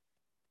be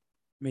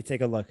Let me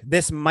take a look.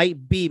 This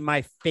might be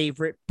my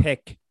favorite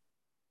pick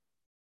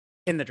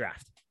in the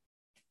draft.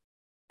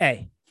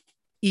 A.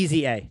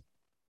 Easy A.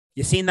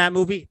 You seen that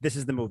movie? This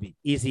is the movie.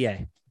 Easy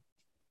A.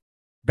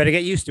 Better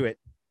get used to it.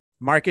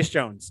 Marcus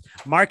Jones.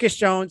 Marcus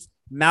Jones,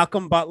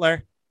 Malcolm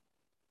Butler,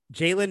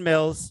 Jalen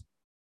Mills.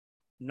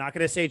 I'm not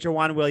going to say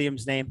Jawan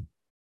Williams' name.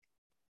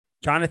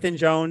 Jonathan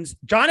Jones.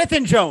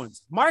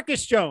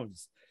 Marcus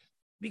Jones.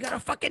 We got a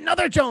fucking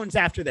another Jones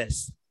after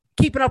this.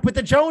 Keeping up with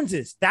the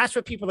Joneses. That's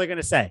what people are going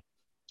to say.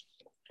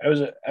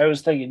 I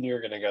was thinking you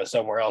were going to go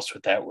somewhere else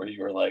with that, where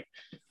you were like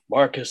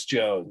Marcus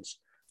Jones,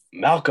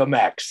 Malcolm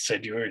X,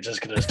 and you were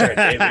just going to start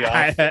naming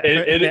off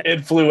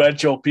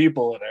influential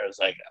people, and I was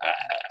like,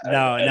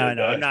 no,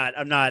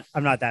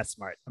 I'm not that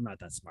smart.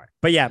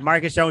 But yeah,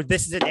 Marcus Jones.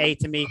 This is an A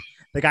to me.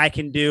 The guy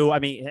can do. I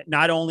mean,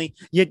 not only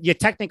you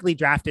technically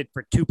drafted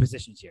for two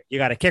positions here. You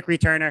got a kick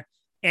returner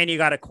and you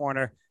got a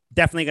corner.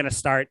 Definitely going to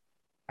start.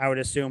 I would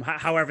assume.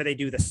 However, they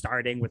do the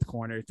starting with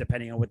corners,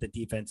 depending on what the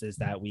defense is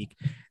that week.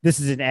 This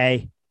is an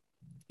A.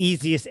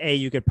 Easiest A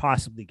you could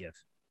possibly give.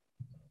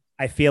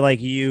 I feel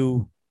like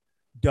you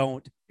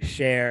don't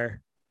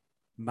share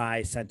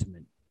my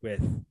sentiment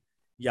with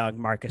young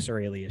Marcus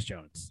Aurelius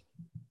Jones.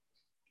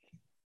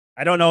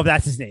 I don't know if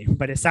that's his name,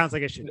 but it sounds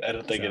like it should. I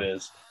don't think it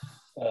is.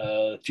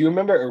 Do you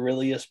remember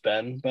Aurelius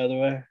Ben, by the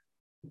way?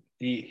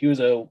 He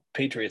was a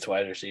Patriots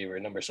wide receiver,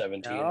 number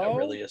 17,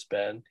 Aurelius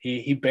Ben.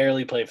 He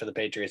barely played for the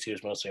Patriots. He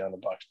was mostly on the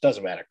Bucs.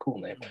 Doesn't matter. Cool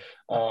name.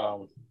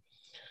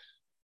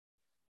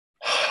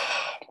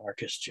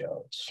 Marcus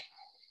Jones.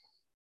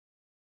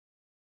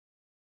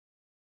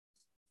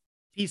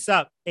 Peace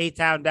up.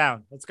 A-Town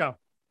down. Let's go.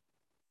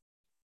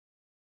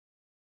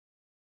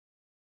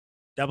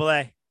 Double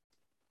A.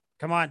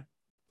 Come on.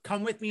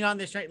 Come with me on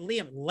this right.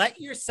 Liam, let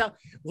yourself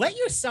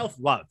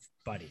love,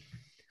 buddy.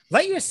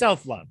 Let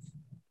yourself love.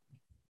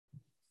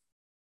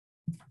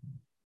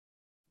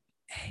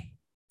 Hey.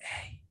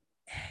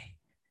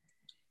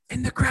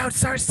 And the crowd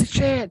starts to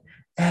chant.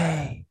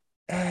 Hey.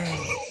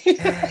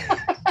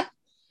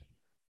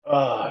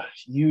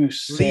 You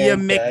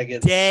Liam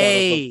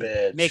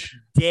McDade.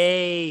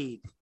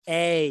 McDade.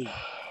 A.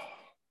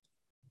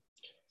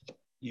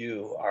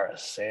 You are a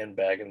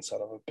sandbagging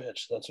son of a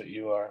bitch. That's what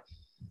you are.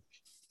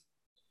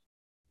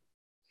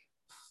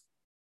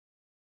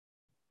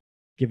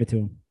 Give it to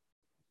him.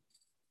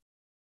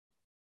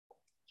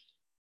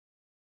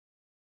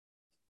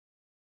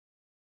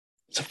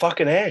 It's a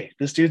fucking A.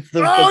 This dude's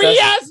the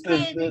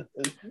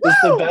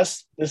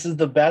best. This is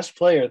the best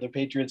player the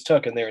Patriots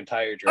took in their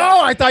entire draft.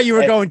 Oh, I thought you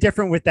were going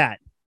different with that.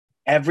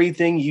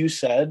 Everything you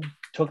said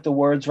took the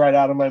words right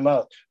out of my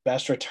mouth.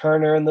 Best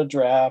returner in the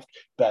draft,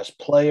 best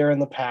player in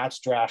the Pats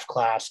draft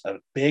class, a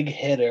big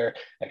hitter,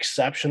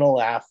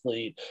 exceptional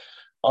athlete,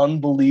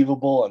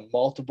 unbelievable in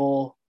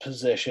multiple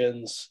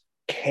positions.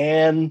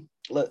 I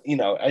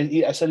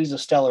said he's a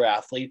stellar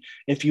athlete.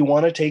 If you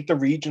want to take the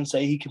reach and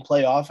say he can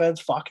play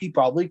offense, fuck, he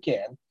probably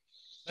can.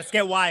 Let's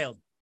get wild.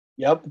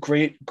 Yep,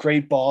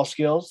 great ball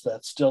skills.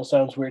 That still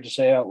sounds weird to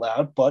say out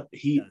loud, but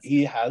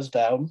he has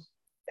them.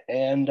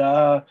 And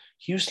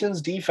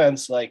Houston's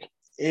defense, like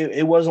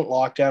it wasn't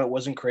locked down. It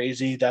wasn't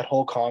crazy. That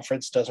whole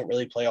conference doesn't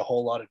really play a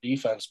whole lot of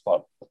defense,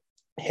 but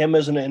him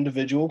as an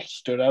individual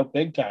stood out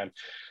big time.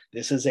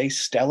 This is a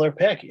stellar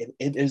pick. It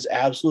is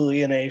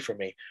absolutely an A for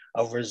me.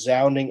 A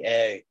resounding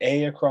A.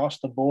 A across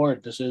the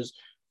board. This is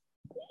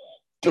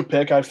the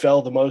pick I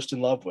fell the most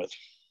in love with.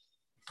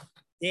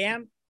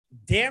 Damn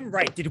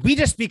right. Did we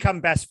just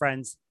become best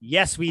friends?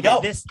 Yes, we did.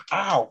 No.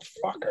 Ow,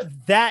 fucker.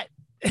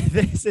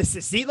 This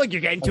is see, look, you're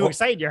getting too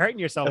excited. You're hurting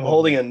yourself. I'm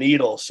holding a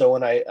needle, so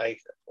when I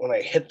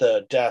hit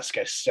the desk,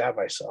 I stab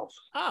myself.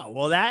 Oh,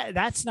 well,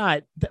 that's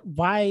not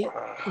why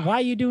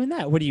are you doing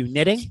that? What are you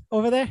knitting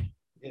over there?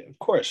 Yeah, of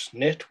course,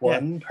 knit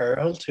one,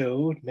 pearl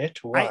two,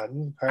 knit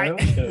one, pearl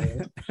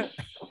two.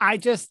 I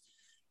don't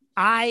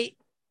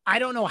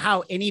know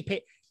how any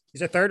pick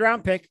is a third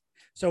round pick,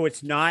 so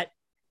it's not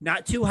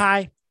too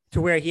high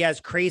to where he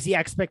has crazy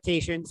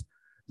expectations,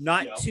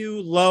 not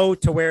too low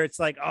to where it's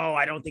like, oh,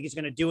 I don't think he's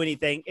going to do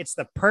anything. It's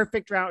the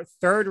perfect round,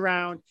 third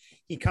round.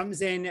 He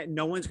comes in,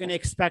 no one's going to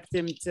expect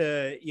him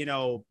to,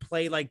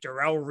 play like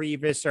Darrelle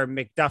Revis or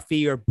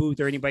McDuffie or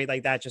Booth or anybody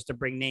like that, just to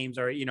bring names,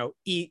 or,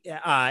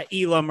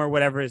 Elam or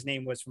whatever his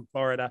name was from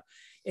Florida.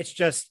 It's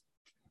just,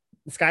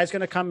 this guy's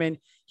going to come in.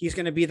 He's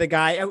going to be the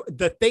guy.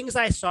 The things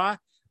I saw,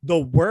 the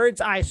words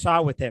I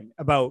saw with him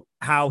about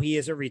how he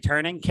is a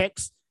returning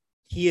kicks,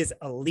 he is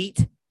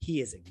elite.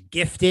 He is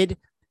gifted.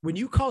 When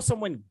you call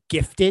someone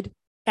gifted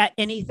at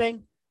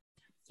anything,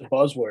 it's a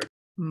buzzword.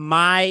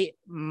 My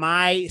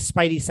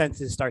spidey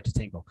senses start to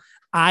tingle.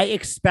 I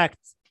expect,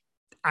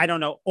 I don't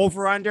know,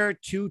 over under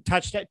two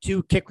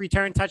kick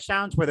return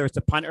touchdowns, whether it's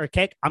a punt or a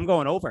kick. I'm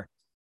going over.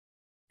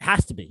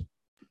 Has to be.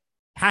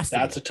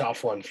 That's a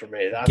tough one for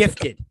me. That's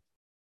gifted.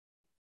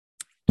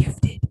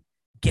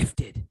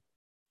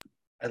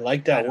 I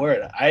like that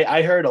word.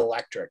 I heard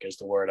electric is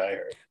the word I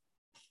heard.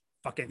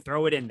 Fucking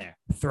throw it in there.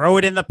 Throw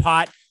it in the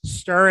pot.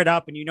 Stir it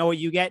up, and you know what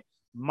you get?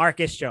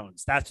 Marcus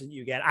Jones. That's what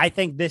you get. I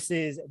think this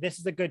is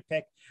a good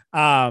pick.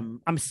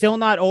 I'm still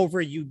not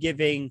over you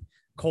giving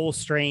Cole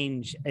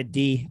Strange a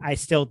D. I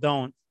still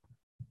don't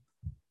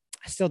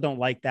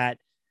like that,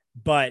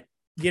 but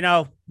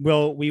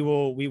we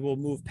will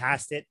move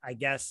past it, I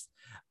guess.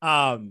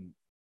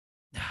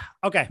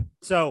 Okay.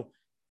 So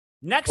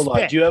next Hold on.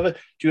 pick. Do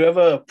you have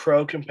a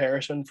pro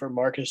comparison for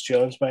Marcus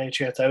Jones by any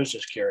chance? I was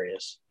just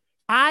curious.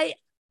 I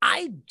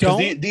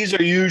don't. These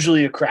are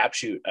usually a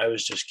crapshoot. I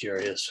was just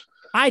curious.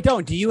 I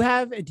don't. Do you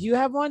have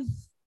one?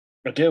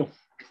 I do.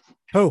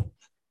 Who?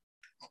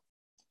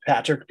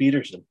 Patrick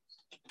Peterson.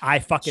 I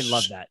fucking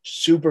love that.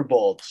 Super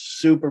bold.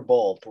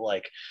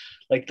 Like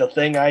the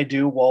thing I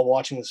do while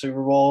watching the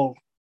Super Bowl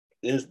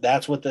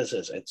that's what this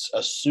is. It's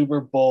a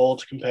super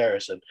bold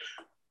comparison,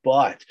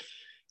 but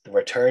the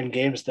return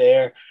game's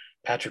there.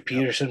 Patrick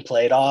Peterson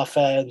played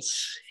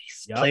offense.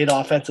 He's played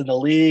offense in the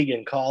league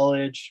in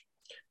college.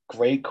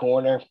 Great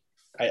corner.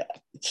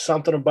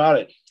 Something about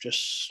it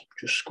just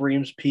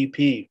screams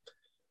PP.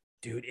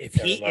 Dude,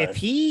 if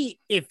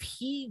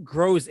he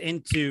grows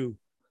into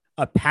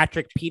a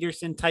Patrick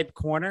Peterson type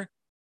corner,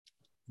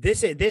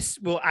 this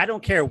will, I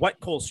don't care what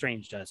Cole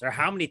Strange does or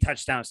how many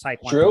touchdowns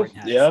Tyquan Thornton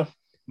has. Yeah.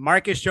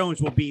 Marcus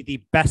Jones will be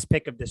the best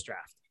pick of this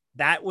draft.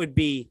 That would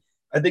be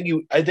I think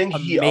he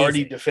amazing.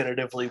 already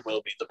definitively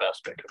will be the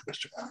best pick of this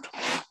draft.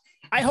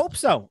 I hope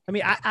so. I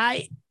mean,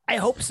 I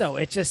hope so.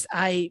 It's just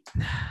I'm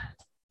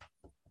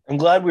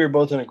glad we were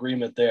both in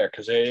agreement there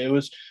because it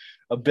was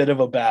a bit of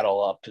a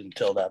battle up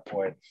until that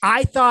point.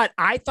 I thought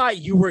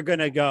you were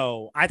gonna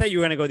go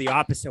the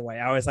opposite way.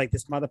 I was like,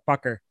 this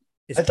motherfucker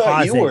is I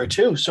thought you were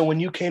too. So when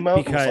you came out,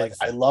 it was like,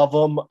 I love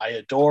him, I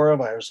adore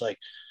him. I was like,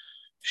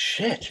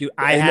 shit. Dude,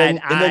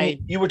 then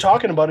you were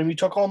talking about him. You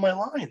took all my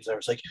lines. I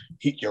was like,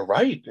 you're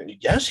right.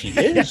 Yes, he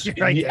is.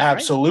 Right,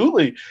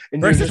 absolutely. Right.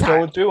 And you're just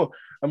going through.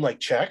 I'm like,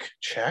 check.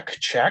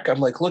 I'm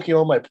like looking at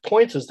all my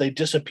points as they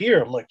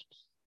disappear. I'm like,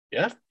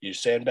 yeah, you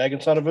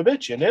sandbagging son of a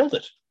bitch. You nailed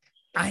it.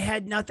 I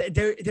had nothing.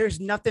 There's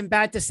nothing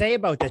bad to say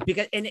about this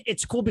and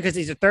it's cool because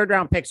he's a 3rd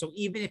round pick. So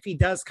even if he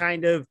does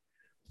kind of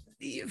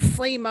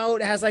flame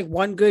out, has like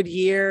one good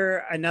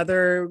year,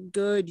 another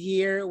good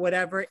year,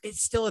 whatever,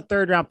 it's still a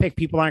 3rd round pick.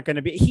 People aren't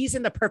going to he's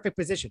in the perfect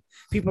position.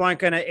 People aren't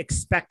going to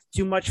expect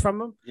too much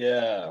from him.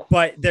 Yeah.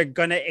 But they're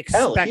going to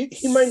expect. Hell,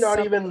 he might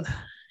not even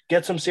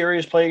get some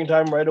serious playing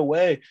time right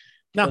away.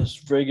 No.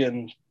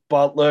 Friggin'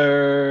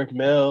 Butler,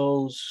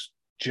 Mills,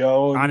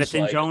 Jones.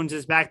 Jonathan Jones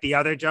is back. The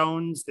other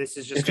Jones. This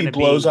is just if he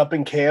blows up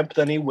in camp,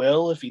 then he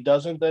will. If he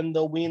doesn't, then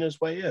they'll wean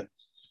his way in.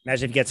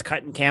 Imagine if he gets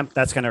cut in camp.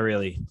 That's going to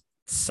really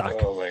suck.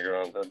 Oh my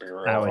god, that'd be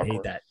real I would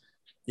hate that.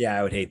 Yeah,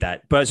 I would hate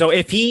that. But so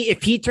if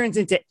he turns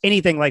into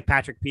anything like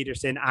Patrick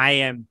Peterson, I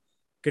am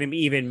going to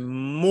be even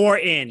more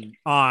in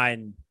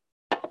on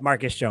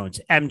Marcus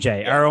Jones,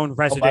 MJ, our own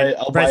resident.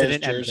 I'll buy his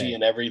jersey MJ.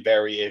 In every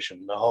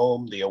variation: the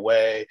home, the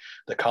away,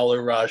 the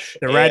color rush,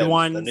 the red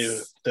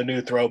ones, the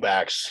new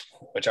throwbacks,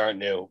 which aren't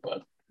new,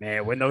 but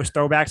man, when those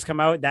throwbacks come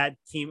out, that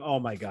team, oh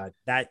my god,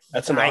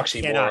 that's an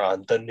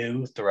oxymoron. The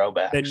new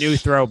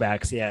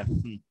throwbacks, yeah.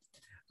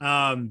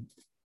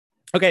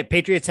 Okay,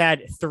 Patriots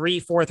had 3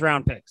 4th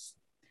round picks.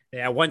 They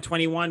had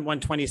 121,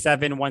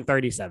 127,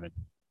 137.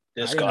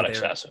 This got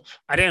excessive.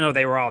 I didn't know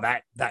they were all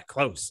that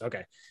close.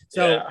 Okay,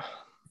 so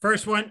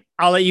first one,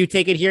 I'll let you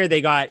take it here.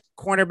 They got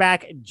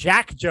cornerback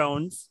Jack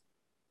Jones.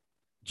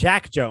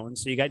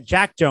 So you got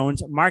Jack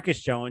Jones, Marcus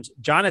Jones,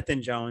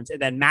 Jonathan Jones,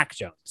 and then Mac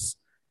Jones.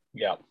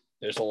 Yeah,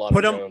 there's a lot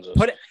of Joneses.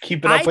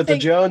 Keep it up with the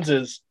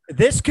Joneses.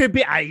 This could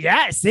be,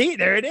 see,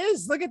 there it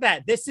is. Look at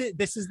that. This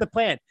is the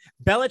plan.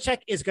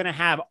 Belichick is going to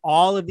have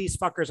all of these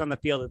fuckers on the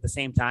field at the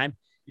same time.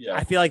 Yeah.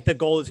 I feel like the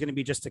goal is going to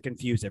be just to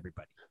confuse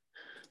everybody.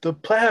 The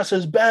pass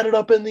is batted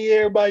up in the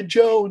air by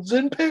Jones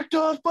and picked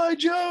off by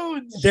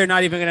Jones. They're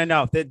not even going to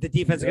know. The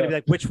defense is going to be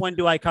like, which one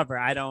do I cover?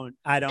 I don't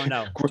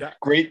know.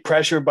 Great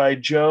pressure by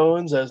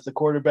Jones as the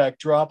quarterback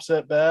drops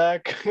it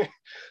back.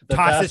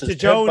 Tosses to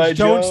Jones.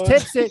 Jones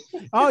tips it.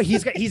 Oh,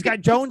 he's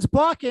got Jones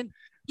blocking.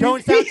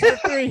 Jones down to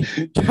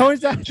 3.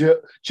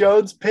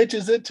 Jones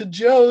pitches it to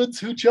Jones,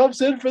 who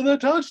jumps in for the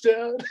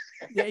touchdown.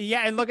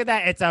 Yeah, and look at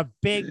that. It's a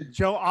big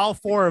Joe. All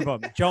 4 of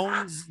them.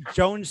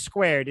 Jones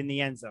squared in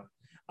the end zone.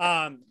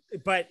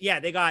 But yeah,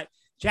 they got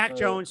Jack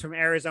Jones from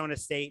Arizona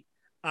State.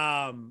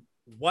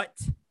 What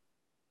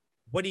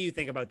do you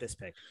think about this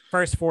pick?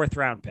 First 4th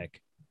round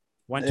pick,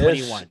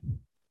 121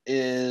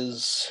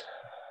 is.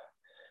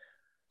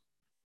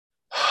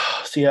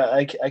 See,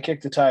 I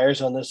kicked the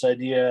tires on this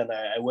idea, and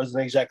I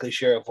wasn't exactly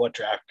sure of what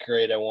draft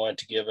grade I wanted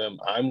to give him.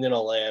 I'm going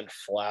to land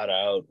flat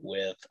out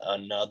with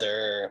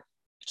another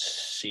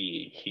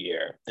C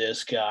here.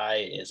 This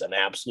guy is an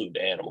absolute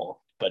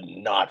animal, but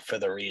not for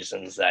the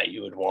reasons that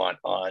you would want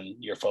on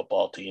your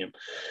football team.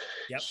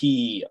 Yep.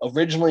 He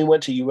originally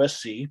went to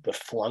USC, but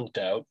flunked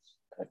out.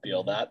 I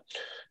feel that.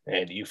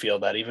 And you feel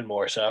that even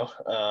more so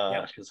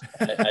because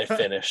I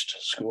finished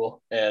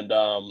school. And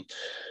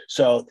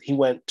so he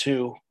went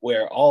to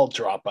where all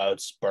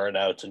dropouts,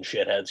 burnouts, and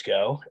shitheads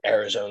go,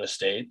 Arizona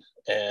State.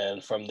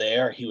 And from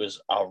there, he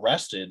was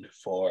arrested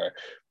for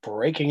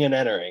breaking and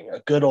entering, a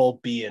good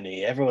old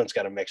B&E. Everyone's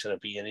got to mix in a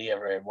B&E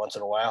every once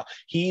in a while.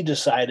 He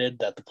decided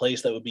that the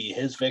place that would be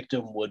his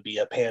victim would be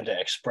a Panda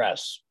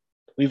Express.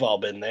 We've all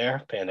been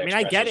there. Panda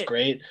Express I get is it.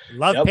 great.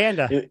 Love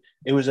Panda.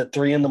 It was at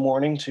 3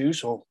 a.m. too,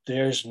 so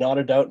there's not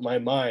a doubt in my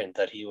mind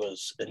that he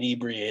was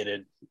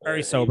inebriated.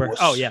 Very sober.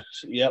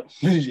 Yep.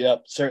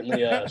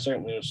 Certainly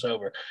was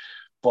sober.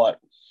 But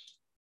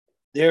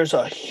there's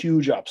a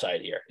huge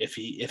upside here. If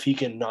he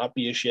cannot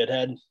be a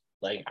shithead,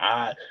 like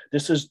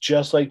this is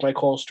just like my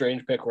Cole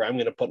Strange pick where I'm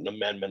going to put an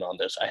amendment on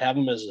this. I have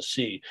him as a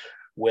C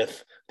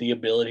with the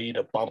ability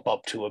to bump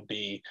up to a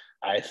B.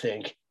 I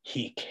think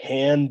he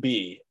can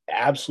be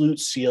absolute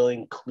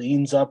ceiling,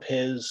 cleans up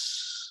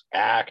his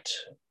act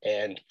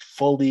and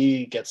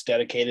fully gets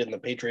dedicated in the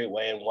Patriot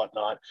way and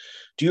whatnot.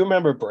 Do you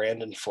remember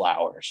Brandon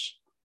Flowers?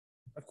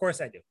 Of course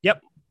I do.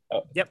 Yep.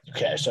 Oh, yep.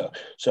 Okay. So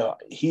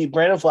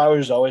Brandon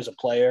Flowers is always a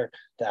player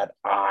that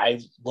I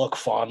look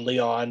fondly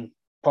on,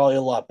 probably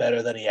a lot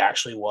better than he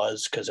actually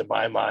was. Cause in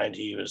my mind,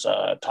 he was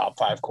a top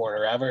 5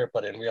 corner ever,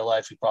 but in real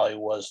life, he probably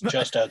was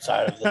just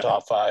outside of the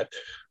top 5.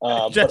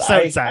 Just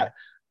outside.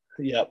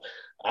 Yep.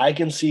 I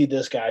can see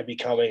this guy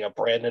becoming a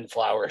Brandon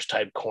Flowers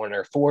type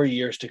corner for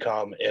years to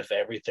come if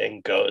everything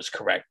goes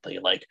correctly.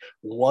 Like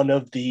one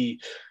of the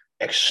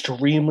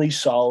extremely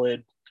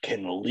solid,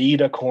 can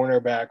lead a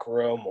cornerback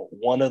room.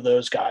 One of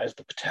those guys,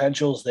 the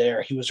potential's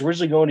there. He was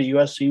originally going to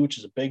USC, which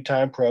is a big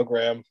time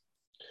program.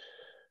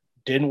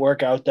 Didn't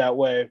work out that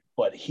way,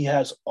 but he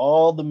has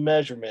all the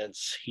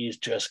measurements. He's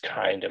just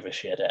kind of a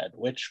shithead,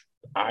 which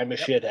I'm a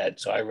shithead,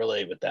 so I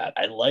relate with that.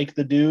 I like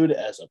the dude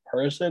as a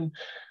person.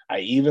 I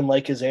even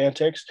like his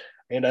antics,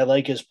 and I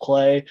like his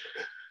play.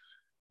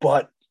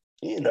 But,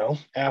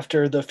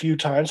 after the few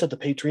times that the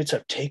Patriots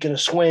have taken a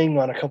swing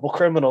on a couple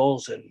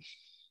criminals and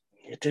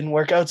it didn't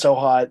work out so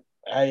hot,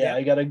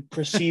 I got to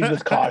proceed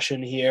with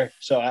caution here.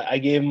 So I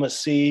gave him a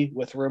C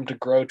with room to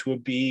grow to a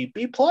B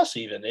plus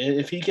even.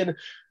 If he can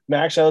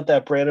max out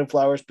that Brandon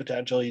Flowers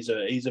potential, he's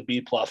a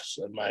B plus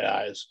in my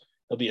eyes.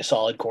 He'll be a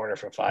solid corner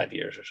for 5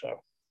 years or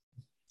so.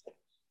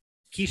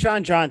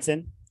 Keyshawn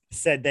Johnson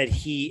said that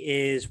he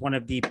is one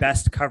of the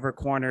best cover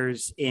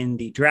corners in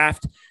the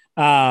draft.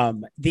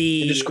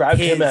 He described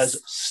him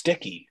as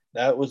sticky.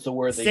 That was the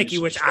word. Sticky,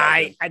 which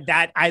I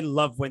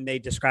love when they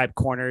describe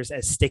corners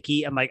as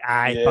sticky. I'm like,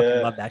 I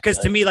fucking love that. Because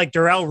to me, like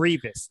Darrell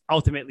Revis,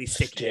 ultimately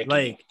sticky.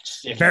 Like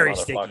sticky very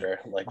sticky.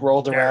 Like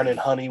rolled around in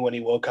honey when he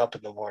woke up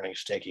in the morning,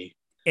 sticky.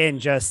 And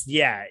just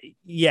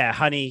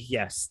honey,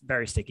 yes,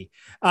 very sticky.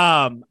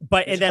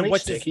 But is and then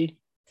what's sticky?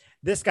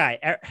 This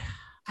guy?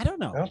 I don't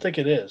know. I don't think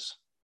it is.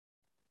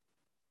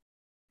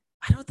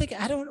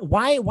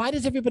 Why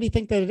does everybody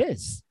think that it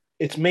is?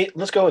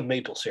 Let's go with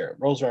maple syrup.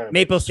 Rolls around.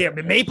 Maple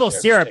syrup. Maple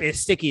syrup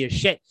is sticky as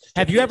shit.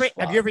 Have you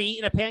ever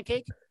eaten a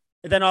pancake?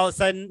 And then all of a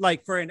sudden,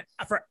 like for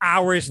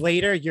hours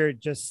later, you're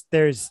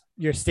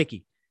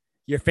sticky.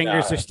 Your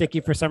fingers are sticky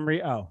for some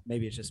reason. Oh,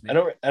 maybe it's just me. I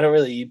don't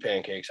really eat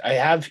pancakes. I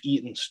have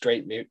eaten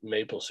straight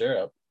maple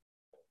syrup.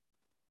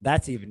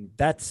 That's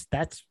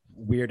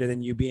weirder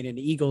than you being an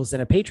Eagles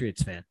and a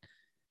Patriots fan.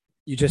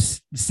 You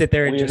just sit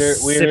there and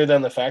weirder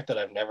than the fact that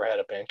I've never had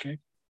a pancake.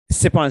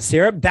 Sip on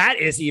syrup. That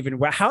is even.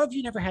 How have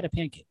you never had a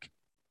pancake?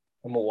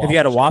 Have you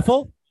had a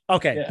waffle?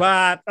 Okay, yeah.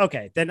 But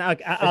okay, then I'll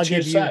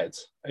give you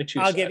sides.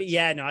 I'll give it.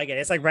 Yeah, no, I get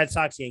it. It's like Red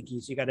Sox,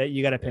 Yankees. You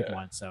gotta pick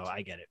one. So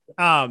I get it.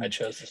 I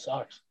chose the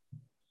Sox.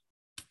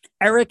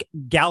 Eric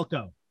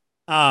Galko,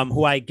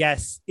 who I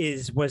guess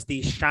was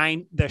the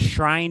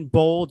Shrine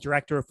Bowl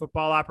director of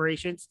football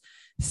operations,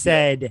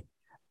 said,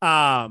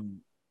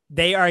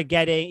 they are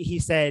getting. He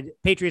said,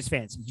 Patriots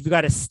fans, you've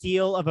got a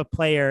steal of a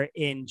player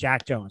in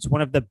Jack Jones,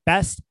 one of the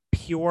best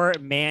pure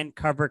man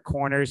cover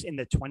corners in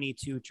the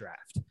 22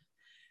 draft.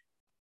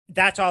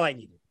 That's all I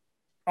needed.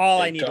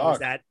 I needed was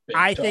that.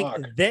 I think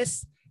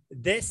this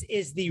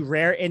is the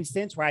rare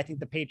instance where I think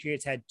the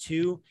Patriots had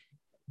 2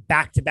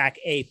 back-to-back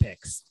A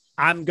picks.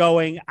 I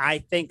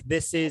think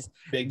this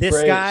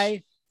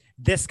guy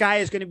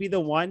is going to be the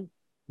one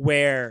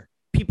where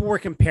people were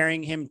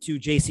comparing him to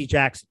JC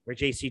Jackson, where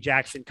JC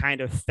Jackson kind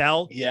of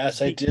fell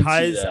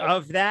because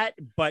of that.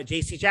 But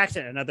JC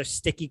Jackson, another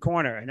sticky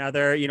corner,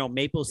 another,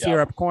 maple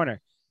syrup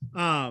corner,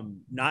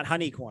 not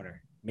honey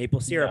corner, maple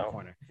syrup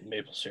corner.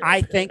 Maple syrup.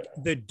 I think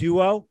the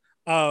duo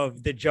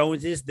of the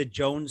Joneses, the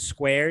Jones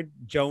squared,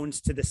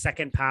 Jones to the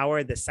second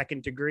power, the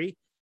second degree.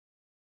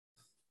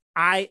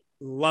 I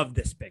love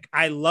this pick.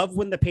 I love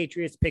when the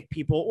Patriots pick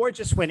people, or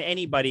just when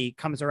anybody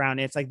comes around.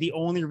 It's like the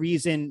only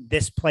reason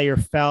this player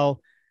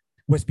fell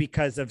was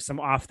because of some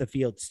off the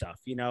field stuff.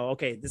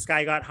 Okay, this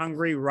guy got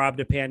hungry, robbed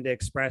a Panda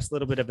Express, a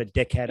little bit of a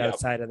dickhead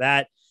outside of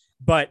that.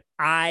 But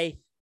I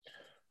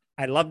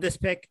love this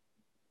pick.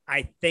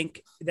 I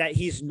think that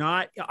he's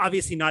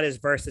obviously not as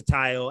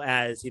versatile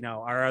as,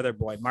 our other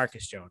boy,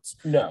 Marcus Jones.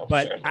 No,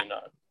 but certainly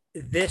not.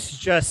 This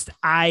just,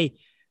 I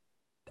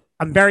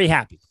I'm very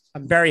happy.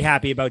 I'm very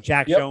happy about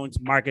Jack Jones,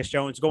 Marcus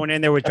Jones going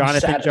in there with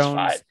Jonathan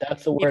Jones.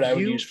 That's the word I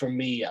would use for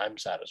me. I'm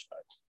satisfied.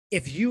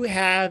 If you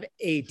have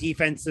a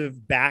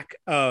defensive back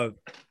of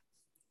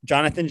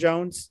Jonathan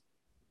Jones,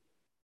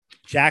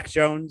 Jack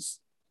Jones,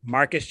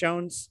 Marcus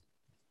Jones,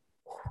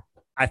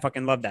 I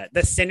fucking love that.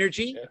 The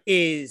synergy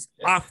is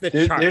off the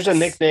charts. There's a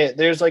nickname.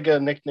 There's like a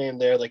nickname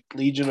there, like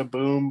Legion of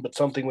Boom, but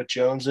something with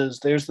Joneses.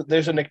 There's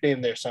a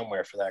nickname there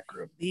somewhere for that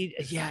group.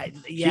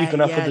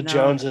 Keeping up with the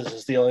Joneses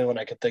is the only one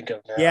I can think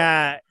of now.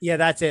 Yeah,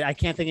 that's it. I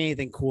can't think of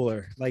anything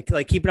cooler. Like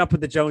keeping up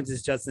with the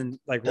Joneses doesn't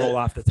like roll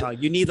off the tongue.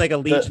 You need like a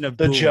Legion of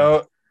Boom.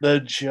 The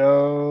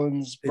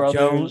Jones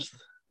brothers.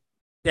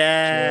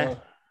 Well,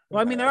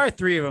 I mean, there are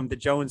three of them. The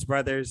Jones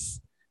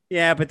brothers.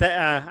 Yeah, but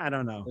I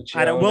don't know.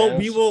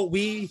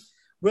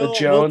 The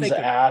Jones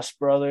Ass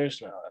Brothers.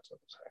 No, that's what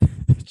I'm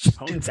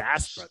saying. Jones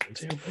Ass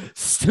Brothers.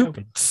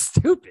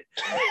 Stupid.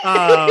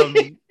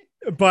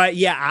 But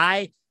yeah,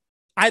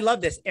 I love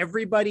this.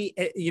 Everybody,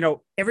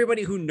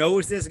 everybody who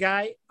knows this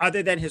guy,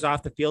 other than his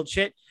off the field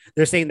shit,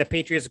 they're saying the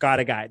Patriots got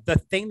a guy. The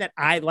thing that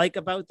I like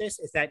about this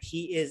is that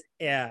he is.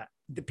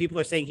 The people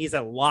are saying he's a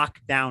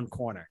lockdown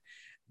corner.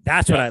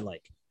 That's what I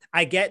like.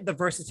 I get the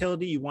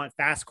versatility. You want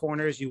fast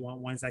corners. You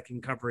want ones that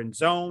can cover in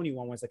zone. You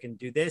want ones that can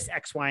do this,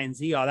 X, Y, and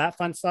Z, all that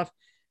fun stuff.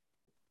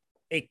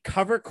 A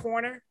cover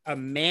corner, a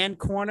man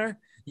corner,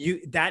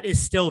 that is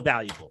still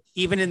valuable,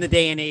 even in the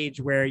day and age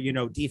where,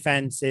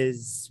 defense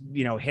is,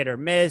 hit or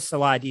miss. A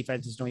lot of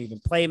defenses don't even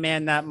play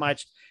man that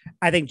much.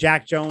 I think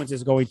Jack Jones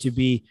is going to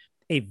be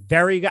a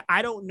very good.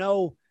 I don't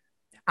know.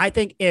 I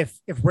think if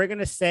we're going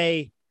to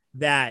say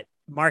that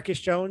Marcus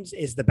Jones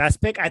is the best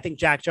pick, I think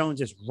Jack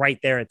Jones is right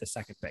there at the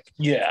second pick.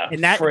 Yeah.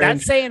 And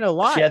that's saying a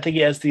lot. See, I think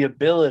he has the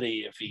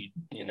ability if he,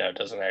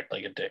 doesn't act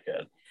like a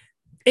dickhead.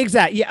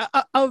 Exactly. Yeah,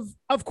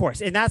 of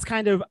course. And that's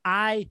kind of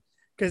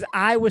because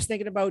I was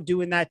thinking about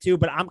doing that too,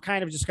 but I'm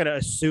kind of just going to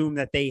assume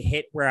that they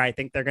hit where I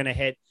think they're going to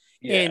hit.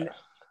 Yeah. And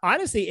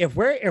honestly, if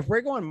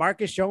we're going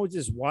Marcus Jones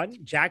is 1,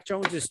 Jack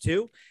Jones is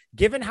 2,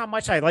 given how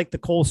much I like the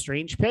Cole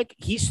Strange pick,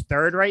 he's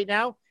 3rd right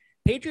now.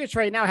 Patriots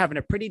right now having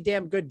a pretty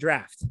damn good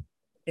draft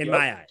in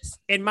my eyes.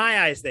 In my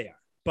eyes, they are,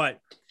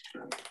 but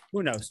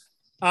who knows?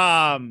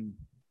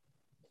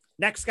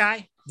 Next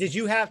guy, the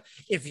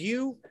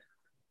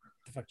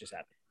fuck just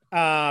happened?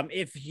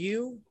 If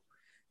you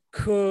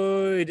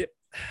could,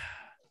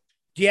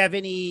 do you have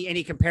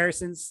any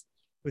comparisons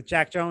with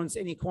Jack Jones?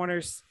 Any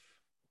corners?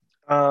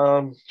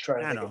 Trying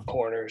to think of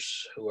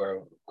corners who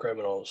are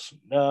criminals.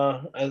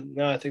 No,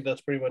 I think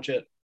that's pretty much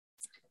it.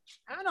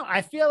 I don't know.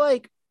 I feel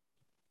like,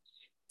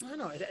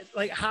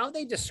 like how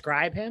they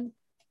describe him.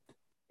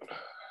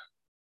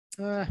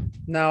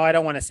 No, I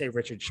don't want to say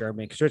Richard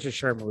Sherman because Richard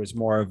Sherman was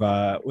more of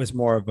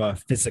a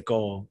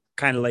physical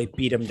kind of like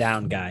beat him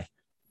down guy.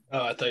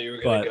 Oh, I thought you were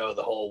going to go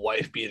the whole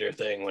wife beater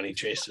thing when he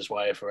chased his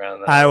wife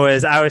around. I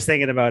was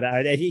thinking about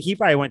it. He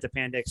probably went to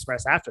Panda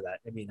Express after that.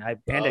 I mean,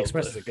 Panda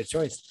Express is a good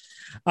choice.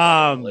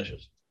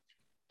 Delicious.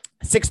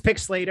 6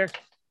 picks later,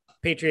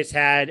 Patriots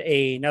had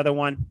another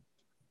one,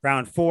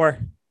 round 4,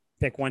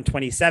 pick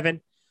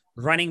 127,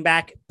 running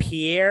back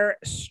Pierre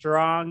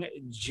Strong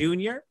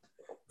Jr.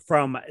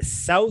 from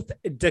South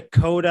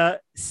Dakota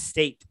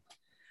State.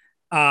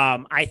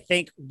 I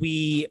think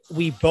we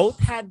both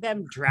had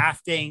them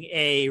drafting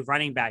a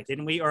running back,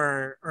 didn't we?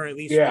 Or at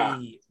least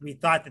we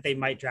thought that they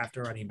might draft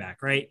a running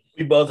back, right?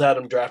 We both had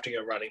them drafting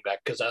a running back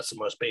because that's the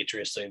most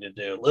Patriots thing to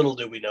do. Little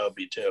do we know it'd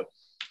be 2.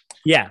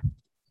 Yeah.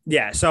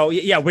 So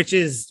which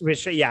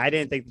I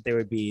didn't think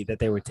that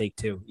they would take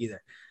 2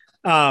 either.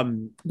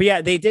 But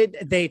yeah, they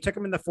took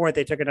him in the 4th.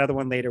 They took another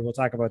one later. We'll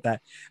talk about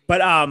that.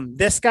 But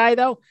this guy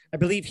though, I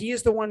believe he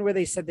is the one where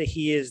they said that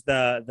he is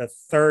the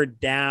third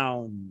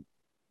down.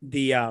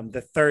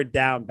 The third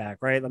down back,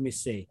 right? Let me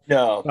see.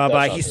 No,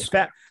 but he's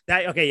fast.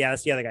 Okay, yeah,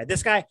 that's the other guy.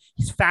 This guy,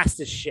 he's fast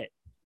as shit.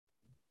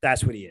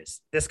 That's what he is.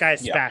 This guy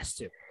is fast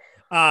too.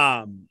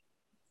 I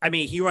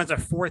mean, he runs a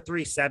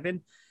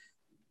 4.37.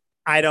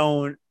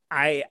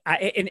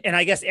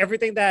 I guess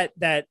everything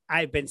that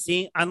I've been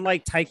seeing,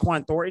 unlike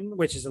Tyquan Thornton,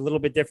 which is a little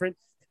bit different,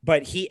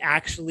 but he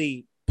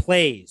actually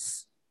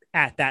plays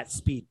at that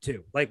speed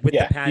too, like with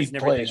the pads and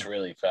everything. He plays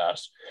really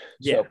fast.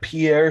 So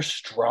Pierre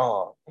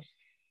Strong.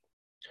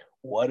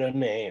 What a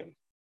name.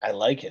 I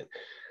like it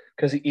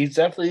because he's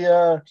definitely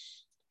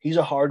he's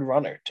a hard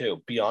runner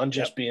too. Beyond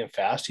just being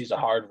fast, he's a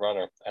hard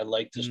runner. I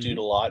like this dude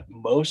a lot.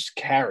 Most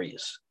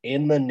carries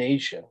in the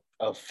nation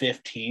of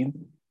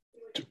 15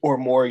 or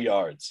more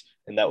yards.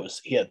 And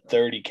he had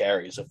 30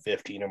 carries of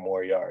 15 or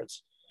more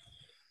yards.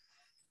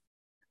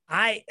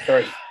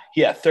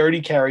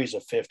 30 carries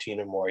of 15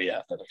 or more.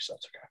 Yeah, that makes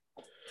sense. Okay.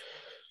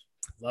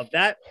 Love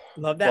that.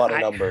 A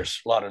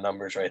lot of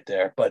numbers right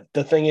there. But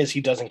the thing is,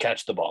 he doesn't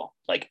catch the ball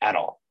like at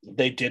all.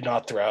 They did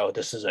not throw.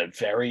 This is a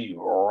very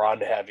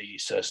run heavy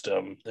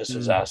system. This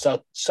is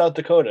South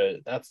Dakota.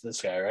 That's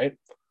this guy, right?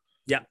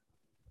 Yeah.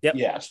 Yep.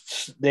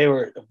 Yes. They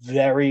were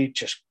very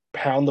just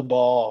pound the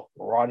ball,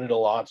 run it a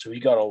lot. So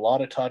he got a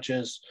lot of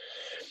touches,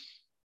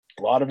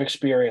 a lot of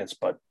experience,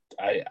 but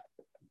I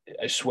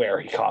swear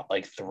he caught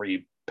like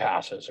 3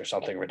 passes or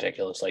something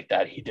ridiculous like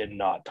that. He did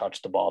not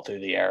touch the ball through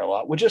the air a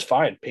lot, which is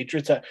fine.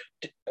 Patriots,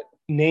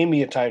 name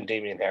me a time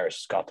Damian Harris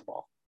has got the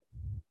ball.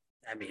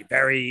 I mean,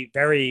 very,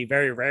 very,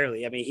 very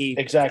rarely. I mean,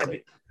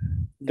 exactly.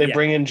 They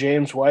bring in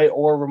James White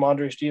or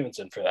Ramondre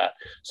Stevenson for that.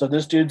 So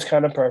this dude's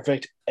kind of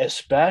perfect,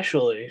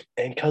 especially,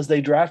 and because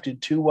they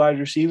drafted 2 wide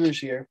receivers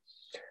here,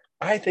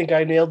 I think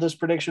I nailed this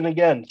prediction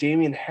again.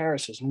 Damian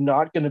Harris is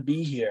not going to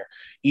be here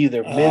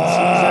either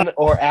mid-season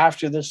or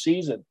after the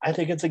season. I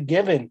think it's a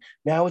given.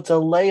 Now it's a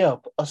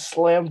layup, a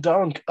slam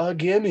dunk, a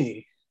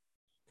gimme.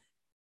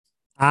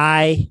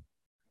 I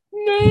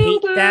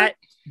hate that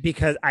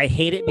because I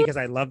hate it because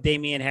I love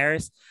Damian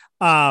Harris.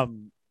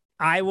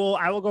 I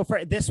will go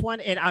for this one,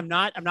 and I'm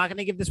not going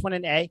to give this one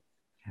an A.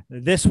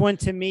 This one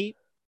to me,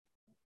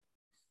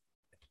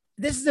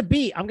 this is a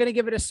B. I'm going to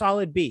give it a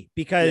solid B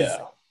because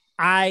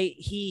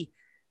he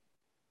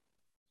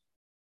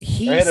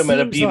I had him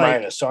at a B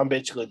minus, so I'm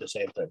basically the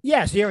same thing.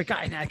 Yeah, so you're a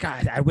guy.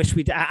 God, I wish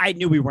I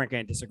knew we weren't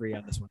going to disagree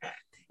on this one.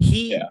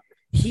 He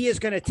is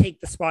going to take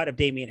the spot of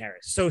Damian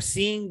Harris. So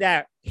seeing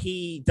that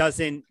he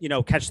doesn't,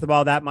 catch the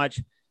ball that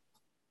much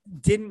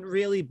didn't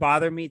really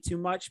bother me too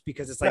much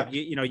because it's like,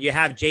 you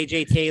have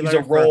JJ Taylor. He's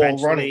a role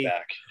running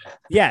back.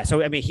 Yeah.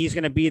 So, I mean, he's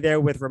going to be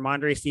there with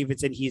Ramondre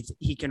Stevenson.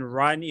 He can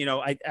run,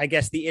 I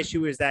guess the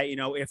issue is that,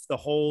 if the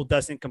hole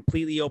doesn't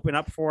completely open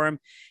up for him,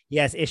 he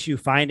has issue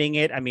finding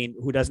it. I mean,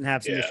 who doesn't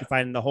have some issue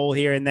finding the hole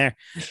here and there,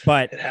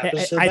 but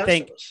I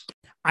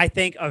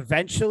think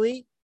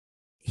eventually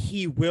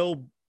he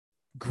will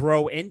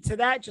grow into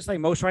that, just like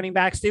most running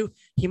backs do.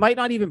 He might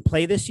not even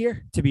play this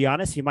year, to be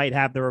honest. He might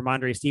have the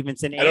Ramondre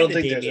Stevenson. I don't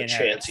think there's a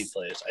chance he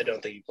plays. I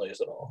don't think he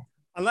plays at all.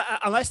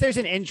 Unless there's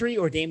an injury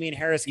or Damian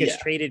Harris gets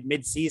traded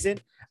mid-season,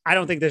 I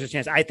don't think there's a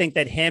chance. I think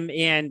that him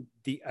and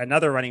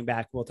another running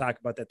back we'll talk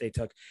about that they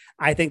took,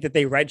 I think that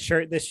they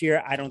redshirt this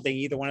year. I don't think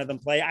either one of them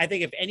play. I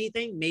think if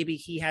anything, maybe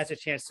he has a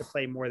chance to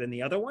play more than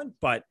the other one.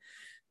 But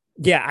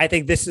yeah, I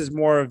think this is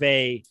more of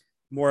a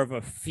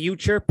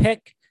future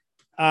pick.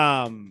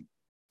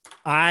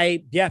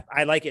 I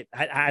like it.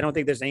 I don't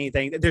think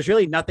there's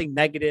really nothing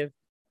negative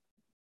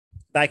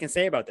that I can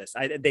say about this.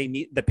 They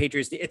need the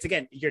Patriots. It's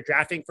again, you're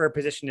drafting for a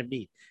position of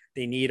need.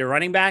 They need a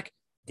running back.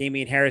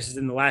 Damian Harris is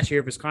in the last year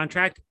of his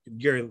contract.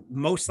 You're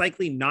most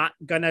likely not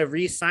going to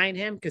re-sign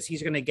him because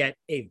he's going to get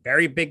a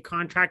very big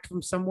contract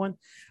from someone.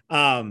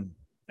 I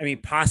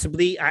mean,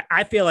 possibly,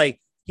 I feel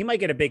like he might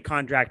get a big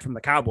contract from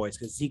the Cowboys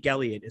because Zeke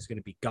Elliott is going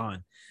to be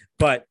gone.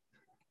 But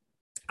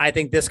I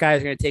think this guy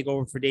is going to take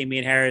over for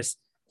Damian Harris.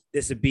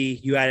 This is a B.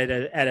 You added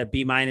at a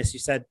B minus. You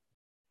said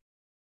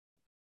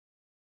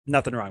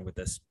nothing wrong with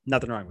this.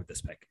 Nothing wrong with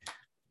this pick.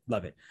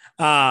 Love it.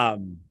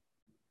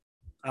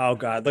 Oh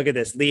God, look at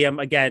this. Liam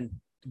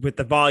again with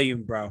the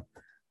volume, bro.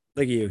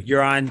 Look at you.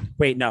 You're on.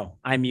 Wait, no,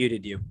 I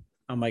muted you.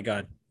 Oh my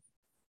God.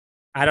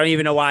 I don't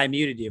even know why I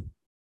muted you.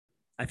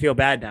 I feel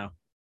bad now.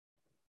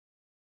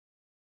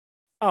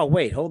 Oh,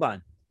 wait, hold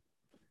on.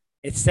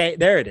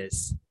 There it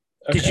is.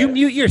 Okay. Did you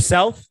mute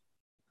yourself?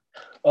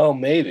 Oh,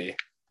 maybe.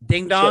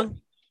 Ding dong.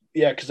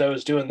 Yeah, because I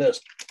was doing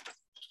this.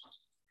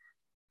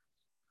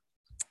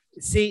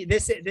 See,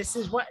 this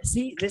is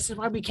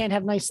why we can't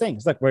have nice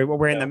things. Look,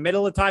 we're in the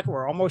middle of talking.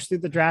 We're almost through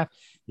the draft.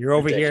 You're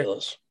over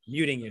Ridiculous. Here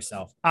muting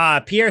yourself.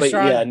 Pierre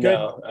Strong. Yeah, good.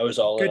 No, I was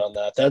all in on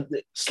that.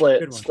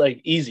 It's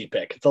like easy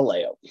pick. It's a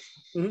layup.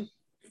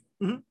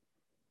 Mm-hmm. Mm-hmm.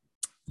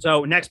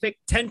 So next pick,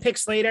 10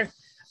 picks later.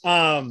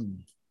 Billy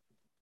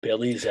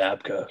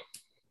Zabka.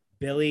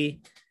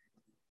 Billy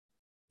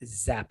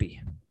Zappe,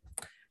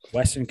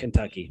 Western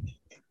Kentucky.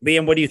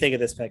 Liam, what do you think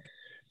of this pick?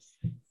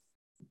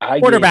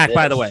 Quarterback,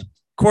 by the way.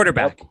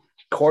 Quarterback. Yep.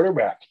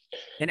 Quarterback.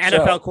 An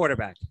NFL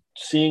quarterback.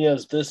 Seeing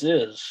as this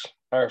is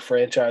our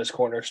franchise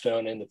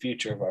cornerstone in the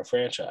future of our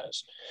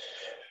franchise,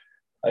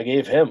 I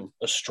gave him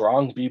a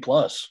strong B+.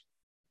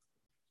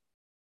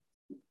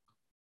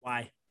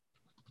 Why?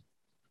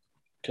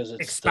 Because it's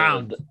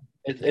Expound.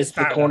 It's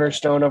the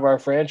cornerstone of our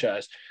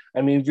franchise.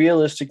 I mean,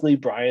 realistically,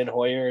 Brian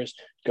Hoyer is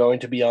going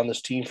to be on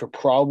this team for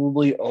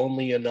probably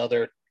only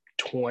another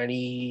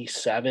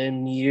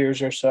 27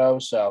 years or so.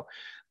 So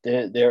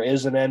there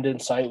is an end in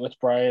sight with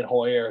Brian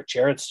Hoyer.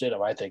 Jarrett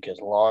Stidham, I think, is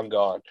long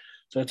gone.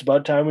 So it's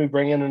about time we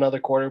bring in another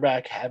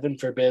quarterback. Heaven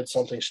forbid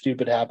something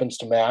stupid happens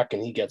to Mac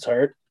and he gets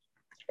hurt.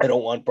 I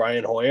don't want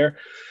Brian Hoyer,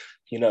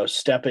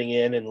 stepping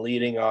in and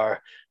leading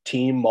our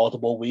team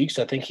multiple weeks.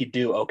 I think he'd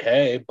do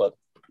okay, but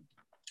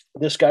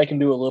this guy can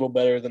do a little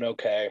better than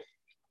okay.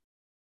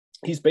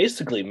 He's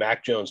basically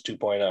Mac Jones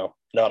 2.0.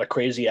 Not a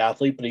crazy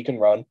athlete, but he can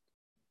run.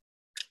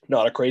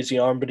 Not a crazy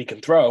arm, but he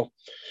can throw.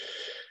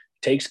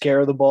 Takes care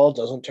of the ball,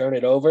 doesn't turn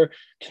it over,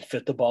 can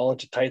fit the ball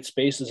into tight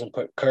spaces and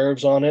put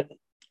curves on it.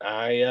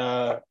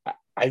 I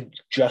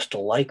just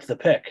like the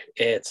pick.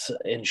 It's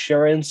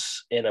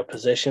insurance in a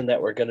position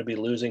that we're going to be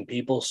losing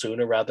people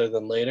sooner rather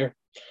than later.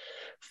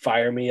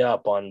 Fire me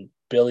up on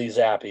Bailey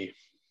Zappe.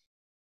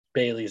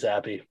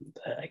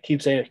 I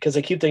keep saying it because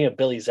I keep thinking of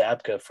Billy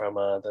Zabka from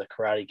the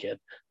Karate Kid.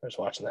 I was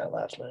watching that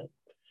last night.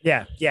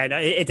 Yeah, yeah, no,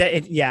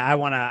 yeah. I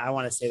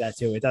wanna say that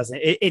too. It doesn't.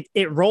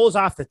 It rolls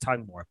off the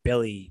tongue more.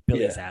 Billy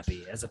Yeah.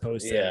 Zappi as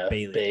opposed to Yeah,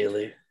 Bailey.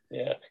 Bailey.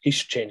 Yeah, he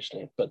should change his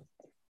name, but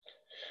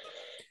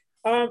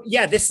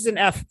yeah, this is an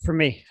F for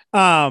me.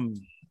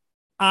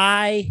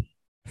 I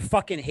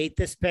fucking hate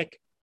this pick.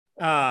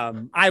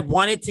 I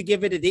wanted to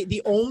give it a D.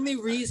 The only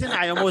reason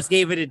I almost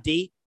gave it a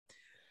D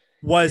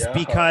was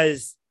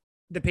because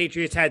the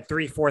Patriots had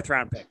 3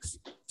 4th-round picks.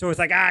 So it's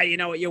like, you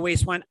know what, you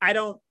waste one. I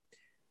don't.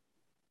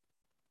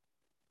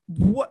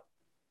 What?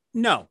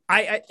 No,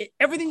 I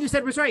everything you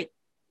said was right.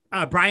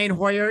 Brian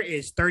Hoyer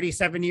is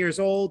 37 years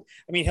old.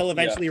 I mean, he'll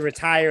eventually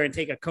retire and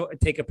take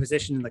a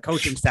position in the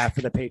coaching staff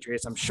for the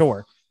Patriots, I'm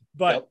sure.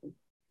 But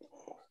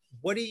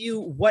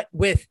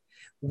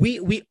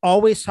we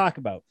always talk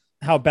about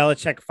how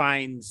Belichick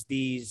finds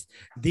these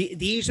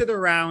are the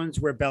rounds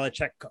where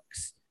Belichick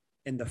cooks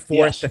in the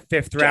 4th, the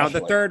 5th round,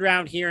 the 3rd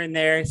round here and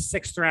there,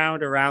 6th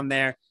round around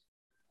there.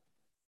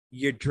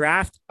 You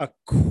draft a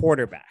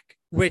quarterback,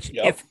 which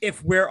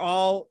if we're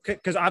all,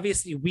 because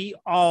obviously we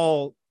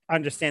all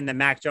understand that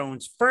Mac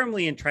Jones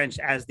firmly entrenched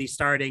as the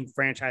starting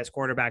franchise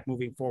quarterback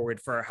moving forward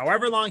for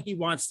however long he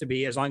wants to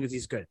be, as long as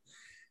he's good.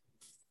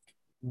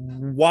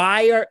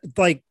 Why?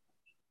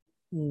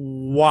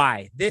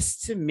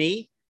 This to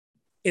me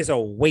is a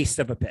waste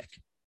of a pick.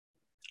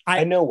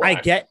 I know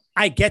why.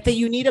 I get that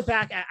you need a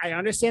back. I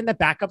understand that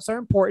backups are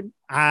important.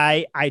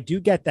 I do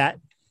get that.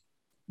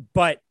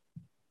 But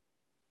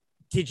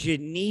did you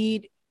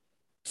need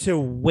to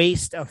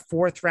waste a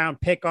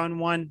 4th-round pick on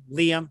one,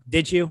 Liam?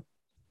 Did you?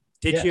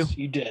 Yes,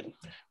 you did.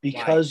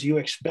 Because you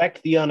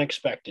expect the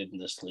unexpected in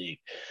this league.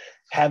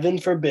 Heaven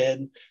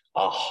forbid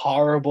a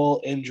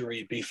horrible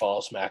injury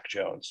befalls Mac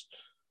Jones.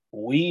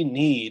 We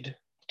need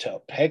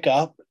to pick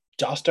up,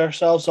 dust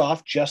ourselves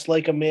off, just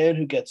like a man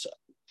who gets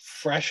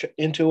fresh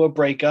into a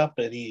breakup,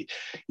 and you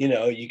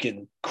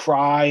can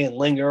cry and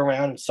linger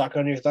around and suck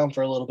on your thumb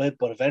for a little bit,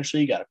 but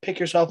eventually you got to pick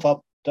yourself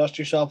up, dust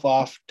yourself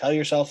off, tell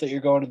yourself that you're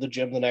going to the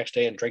gym the next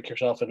day and drink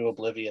yourself into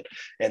oblivion.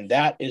 And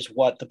that is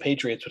what the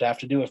Patriots would have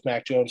to do if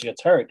Mac Jones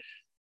gets hurt.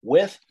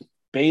 With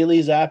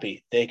Bailey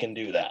Zappi, they can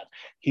do that.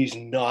 He's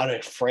not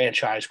a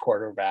franchise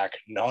quarterback,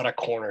 not a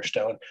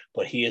cornerstone,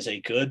 but he is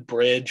a good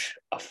bridge,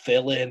 a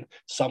fill-in,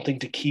 something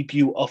to keep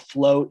you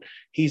afloat.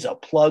 He's a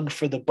plug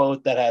for the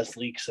boat that has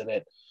leaks in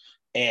it.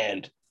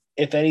 And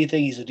if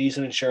anything, he's a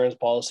decent insurance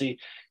policy.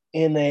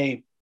 In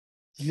a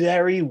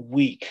very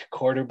weak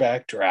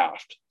quarterback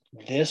draft,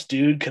 this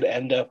dude could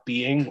end up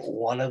being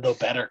one of the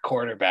better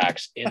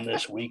quarterbacks in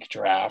this weak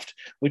draft,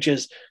 which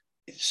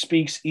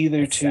speaks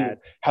either to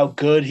how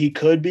good he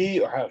could be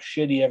or how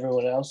shitty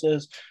everyone else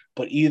is.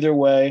 But either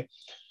way,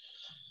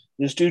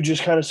 this dude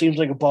just kind of seems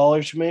like a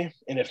baller to me.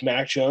 And if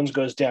Mac Jones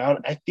goes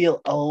down, I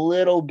feel a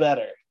little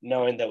better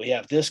knowing that we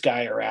have this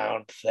guy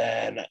around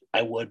than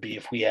I would be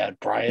if we had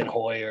Brian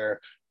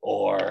Hoyer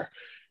or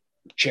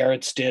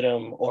Jarrett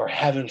Stidham, or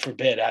heaven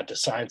forbid had to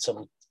sign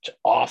some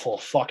awful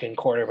fucking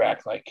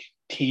quarterback like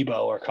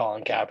Tebow or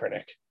Colin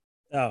Kaepernick.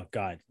 Oh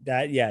God,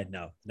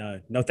 no,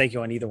 thank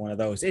you on either one of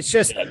those. It's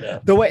just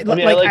the way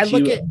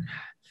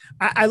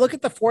I look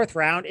at the 4th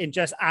round and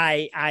just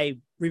I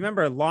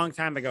remember a long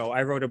time ago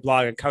I wrote a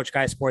blog at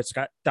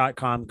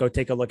couchguysports.com. Go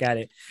take a look at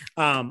it.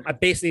 I'm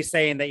basically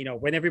saying that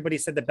when everybody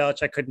said that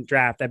Belichick couldn't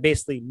draft, I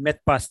basically myth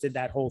busted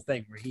that whole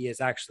thing where he is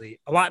actually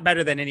a lot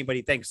better than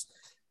anybody thinks.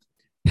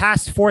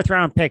 Past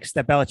 4th-round picks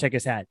that Belichick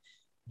has had.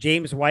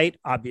 James White,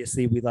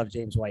 obviously we love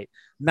James White.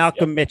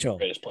 Malcolm Mitchell,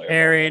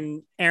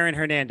 Aaron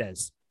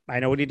Hernandez. I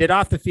know what he did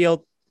off the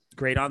field.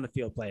 Great on the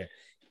field player.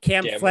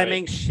 Cam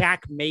Fleming,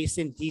 Shaq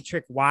Mason,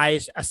 Dietrich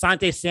Wise,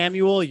 Asante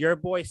Samuel, your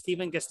boy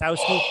Stephen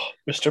Gostkowski.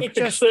 Mr.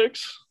 Pick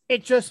Six.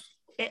 Just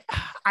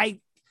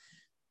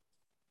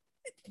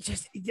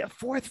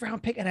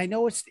 4th-round pick, and I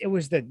know it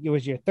was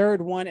your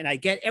 3rd one, and I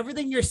get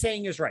everything you're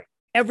saying is right.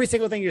 Every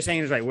single thing you're saying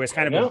is right. Where it's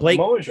kind of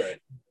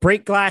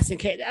break glass in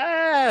case.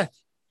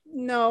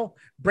 No,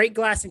 break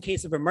glass in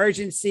case of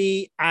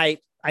emergency. I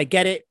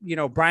get it.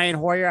 Brian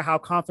Hoyer, how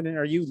confident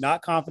are you?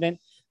 Not confident.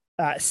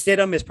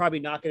 Stidham is probably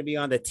not going to be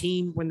on the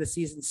team when the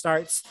season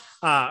starts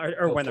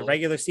or when the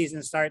regular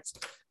season starts.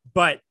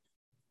 But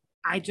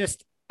I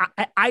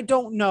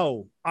don't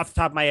know off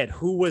the top of my head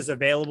who was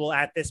available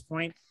at this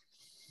point.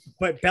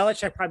 But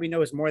Belichick probably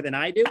knows more than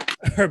I do,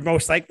 or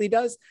most likely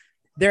does.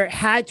 There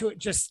had to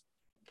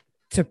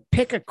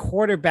pick a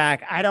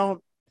quarterback. I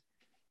don't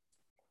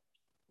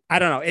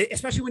know,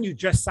 especially when you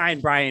just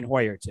signed Brian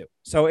Hoyer too.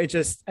 So it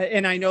just,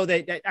 and I know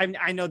that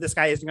I know this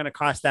guy isn't going to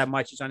cost that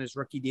much. He's on his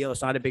rookie deal.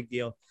 It's not a big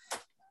deal.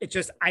 It's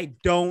just,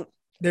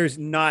 there's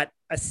not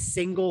a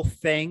single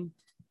thing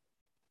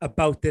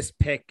about this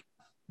pick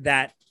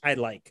that I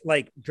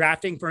like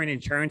drafting for an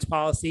insurance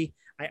policy.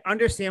 I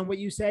understand what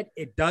you said.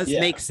 It does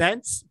make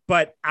sense,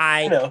 but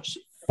I know.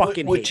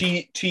 Fucking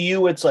hate to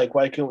you, it's like,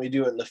 why can't we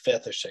do it in the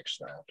 5th or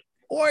 6th round?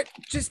 Or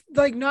just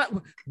like not,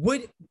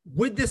 would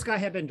this guy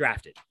have been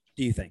drafted?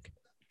 Do you think?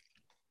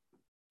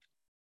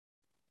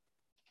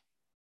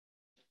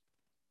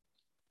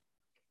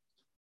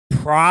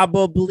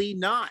 Probably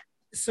not.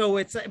 So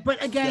it's,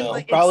 but again, No,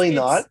 like probably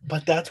not.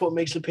 But that's what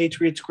makes the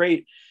Patriots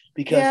great,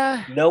 because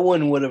no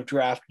one would have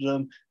drafted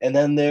him, and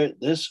then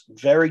this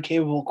very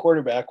capable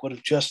quarterback would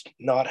have just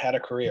not had a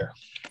career.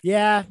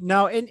 Yeah,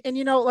 no, and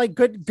like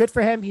good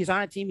for him. He's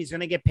on a team. He's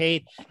going to get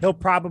paid. He'll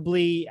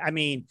probably, I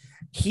mean,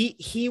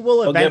 he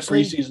will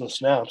eventually get preseason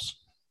snaps.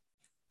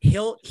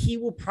 He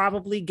will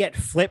probably get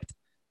flipped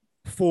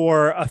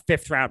for a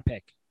 5th round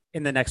pick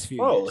in the next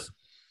few years.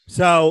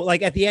 So,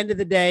 like, at the end of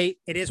the day,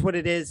 it is what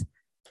it is.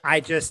 I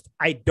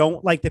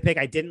don't like the pick.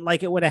 I didn't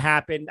like it when it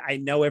happened. I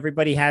know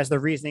everybody has the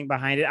reasoning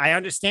behind it. I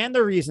understand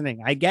the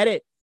reasosoning. I get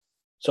it.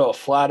 So a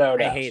flat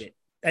out I hate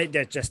it.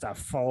 It's just a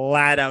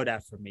flat out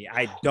F for me.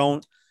 I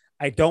don't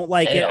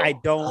like it. I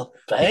don't,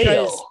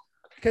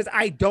 because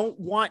I don't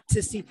want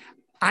to see.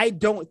 I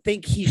don't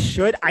think he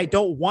should. I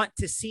don't want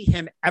to see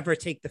him ever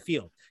take the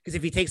field, because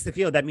if he takes the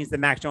field, that means that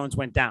Mac Jones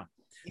went down.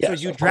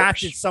 Yes, so you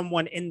drafted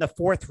someone in the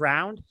 4th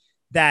round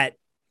that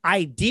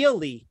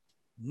ideally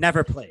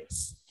never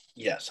plays.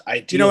 Yes,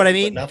 ideally. Do you know what I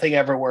mean? Nothing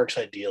ever works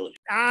ideally.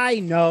 I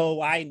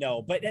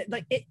know. But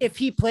like, if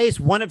he plays,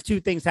 one of 2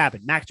 things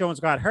happen. Mac Jones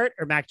got hurt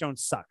or Mac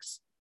Jones sucks.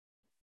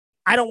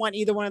 I don't want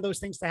either one of those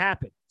things to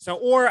happen. So,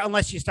 or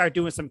unless you start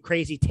doing some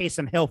crazy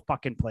Taysom Hill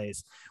fucking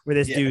plays where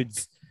this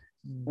dude's,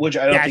 which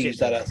I don't think he's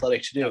that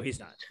athletic to do. No, he's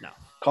not. No.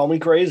 Call me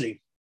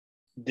crazy.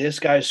 This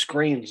guy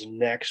screams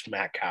next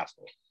Matt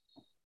Castle.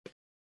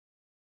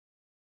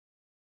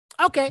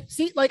 Okay.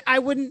 See, like, I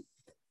wouldn't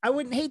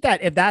hate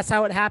that if that's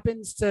how it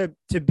happens to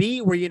be,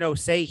 where,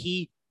 say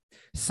he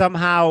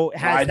somehow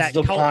has rides that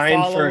the cult pine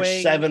following.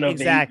 For 7 of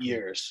 8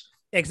 years.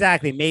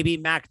 Exactly. Maybe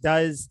Mac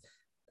does.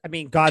 I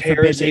mean, God tear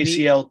forbid, his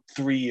ACL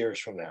 3 years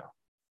from now.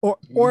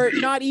 Or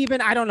not even.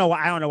 I don't know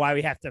why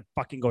we have to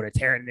fucking go to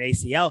tearing an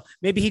ACL.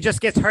 Maybe he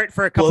just gets hurt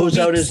for a couple. Blows weeks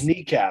out his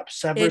kneecap,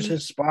 severs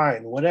his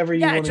spine, whatever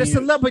you want. Yeah, just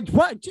a little bit.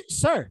 What,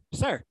 sir?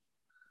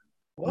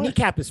 What?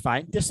 Kneecap is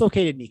fine.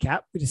 Dislocated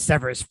kneecap. We just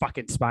sever his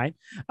fucking spine.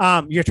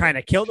 You're trying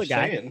to kill the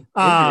guy.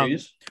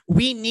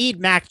 We need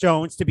Mac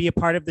Jones to be a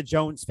part of the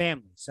Jones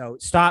family. So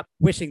stop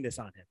wishing this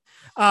on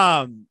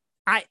him.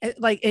 I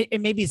like it.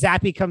 Maybe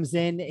Zappe comes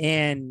in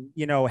and,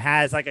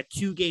 has like a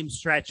 2-game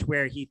stretch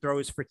where he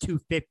throws for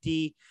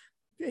 250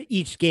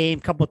 each game,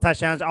 couple of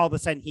touchdowns. All of a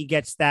sudden he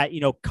gets that,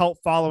 cult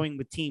following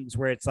with teams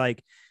where it's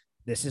like,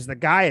 this is the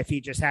guy. If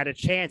he just had a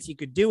chance, he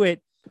could do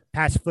it.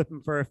 Pass flip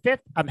him for a 5th.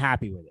 I'm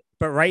happy with it.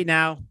 But right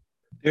now,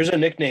 there's a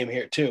nickname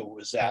here too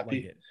with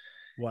Zappe.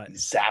 What?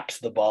 Zaps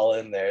the ball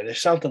in there.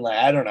 There's something like,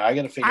 I don't know. I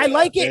got to figure it out. I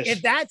like it.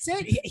 If that's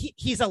it,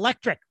 he's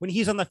electric when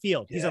he's on the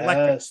field. He's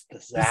electric. He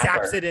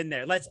zaps it in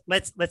there. Let's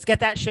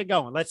get that shit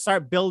going. Let's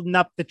start building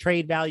up the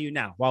trade value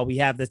now while we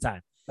have the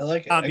time. I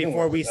like it.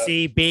 Before we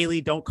see Bailey,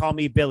 don't call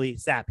me Billy,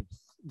 Zappe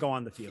go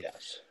on the field.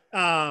 Yes.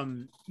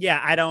 Yeah,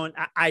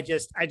 I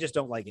just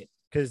don't like it,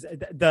 because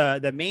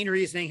the main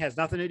reasoning has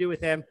nothing to do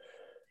with him.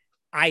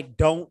 I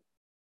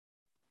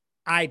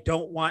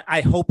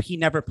hope he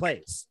never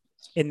plays.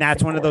 And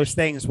that's one of those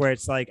things where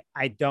it's like,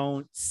 I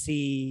don't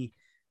see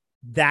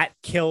that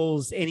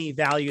kills any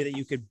value that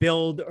you could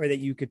build or that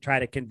you could try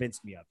to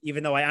convince me of.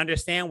 Even though I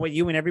understand what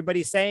you and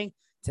everybody's saying,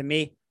 to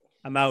me,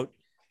 I'm out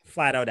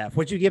flat out F.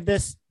 Would you give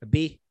this a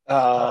B?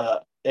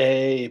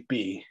 A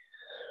B.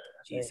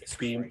 Jesus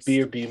B Christ.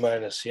 or B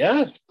minus.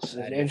 Yeah, it's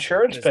an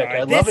insurance pick. I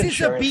love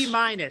insurance. This is a B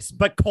minus,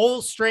 but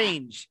Cole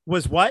Strange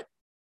was what?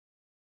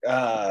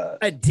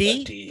 A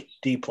D.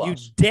 D plus. You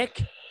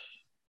dick.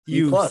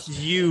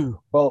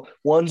 Well,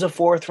 one's a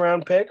 4th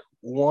round pick,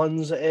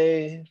 one's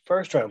a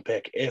 1st round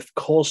pick. If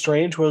Cole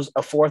Strange was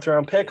a 4th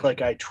round pick,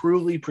 like I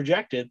truly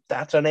projected,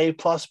 that's an A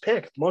plus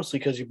pick. Mostly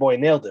because your boy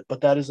nailed it,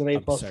 but that is an A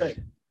plus pick.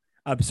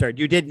 Absurd.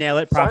 You did nail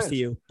it. Props to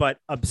you, but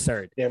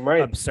absurd. Damn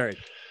right. Absurd.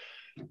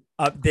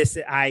 I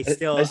sense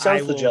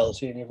the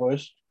jealousy in your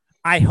voice.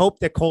 I hope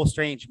that Cole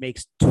Strange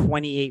makes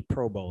 28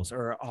 Pro Bowls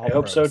or all. I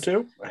hope so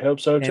too.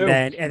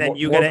 And then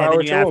you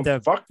have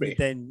to fuck me.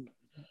 Then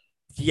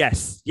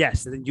yes.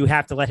 And then you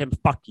have to let him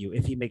fuck you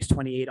if he makes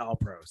 28 All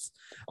Pros.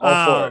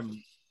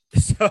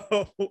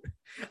 So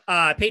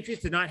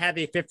Patriots did not have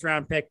a 5th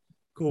round pick.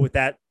 Cool with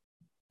that.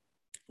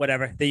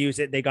 Whatever, they use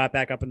it. They got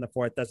back up in the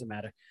 4th. Doesn't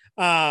matter.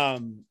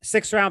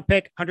 6th round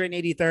pick,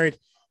 183rd.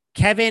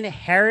 Kevin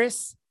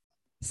Harris,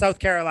 South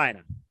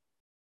Carolina.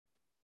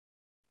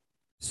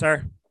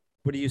 Sir,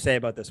 what do you say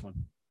about this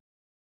one?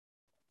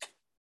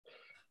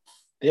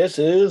 This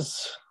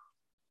is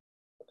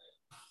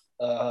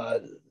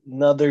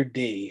another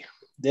D.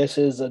 This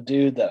is a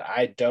dude that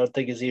I don't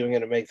think is even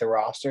going to make the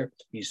roster.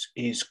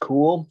 He's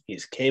cool.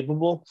 He's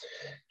capable.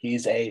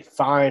 He's a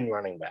fine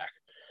running back.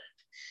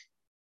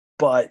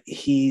 But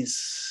he's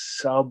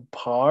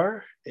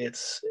subpar.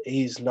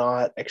 He's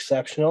not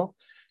exceptional.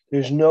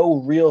 There's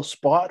no real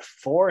spot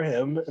for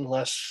him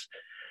unless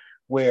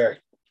we're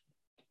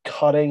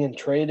cutting and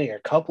trading a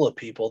couple of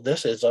people.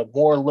 This is a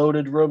more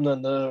loaded room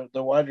than the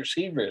wide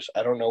receivers.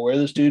 I don't know where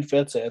this dude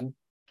fits in.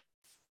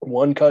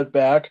 One cut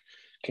back,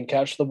 can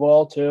catch the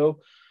ball too.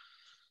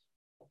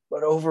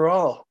 But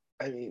overall,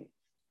 I mean,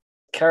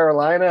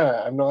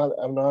 Carolina, I'm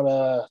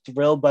not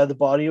thrilled by the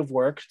body of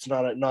work. It's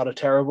not a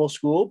terrible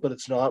school, but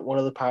it's not one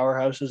of the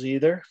powerhouses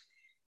either.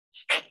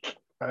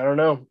 I don't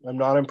know. I'm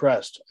not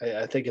impressed.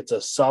 I think it's a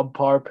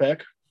subpar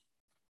pick.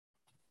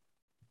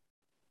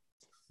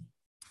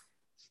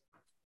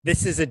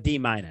 This is a D-.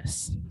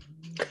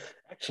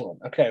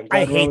 Excellent. Okay, I'm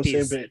glad we're on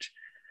the same page.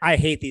 I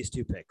hate these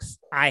two picks.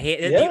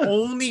 The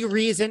only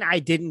reason I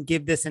didn't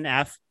give this an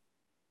F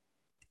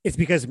is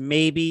because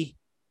maybe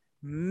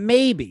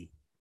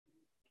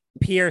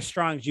Pierre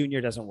Strong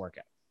Jr. doesn't work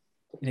out.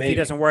 And if he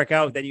doesn't work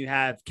out, then you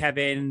have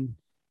Kevin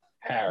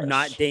Harris,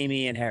 not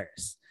Damian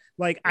Harris.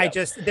 Like, yep. I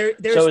just there's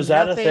so is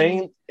that nothing... a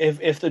thing?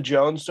 If the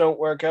Jones don't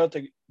work out,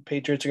 the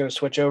Patriots are going to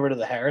switch over to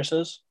the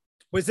Harrises.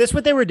 Was this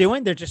what they were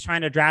doing? They're just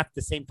trying to draft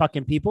the same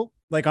fucking people,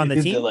 like on the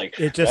team. Like,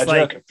 it's just like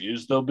how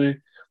confused they'll be.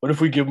 What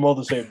if we give them all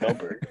the same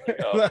number?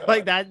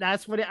 Like that.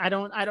 That's what I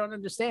don't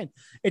understand.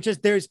 It's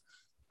just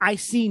I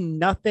see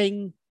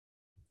nothing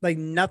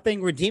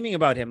redeeming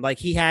about him. Like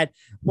he had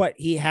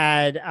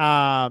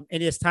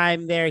in his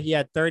time there, he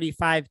had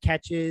 35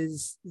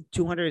 catches,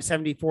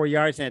 274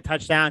 yards and a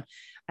touchdown.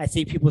 I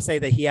see people say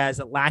that he has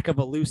a lack of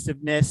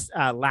elusiveness,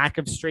 lack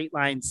of straight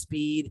line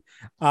speed.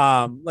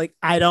 Like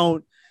I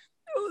don't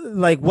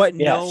like what.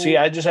 Yeah. No, see,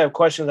 I just have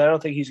questions. I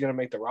don't think he's going to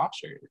make the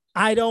roster.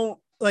 I don't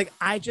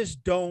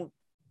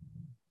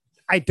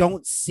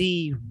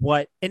see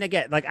what, and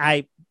again, like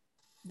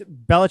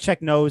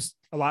Belichick knows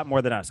a lot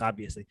more than us,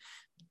 obviously.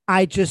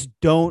 I just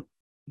don't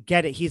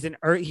get it. He's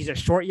a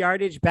short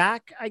yardage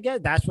back. I guess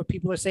that's what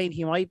people are saying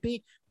he might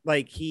be.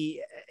 Like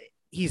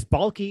he's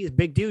bulky, he's a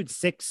big dude,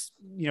 6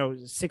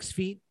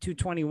 feet,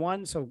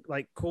 221. So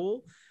like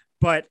cool.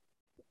 But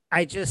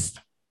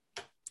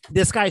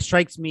this guy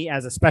strikes me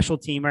as a special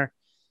teamer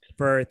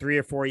for 3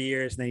 or 4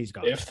 years, and then he's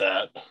gone. If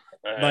that,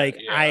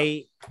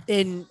 I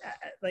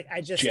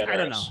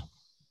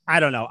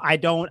don't know. I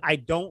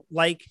don't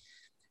like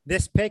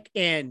this pick,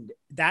 and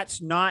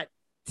that's not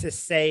to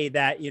say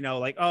that,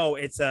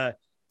 it's a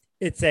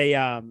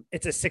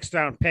 6th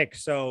round pick.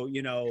 So,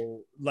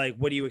 like,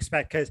 what do you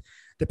expect? Because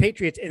the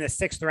Patriots in the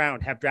 6th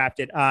round have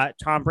drafted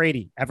Tom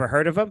Brady. Ever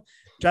heard of him?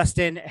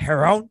 Justin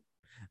Heron,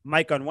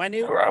 Mike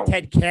Onwenu,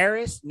 Ted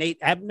Karras, Nate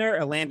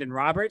Ebner, Landon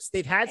Roberts.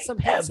 They've had some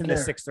hits in the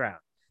 6th round.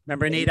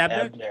 Remember Nate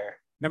Ebner?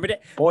 Remember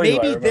that? Boy,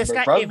 maybe this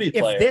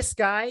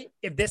guy,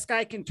 if this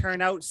guy can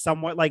turn out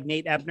somewhat like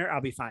Nate Ebner, I'll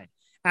be fine.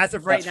 As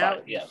of right now,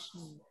 yes.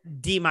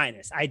 D-.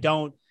 I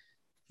don't.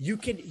 You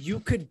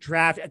could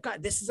draft.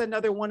 God, this is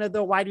another one of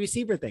the wide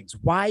receiver things.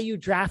 Why are you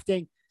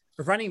drafting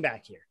a running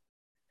back here?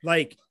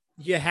 Like,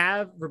 you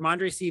have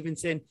Ramondre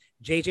Stevenson,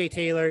 J.J.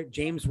 Taylor,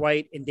 James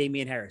White, and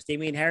Damian Harris.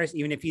 Damian Harris,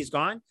 even if he's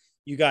gone,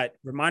 you got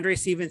Ramondre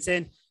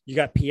Stevenson, you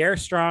got Pierre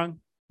Strong,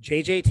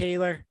 J.J.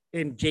 Taylor,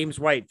 and James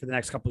White for the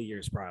next couple of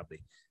years, probably.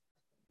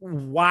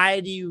 Why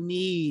do you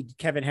need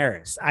Kevin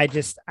Harris? I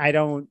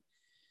don't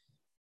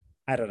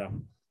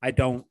know. I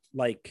don't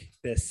like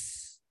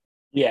this.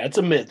 Yeah, it's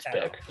a mid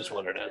pick is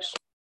what it is.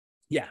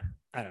 Yeah,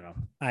 I don't know.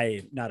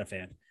 I'm not a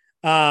fan.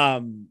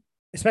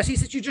 Especially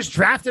since you just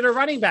drafted a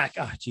running back.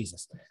 Oh,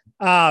 Jesus.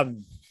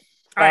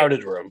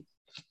 Crowded room.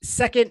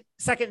 Second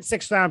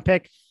 6th round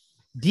pick,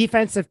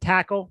 defensive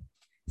tackle,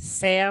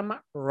 Sam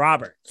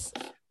Roberts.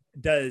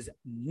 Does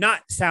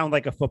not sound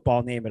like a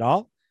football name at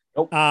all.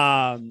 Nope.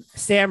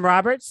 Sam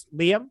Roberts,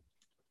 Liam,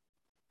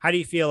 how do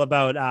you feel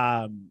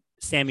about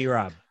Sammy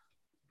Rob?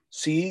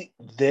 See,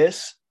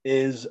 this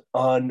is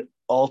an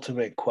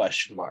ultimate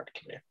question mark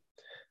to me.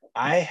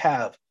 I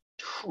have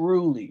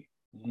truly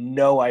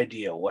no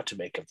idea what to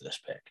make of this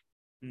pick.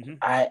 Mm-hmm.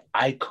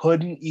 I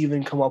couldn't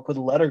even come up with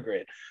a letter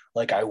grade.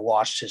 Like, I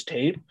watched his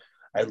tape,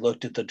 I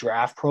looked at the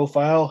draft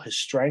profile, his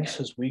strengths,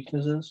 his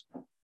weaknesses,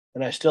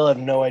 and I still have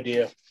no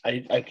idea.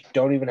 I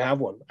don't even have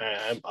one.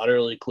 I'm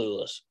utterly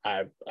clueless.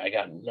 I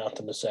got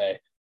nothing to say.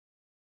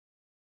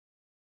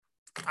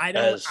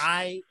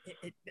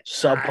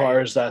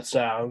 Subpar as that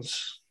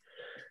sounds,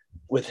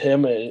 with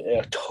him,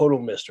 a total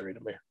mystery to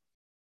me.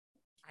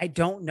 I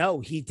don't know.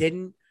 He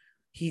didn't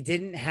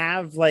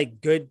have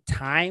like good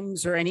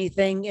times or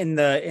anything in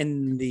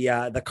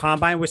the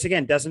combine, which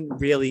again doesn't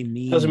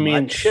mean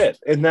much. Shit.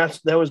 And that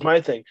was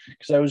my thing,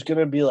 because I was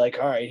gonna be like,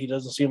 all right, he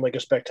doesn't seem like a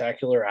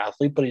spectacular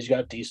athlete, but he's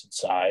got decent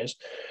size.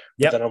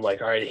 But then I'm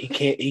like, all right,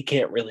 he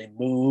can't really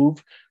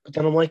move. But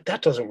then I'm like,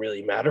 that doesn't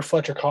really matter.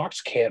 Fletcher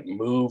Cox can't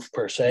move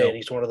per se, and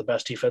he's one of the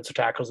best defensive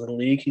tackles in the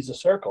league. He's a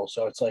circle,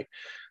 so it's like,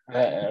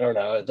 I don't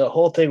know. The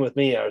whole thing with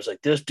me, I was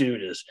like, this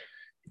dude is.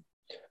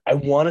 I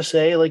want to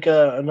say like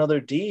another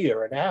D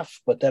or an F,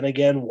 but then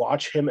again,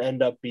 watch him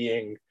end up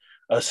being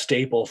a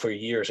staple for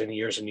years and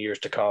years and years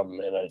to come,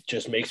 and it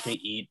just makes me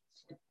eat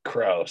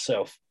crow.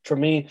 So for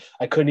me,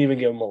 I couldn't even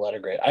give him a letter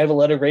grade. I have a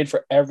letter grade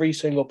for every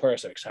single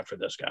person except for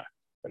this guy.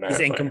 And he's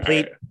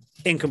incomplete.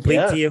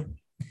 Incomplete to you.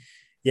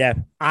 Yeah,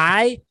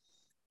 I'm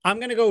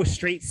gonna go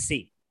straight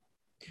C.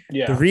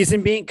 Yeah. The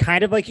reason being,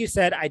 kind of like you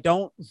said, I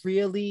don't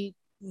really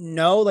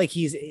know. Like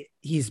he's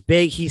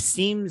big. He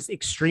seems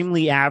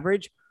extremely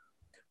average.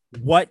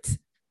 What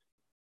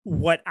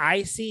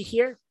I see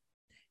here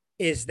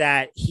is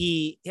that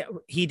he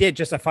did,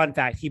 just a fun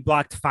fact, he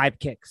blocked 5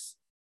 kicks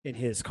in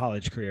his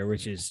college career,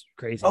 which is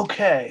crazy.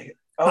 Okay.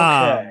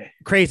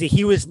 Crazy.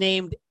 He was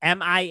named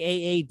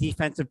MIAA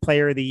Defensive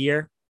Player of the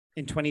Year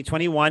in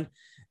 2021.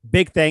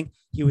 Big thing.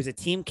 He was a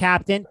team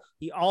captain.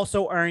 He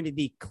also earned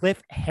the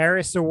Cliff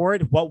Harris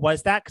Award. What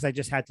was that? Because I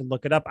just had to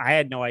look it up. I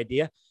had no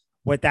idea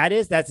what that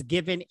is. That's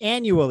given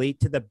annually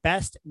to the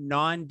best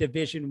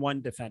non-Division I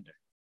defender.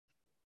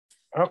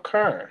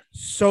 Okay.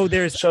 So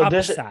there's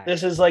upside.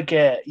 This is like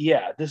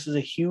this is a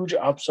huge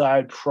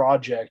upside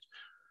project.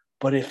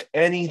 But if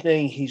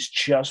anything, he's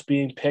just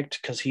being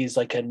picked because he's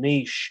like a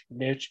niche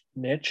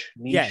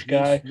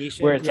guy,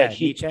 where it's like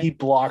he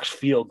blocks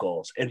field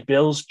goals, and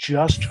Bill's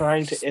just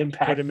trying to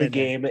impact the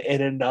game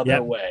in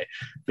another way.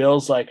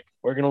 Bill's like,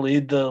 we're going to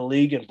lead the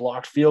league in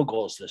blocked field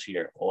goals this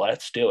year.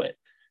 Let's do it.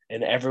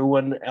 And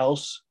everyone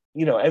else,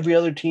 every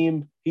other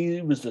team,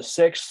 he was the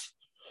sixth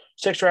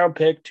round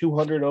pick,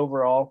 200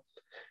 overall.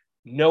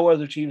 No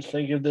other teams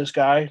think of this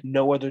guy.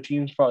 No other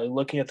teams probably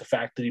looking at the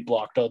fact that he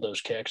blocked all those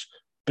kicks.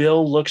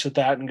 Bill looks at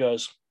that and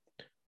goes,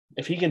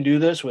 if he can do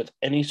this with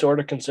any sort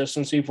of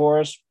consistency for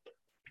us,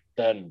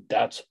 then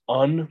that's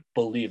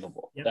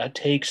unbelievable. Yep. That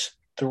takes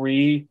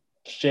 3,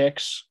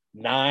 6,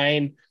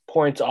 9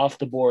 points off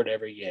the board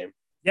every game.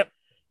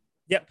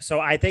 Yep. So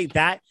I think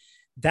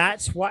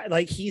that's why,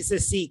 like, he's the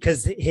C,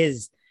 because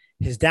his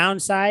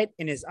downside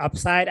and his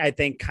upside, I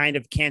think, kind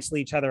of cancel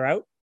each other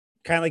out,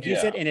 kind of like you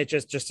said, and it's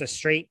just a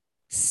straight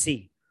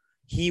C.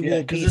 He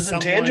will be because his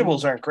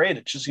intangibles aren't great.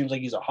 It just seems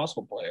like he's a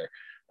hustle player.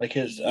 Like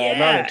his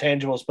not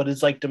intangibles, but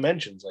his like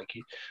dimensions. Like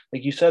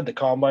you said, the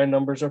combine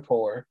numbers are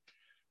poor.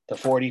 The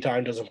 40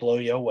 time doesn't blow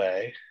you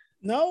away.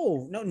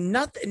 No,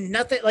 nothing.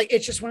 Like,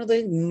 it's just one of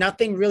the,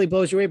 nothing really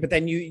blows you away. But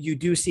then you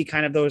do see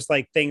kind of those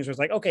like things where it's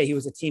like, okay, he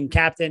was a team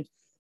captain,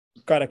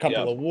 got a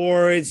couple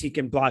awards. He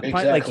can block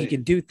punt, like he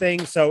can do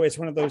things. So it's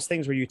one of those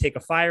things where you take a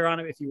fire on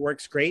him if he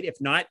works great. If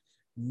not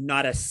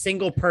a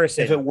single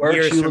person. If it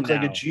works, you look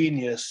like a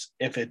genius.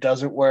 If it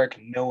doesn't work,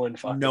 no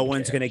one's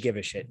going to give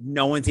a shit.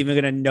 No one's even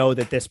going to know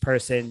that this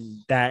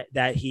person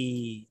that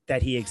he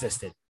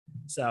existed.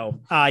 So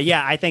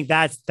I think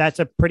that's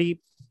a pretty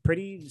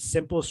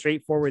simple,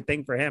 straightforward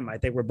thing for him. I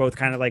think we're both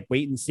kind of like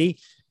wait and see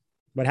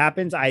what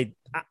happens. I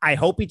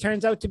hope he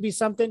turns out to be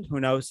something. Who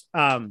knows?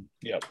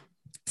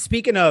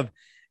 Speaking of,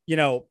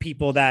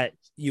 people that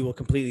you will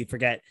completely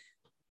forget,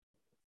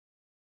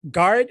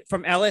 guard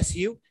from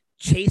LSU,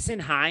 Chasen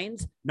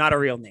Hines, not a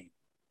real name.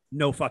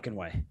 No fucking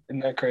way.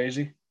 Isn't that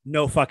crazy?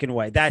 No fucking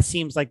way. That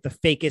seems like the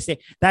fakest thing.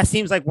 That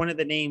seems like one of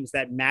the names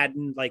that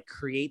Madden like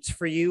creates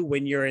for you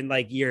when you're in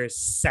like year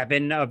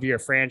 7 of your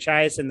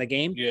franchise in the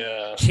game.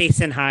 Yeah.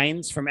 Chasen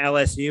Hines from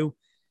LSU.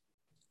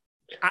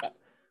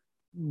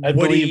 I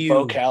believe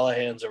Bo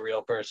Callahan's a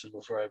real person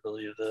before I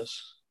believe this.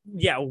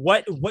 Yeah.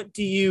 What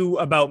do you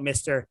about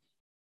Mr.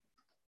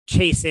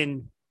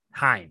 Chasen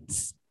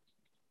Hines?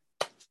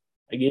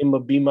 I gave him a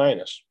B-.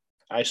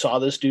 I saw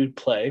this dude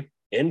play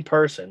in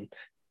person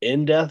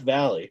in Death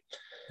Valley.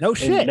 No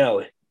shit.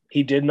 No,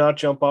 he did not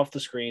jump off the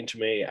screen to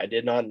me. I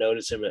did not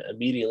notice him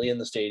immediately in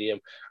the stadium.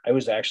 I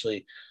was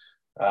actually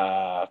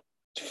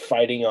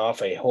fighting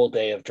off a whole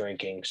day of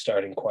drinking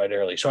starting quite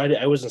early. So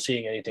I wasn't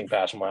seeing anything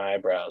past my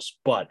eyebrows.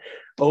 But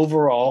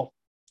overall,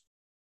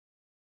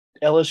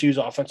 LSU's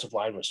offensive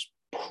line was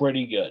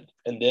pretty good.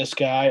 And this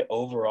guy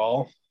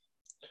overall,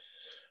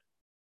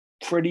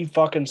 pretty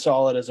fucking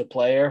solid as a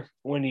player.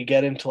 When you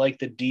get into like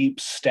the deep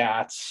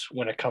stats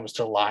when it comes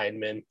to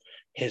linemen,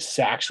 his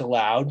sacks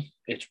allowed,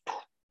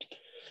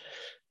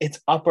 it's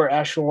upper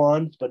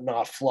echelon, but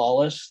not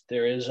flawless.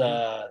 There is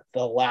the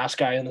last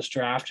guy in this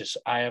draft.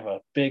 I have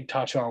a big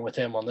touch on with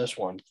him on this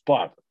one,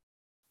 but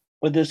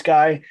with this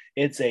guy,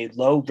 it's a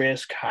low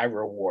risk, high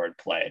reward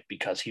play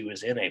because he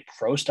was in a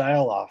pro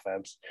style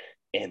offense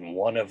in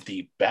one of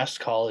the best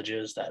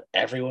colleges that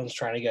everyone's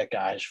trying to get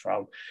guys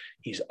from.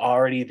 He's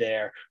already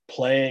there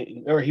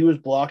playing, or he was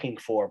blocking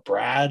for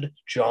Brad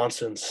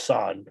Johnson's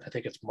son. I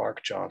think it's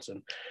Mark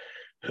Johnson,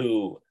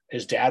 who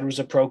his dad was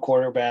a pro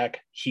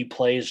quarterback. He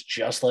plays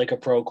just like a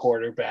pro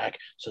quarterback.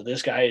 So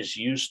this guy is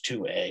used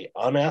to a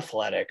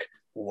unathletic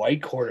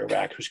white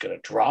quarterback who's going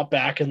to drop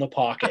back in the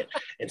pocket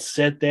and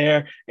sit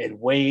there and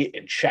wait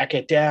and check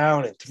it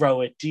down and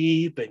throw it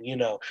deep and,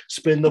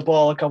 spin the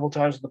ball a couple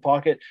times in the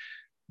pocket.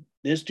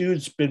 This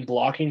dude's been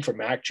blocking for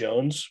Mac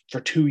Jones for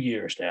 2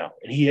 years now,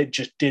 and he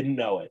just didn't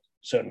know it.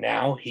 So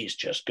now he's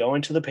just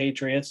going to the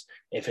Patriots.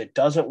 If it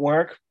doesn't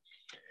work,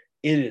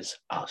 it is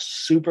a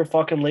super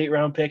fucking late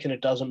round pick, and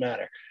it doesn't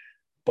matter.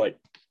 But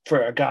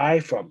for a guy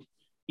from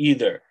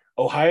either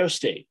Ohio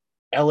State,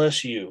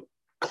 LSU,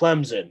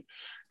 Clemson,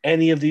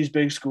 any of these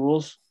big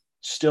schools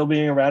still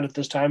being around at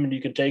this time and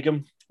you can take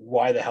them,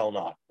 why the hell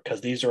not? Because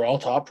these are all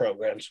top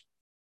programs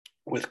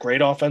with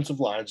great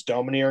offensive lines,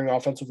 domineering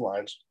offensive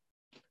lines.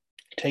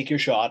 Take your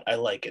shot. I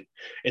like it.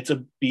 It's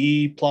a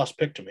B+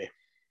 pick to me.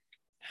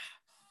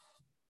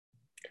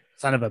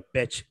 Son of a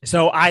bitch.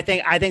 So I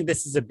think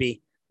this is a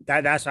B.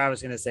 That's what I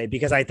was going to say,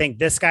 because I think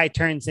this guy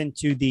turns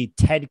into the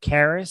Ted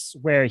Karras,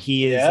 where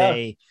he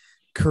is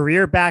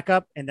career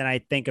backup, and then I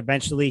think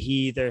eventually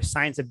he either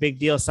signs a big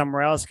deal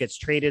somewhere else, gets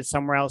traded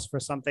somewhere else for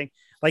something.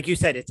 Like you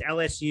said, it's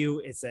LSU.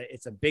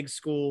 It's a big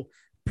school,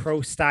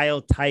 pro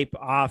style type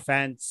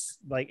offense.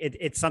 Like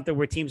it's something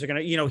where teams are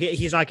gonna,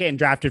 he's not getting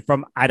drafted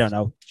from, I don't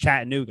know,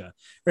 Chattanooga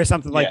or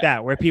something like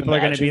that, where people are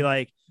gonna be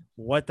like,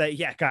 what the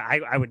God,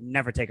 I would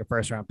never take a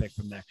first round pick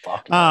from there.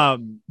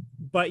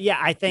 But yeah,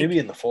 I think maybe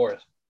in the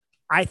fourth.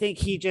 I think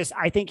he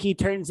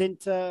turns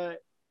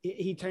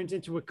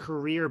into a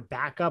career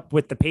backup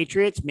with the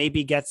Patriots,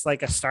 maybe gets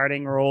like a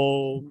starting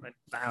role.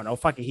 I don't know.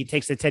 Fuck it. He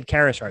takes the Ted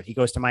Karras route. He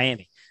goes to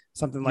Miami,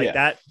 something like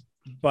that.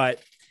 But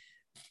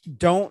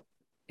don't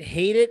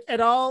hate it at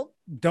all.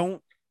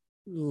 Don't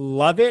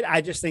love it.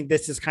 I just think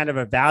this is kind of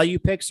a value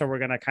pick. So we're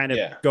going to kind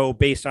of go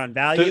based on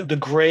value. The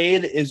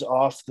grade is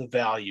off the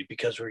value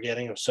because we're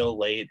getting him so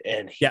late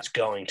and he's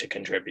going to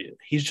contribute.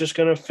 He's just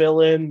going to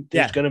fill in.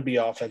 There's going to be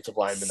offensive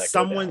linemen.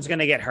 Someone's going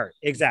to get hurt.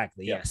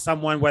 Exactly. Yeah.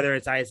 Someone, whether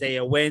it's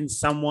Isaiah Wynn,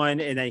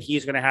 and then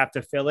he's going to have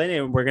to fill in,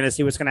 and we're going to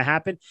see what's going to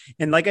happen.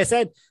 And like I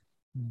said,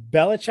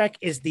 Belichick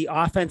is the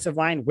offensive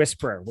line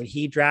whisperer. When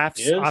he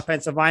drafts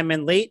offensive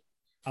linemen late,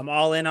 I'm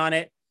all in on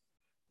it.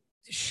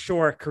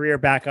 Sure, career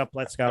backup.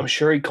 Let's go. I'm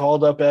sure he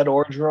called up Ed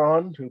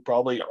Orgeron, who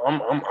probably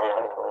on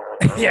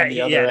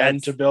the other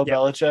end to Bill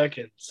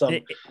Belichick,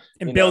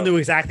 and Bill knew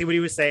exactly what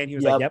he was saying. He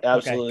was like, "Yep,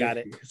 absolutely, okay, got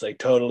it." He's like,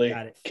 "Totally."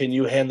 Can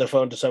you hand the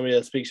phone to somebody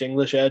that speaks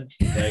English, Ed?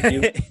 Thank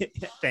you.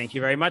 Thank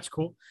you very much.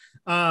 Cool.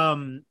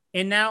 And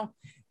now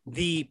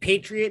the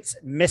Patriots,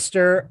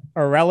 Mr.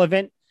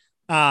 Irrelevant,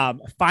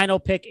 final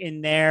pick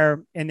in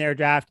their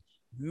draft,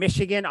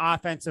 Michigan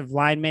offensive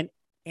lineman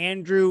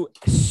Andrew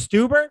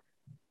Stueber.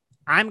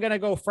 I'm going to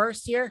go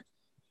first here.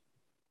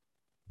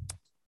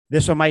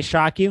 This one might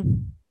shock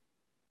you.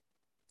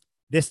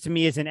 This to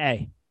me is an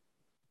A.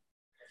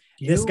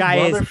 This guy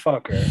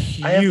motherfucker. Is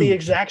huge. I have the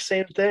exact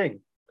same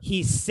thing.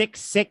 He's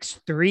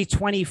 6'6",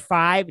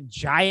 325,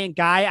 giant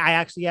guy. I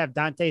actually have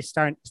Dante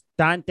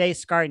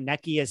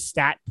Scarnecchia's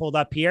stat pulled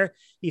up here.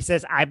 He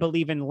says, I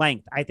believe in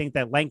length. I think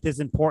that length is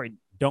important.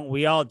 Don't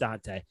we all,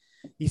 Dante?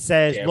 He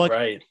says, look,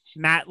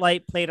 Matt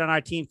Light played on our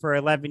team for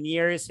 11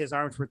 years. His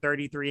arms were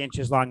 33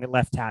 inches long at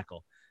left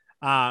tackle.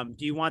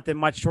 Do you want them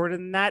much shorter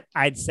than that?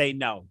 I'd say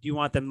no. Do you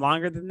want them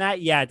longer than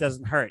that? Yeah, it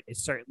doesn't hurt.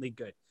 It's certainly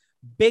good.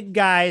 Big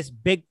guys,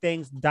 big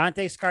things.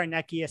 Dante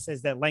Scarnecchia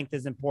says that length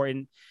is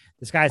important.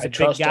 This guy's a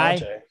big guy.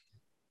 Dante.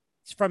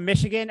 He's from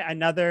Michigan,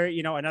 another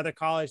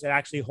college that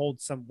actually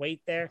holds some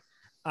weight there.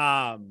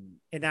 And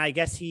I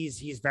guess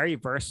he's very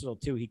versatile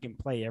too. He can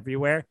play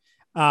everywhere.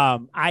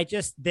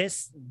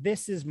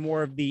 This is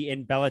more of the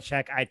in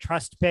Belichick I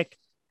trust pick.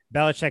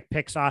 Belichick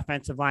picks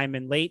offensive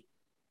lineman late.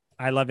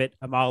 I love it.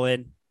 I'm all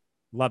in.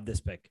 Love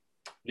this pick.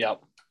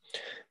 Yep.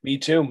 Me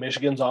too.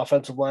 Michigan's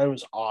offensive line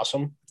was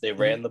awesome. They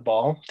ran the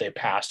ball. They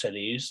passed at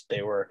ease.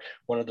 They were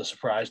one of the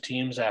surprise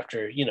teams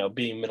after,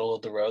 being middle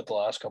of the road the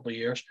last couple of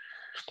years.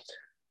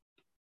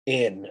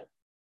 In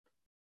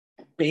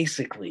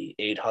basically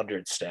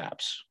 800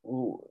 snaps.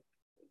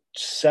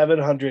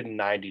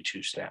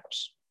 792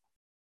 snaps.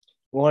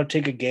 We want to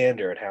take a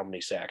gander at how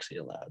many sacks he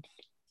allowed.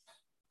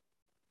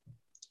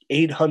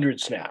 800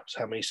 snaps.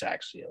 How many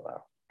sacks did he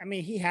allow? I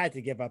mean, he had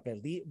to give up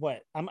at least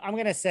what? I'm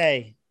going to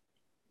say,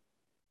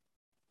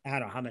 I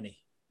don't know how many.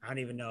 I don't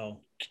even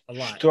know. A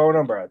lot. Just throw a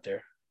number out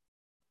there.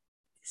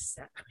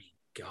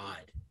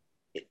 God.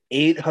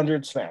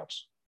 800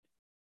 snaps.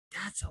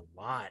 That's a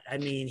lot. I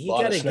mean, he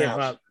got to give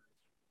up,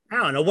 I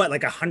don't know,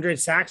 like 100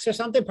 sacks or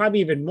something? Probably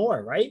even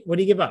more, right? What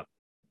do you give up?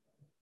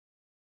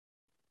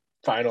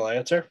 Final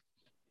answer?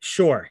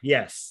 Sure.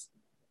 Yes.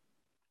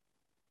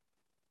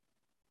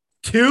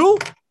 2?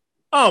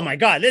 Oh my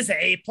God, this is an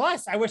A+.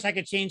 I wish I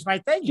could change my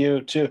thing. You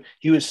too.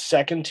 He was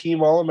second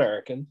team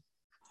All-American.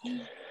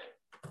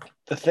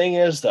 The thing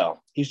is,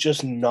 though, he's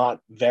just not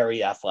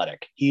very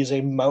athletic. He's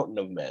a mountain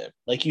of man.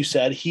 Like you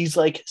said, he's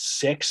like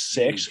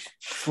 6'6",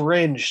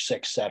 fringe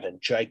 6'7",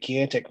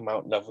 gigantic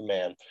mountain of a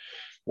man.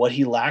 What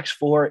he lacks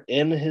for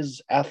in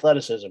his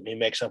athleticism, he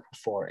makes up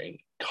for in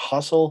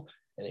hustle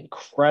and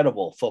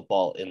incredible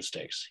football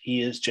instincts.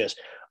 He is just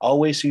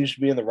always seems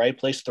to be in the right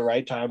place at the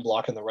right time,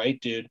 blocking the right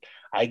dude.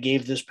 I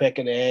gave this pick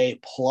an A+.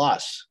 Whoa.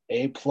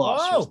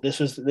 This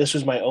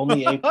was my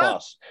only A+.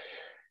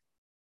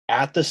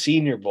 At the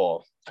Senior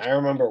Bowl, I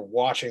remember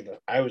watching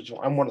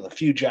I'm one of the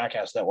few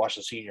jackasses that watched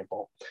the Senior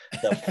Bowl.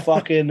 The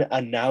fucking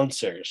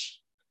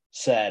announcers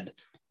said,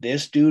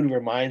 this dude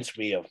reminds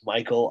me of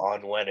Michael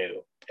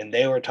Onwenu. And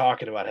they were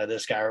talking about how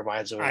this guy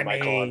reminds them of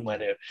Michael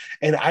Onwenu.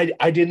 And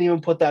I didn't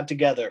even put that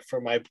together for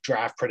my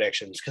draft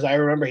predictions because I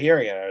remember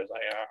hearing it. I was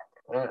like,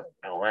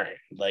 no way.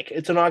 Like,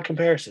 it's an odd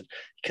comparison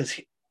because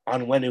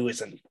Onwenu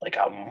isn't like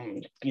a,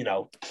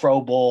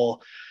 Pro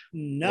Bowl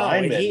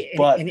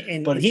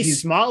lineman. But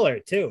he's smaller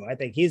too. I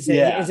think isn't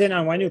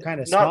Onwenu kind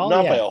of small?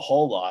 Not by a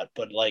whole lot,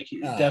 but like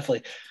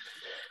definitely.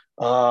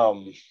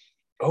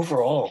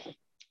 Overall,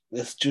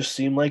 this just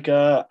seemed like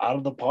out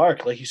of the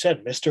park. Like you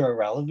said, Mr.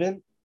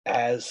 Irrelevant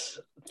as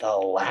the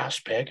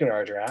last pick in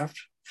our draft.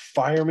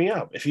 Fire me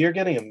up. If you're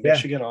getting a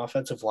Michigan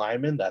offensive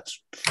lineman that's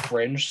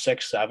fringe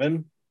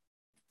 6'7",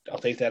 I'll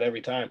take that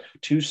every time.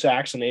 2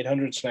 sacks and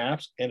 800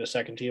 snaps and a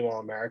second-team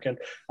All-American.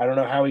 I don't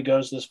know how he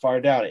goes this far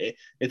down.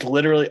 It's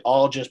literally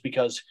all just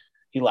because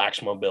he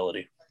lacks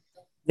mobility.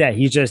 Yeah,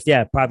 he's just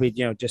probably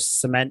just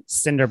cement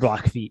cinder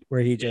block feet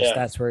where he just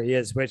that's where he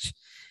is. Which,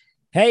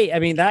 hey, I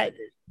mean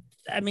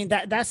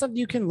that's something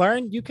you can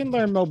learn. You can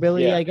learn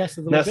mobility, I guess.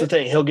 That's the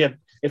thing. He'll get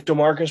if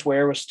DeMarcus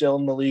Ware was still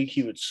in the league,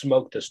 he would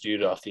smoke this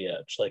dude off the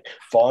edge. Like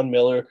Von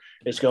Miller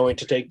is going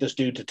to take this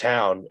dude to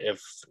town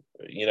if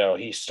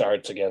he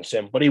starts against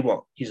him, but he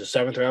won't. He's a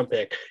 7th round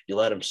pick. You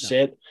let him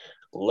sit,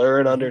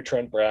 learn under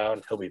Trent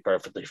Brown, he'll be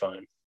perfectly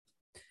fine.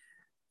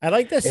 I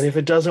like this. And if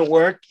it doesn't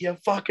work, you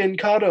fucking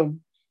cut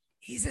him.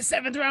 He's a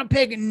 7th round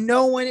pick.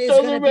 No one is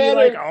going to be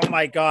like, oh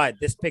my God,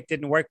 this pick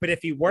didn't work. But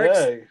if he works,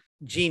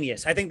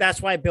 genius. I think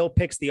that's why Bill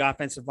picks the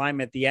offensive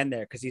lineman at the end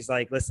there. Cause he's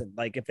like, listen,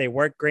 like if they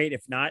work, great.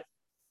 If not,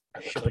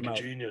 ship him out.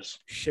 Genius.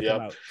 Ship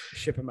him out.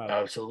 Ship him out.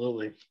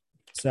 Absolutely.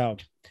 So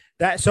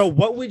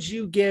what would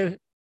you give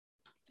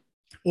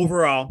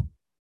overall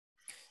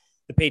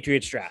the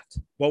Patriots draft?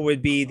 What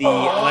would be the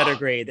letter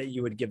grade that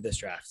you would give this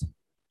draft?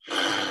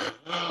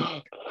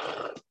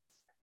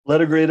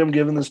 Letter grade I'm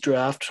giving this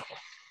draft.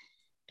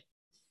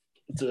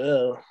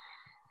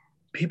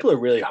 People are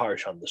really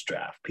harsh on this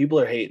draft. People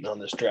are hating on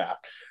this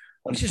draft.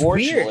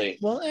 Unfortunately,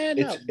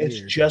 it's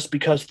just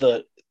because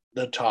the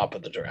top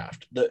of the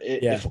draft.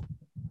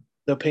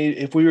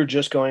 If we were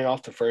just going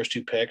off the first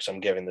 2 picks,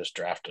 I'm giving this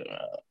draft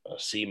a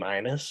C-.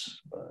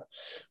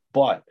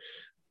 But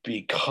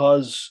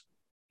because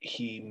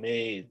he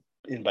made,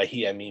 and by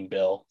he I mean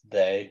Bill,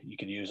 you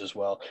could use as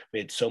well,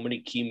 made so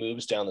many key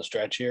moves down the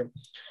stretch here,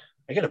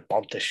 I gotta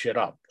bump this shit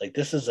up. Like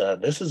this is a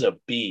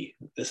B.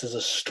 This is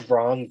a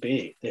strong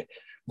B.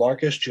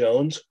 Marcus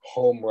Jones,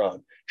 home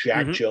run.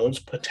 Jack Jones,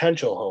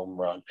 potential home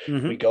run.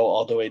 We go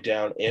all the way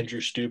down. Andrew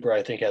Stuber,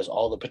 I think, has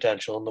all the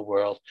potential in the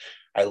world.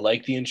 I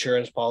like the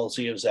insurance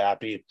policy of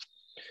Zappe.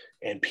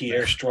 And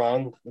Pierre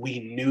Strong, we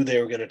knew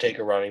they were going to take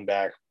a running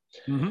back.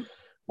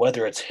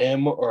 Whether it's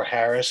him or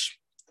Harris,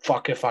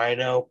 fuck if I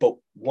know, but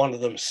one of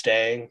them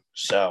staying.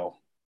 So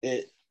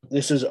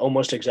this is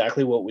almost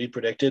exactly what we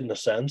predicted in a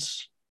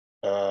sense.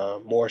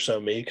 More so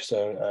me, because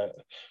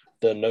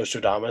the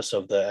Nostradamus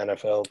of the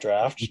NFL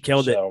draft. You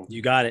killed it.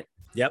 You got it.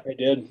 Yep. I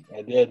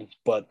did.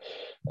 But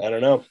I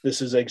don't know.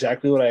 This is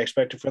exactly what I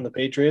expected from the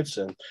Patriots,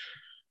 and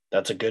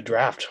that's a good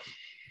draft.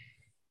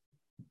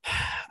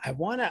 I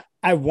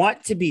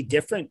want to be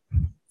different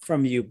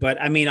from you,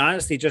 but I mean,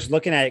 honestly, just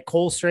looking at it,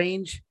 Cole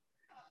Strange,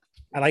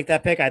 I like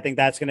that pick. I think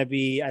that's going to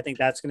be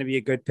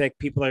a good pick.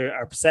 People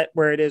are upset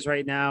where it is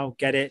right now.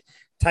 Get it.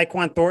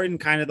 Tyquan Thornton,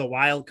 kind of the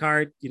wild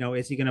card.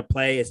 Is he going to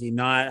play? Is he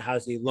not?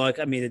 How's he look?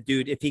 I mean, the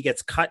dude, if he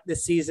gets cut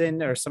this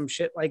season or some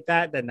shit like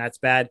that, then that's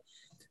bad.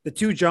 The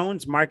 2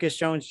 Jones, Marcus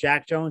Jones,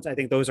 Jack Jones, I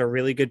think those are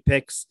really good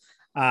picks.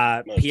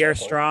 Pierre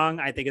Strong,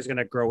 I think is going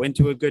to grow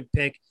into a good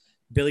pick.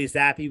 Billy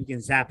Zappe, we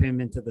can zap him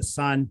into the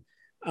sun.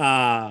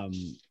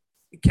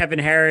 Kevin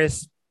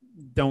Harris,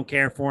 don't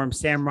care for him.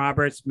 Sam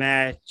Roberts,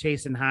 Matt,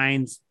 Jason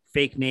Hines,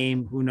 fake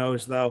name, who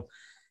knows though.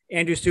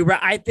 Andrew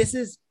Stuber, this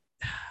is.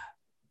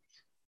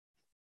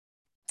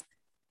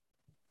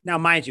 Now,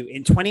 mind you,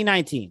 in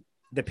 2019,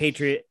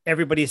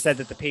 everybody said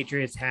that the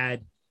Patriots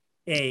had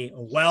a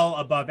well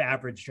above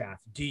average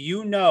draft. Do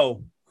you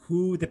know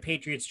who the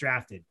Patriots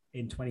drafted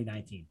in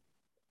 2019?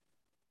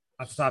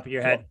 Off the top of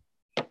your head.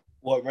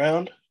 What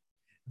round?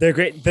 They're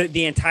great.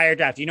 The entire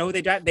draft. You know who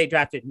they drafted? They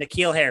drafted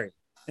N'Keal Harry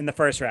in the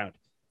first round.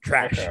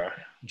 Trash. Okay.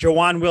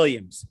 Jawan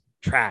Williams.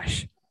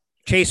 Trash.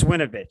 Chase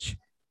Winovich.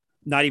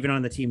 Not even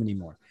on the team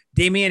anymore.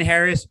 Damian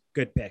Harris.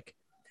 Good pick.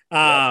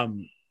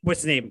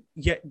 What's his name?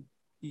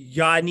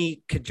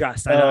 Yanni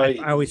Kajust. I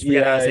always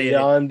forget how to say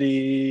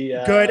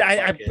it. Good.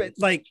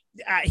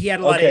 He had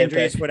a lot of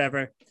injuries,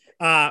 whatever.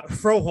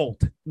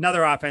 Froholt,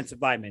 another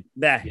offensive lineman.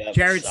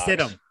 Jared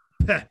Stidham.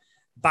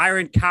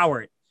 Byron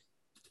Cowart.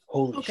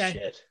 Holy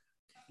shit.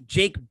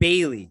 Jake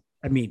Bailey.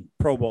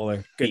 Pro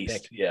Bowler. Good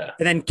pick. Yeah.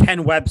 And then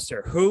Ken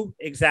Webster. Who?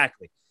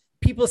 Exactly.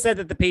 People said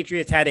that the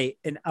Patriots had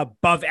an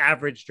above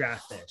average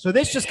draft there. So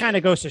this just kind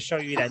of goes to show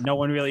you that no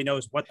one really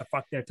knows what the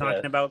fuck they're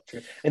talking about.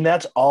 And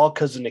that's all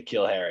because of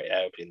N'Keal Harry.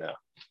 I hope you know.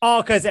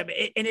 All because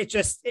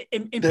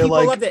people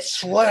like, loved it.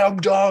 Slam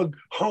dunk,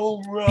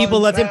 home run. People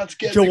loved him.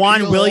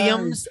 Jawan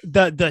Williams,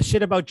 the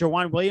shit about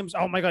Jawan Williams.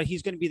 Oh my God,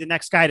 he's going to be the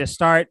next guy to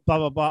start. Blah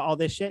blah blah. All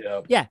this shit.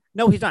 Yep. Yeah,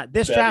 no, he's not.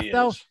 This draft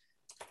though,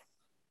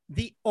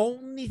 the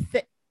only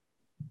thing,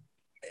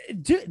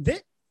 dude,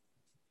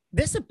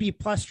 this is a B+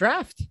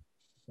 draft.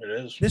 It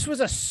is. This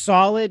was a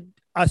solid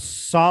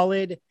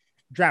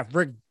draft,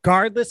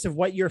 regardless of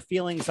what your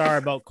feelings are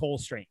about Cole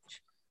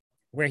Strange,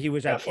 where he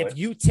was at. If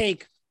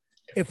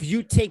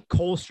you take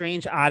Cole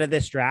Strange out of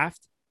this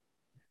draft,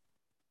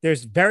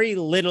 there's very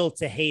little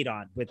to hate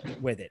on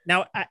with it.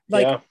 Now,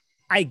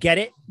 I get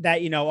it that,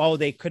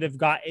 they could have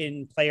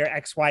gotten player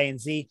X, Y, and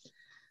Z.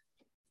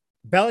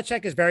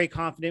 Belichick is very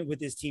confident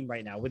with his team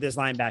right now, with his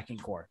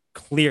linebacking core.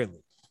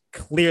 Clearly,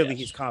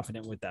 He's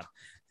confident with them.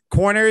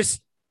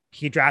 Corners.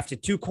 He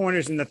drafted 2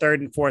 corners in the 3rd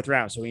and 4th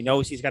round, so he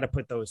knows he's got to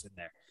put those in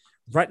there.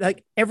 right?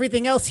 Like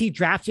everything else he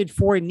drafted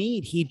for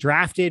need. He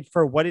drafted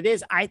for what it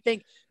is. I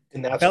think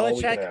And that's all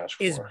we can Belichick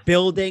ask is for.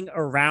 building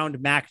around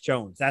Mac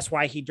Jones. That's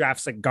why he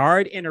drafts a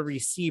guard and a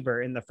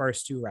receiver in the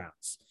first 2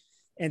 rounds.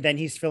 And then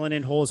he's filling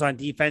in holes on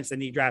defense,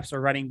 and he drafts a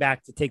running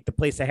back to take the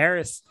place of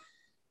Harris.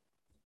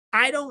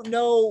 I don't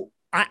know.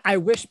 I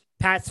wish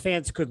Pats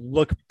fans could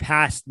look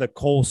past the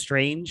Cole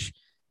Strange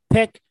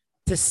pick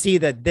to see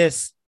that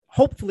this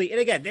hopefully, and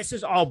again, this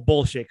is all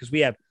bullshit because we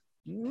have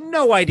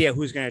no idea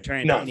who's going to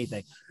turn into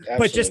anything.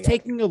 But just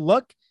taking a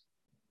look,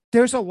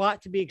 there's a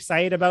lot to be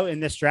excited about in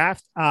this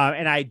draft.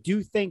 And I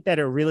do think that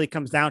it really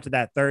comes down to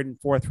that 3rd and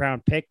 4th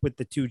round pick with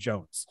the 2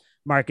 Jones,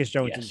 Marcus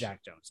Jones and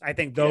Jack Jones. I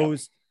think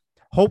those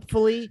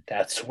hopefully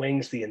that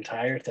swings the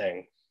entire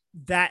thing.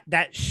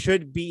 That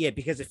should be it,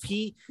 because if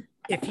he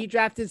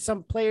drafted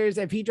some players,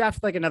 if he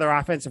drafted like another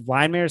offensive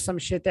lineman or some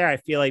shit there, I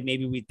feel like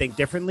maybe we'd think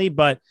differently.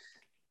 But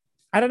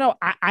I don't know.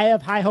 I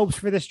have high hopes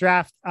for this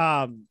draft.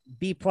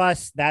 B+.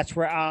 That's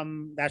where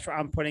I'm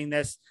putting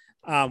this.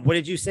 What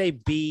did you say?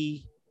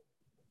 B+.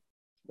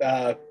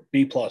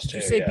 B+ too. Did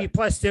you say B+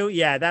 too?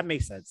 Yeah, that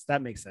makes sense.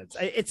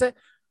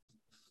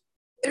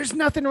 There's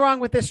nothing wrong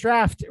with this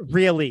draft,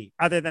 really,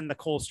 other than the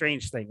Cole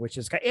Strange thing, which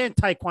is, and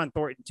Tyquan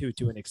Thornton too,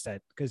 to an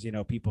extent, because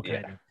people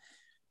kind of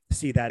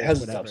see that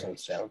as whatever.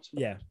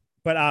 Yeah,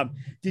 but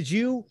did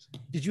you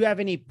have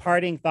any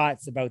parting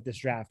thoughts about this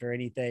draft or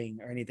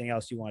anything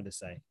else you wanted to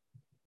say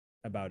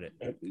about it?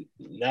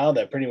 No,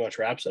 that pretty much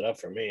wraps it up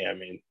for me. I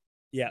mean,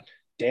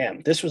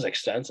 damn, this was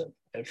extensive.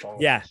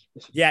 Yeah.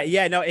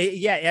 No,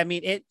 I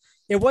mean,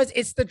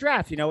 it's the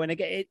draft, and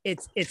again,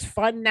 it's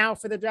fun now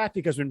for the draft,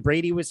 because when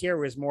Brady was here, it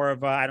was more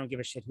of I don't give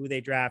a shit who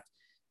they draft.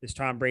 There's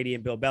Tom Brady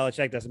and Bill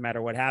Belichick. Doesn't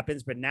matter what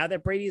happens. But now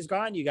that Brady's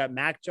gone, you got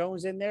Mac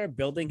Jones in there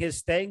building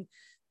his thing.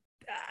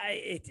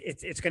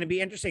 It's going to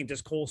be interesting.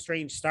 Does Cole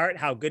Strange start?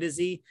 How good is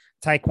he?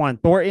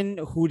 Tyquan Thornton,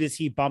 who does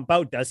he bump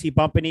out? Does he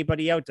bump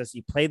anybody out? Does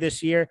he play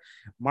this year?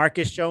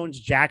 Marcus Jones,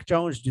 Jack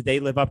Jones, do they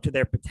live up to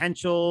their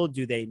potential?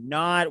 Do they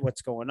not?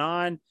 What's going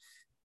on?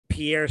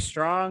 Pierre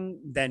Strong,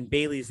 then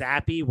Bailey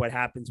Zappi, what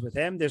happens with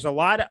him? There's a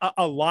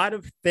lot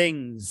of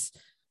things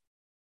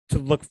to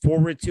look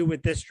forward to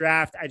with this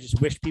draft. I just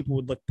wish people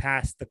would look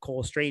past the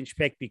Cole Strange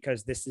pick,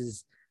 because this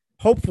is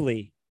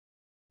hopefully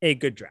a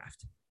good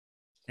draft.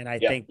 And I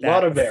think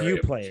that a few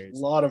players,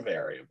 a lot of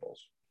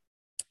variables.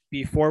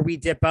 Before we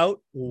dip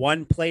out,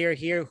 one player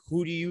here,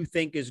 who do you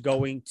think is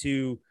going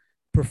to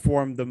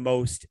perform the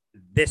most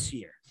this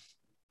year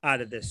out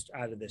of this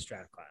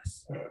draft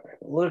class?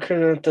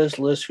 Looking at this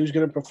list, who's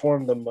going to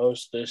perform the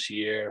most this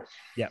year?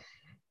 Yeah.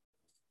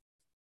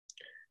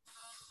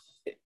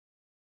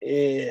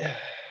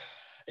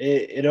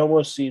 It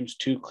almost seems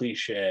too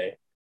cliche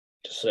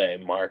to say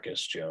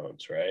Marcus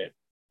Jones, right?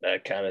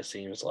 That kind of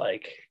seems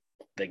like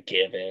the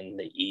given,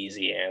 the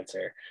easy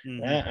answer.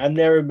 Mm-hmm. I've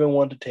never been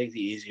one to take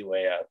the easy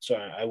way out, so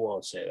I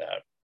won't say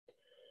that.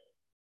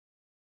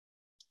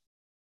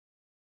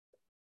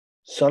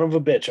 Son of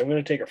a bitch, I'm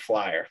going to take a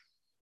flyer.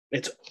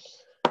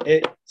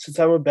 Since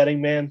I'm a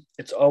betting man,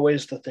 it's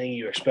always the thing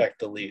you expect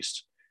the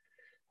least.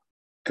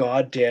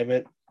 God damn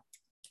it.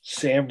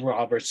 Sam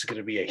Roberts is going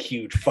to be a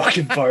huge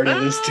fucking part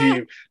of this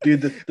team.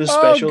 Dude, the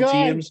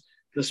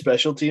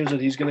special teams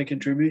that he's going to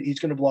contribute, he's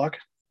going to block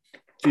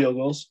field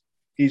goals.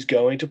 He's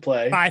going to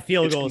play. 5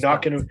 field goals. It's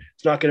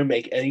not going to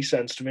make any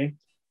sense to me,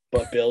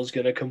 but Bill's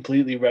going to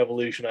completely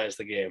revolutionize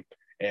the game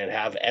and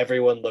have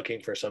everyone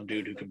looking for some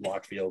dude who can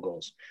block field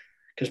goals.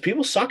 Because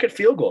people suck at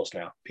field goals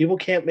now. People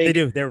can't make. They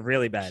do. They're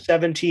really bad.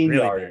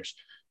 17-yarders.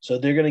 So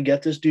they're going to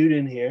get this dude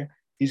in here.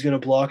 He's going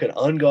to block an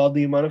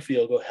ungodly amount of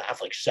field goals, have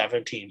like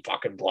 17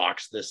 fucking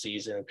blocks this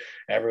season.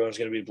 Everyone's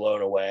going to be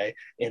blown away.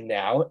 And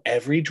now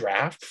every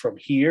draft from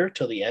here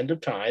till the end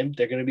of time,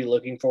 they're going to be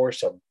looking for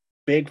some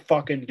big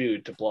fucking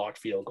dude to block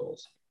field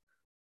goals.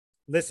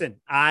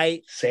 Listen,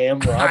 Sam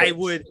Roberts. I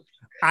would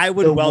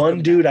the welcome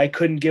one dude I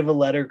couldn't give a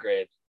letter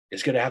grade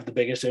is going to have the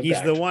biggest impact.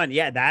 He's the one.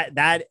 Yeah,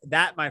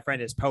 that my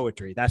friend is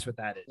poetry. That's what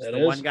that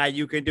is. One guy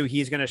you can do.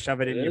 He's going to shove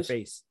it in your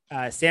face.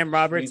 Sam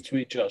Roberts.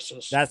 Sweet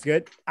justice. That's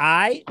good.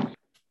 I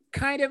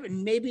kind of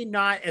maybe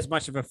not as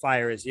much of a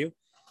flyer as you.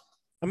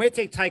 I'm going to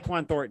take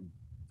Tyquan Thornton.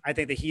 I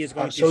think that he is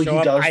going to show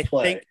up. I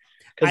think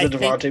because of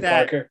Devontae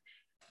Parker.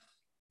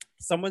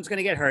 Someone's going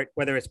to get hurt,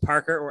 whether it's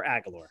Parker or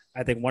Aguilar.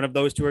 I think one of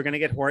those two are going to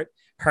get hurt.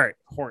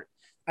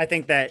 I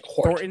think that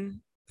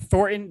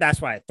Thornton.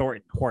 That's why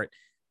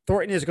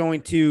Thornton is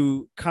going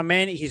to come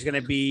in. He's going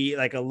to be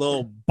like a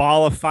little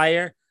ball of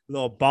fire, a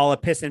little ball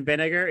of piss and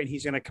vinegar, and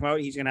he's going to come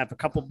out. He's going to have a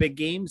couple big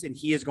games, and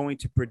he is going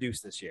to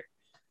produce this year.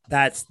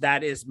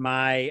 That is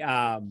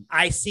my.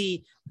 I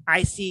see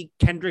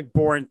Kendrick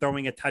Bourne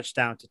throwing a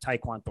touchdown to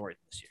Tyquan Thornton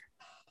this year.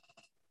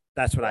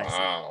 That's what I see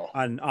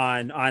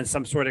on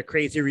some sort of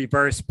crazy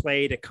reverse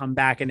play to come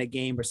back in a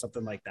game or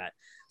something like that.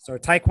 So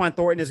Tyquan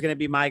Thornton is going to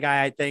be my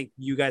guy. I think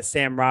you got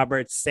Sam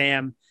Roberts.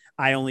 Sam,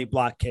 I only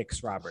block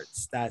kicks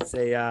Roberts. That's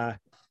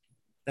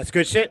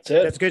good shit.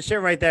 That's good shit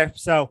right there.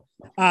 So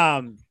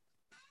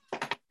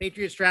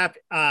Patriots draft.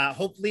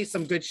 Hopefully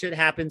some good shit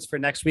happens for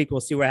next week.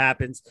 We'll see what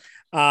happens.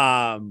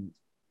 And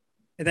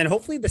and then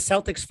hopefully the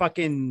Celtics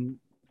fucking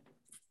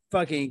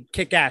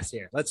kick ass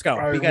here. Let's go.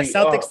 We got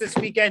Celtics this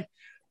weekend.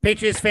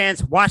 Patriots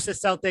fans, watch the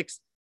Celtics.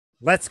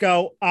 Let's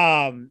go.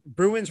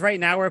 Bruins right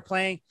now are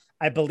playing.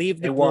 I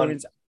believe the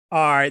Bruins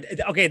are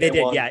okay. They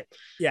did. Won.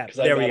 Yeah.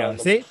 There we go.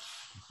 See,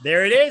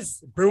 there it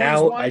is. Bruins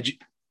now won.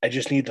 I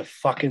just need the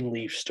fucking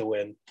Leafs to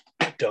win.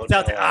 Don't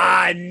tell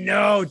tell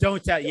no,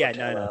 don't tell.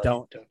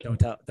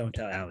 Don't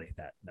tell Allie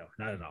that. No,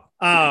 not at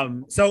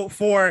all. So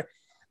for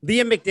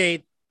Liam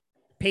McDade,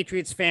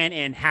 Patriots fan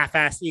and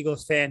half-assed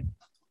Eagles fan,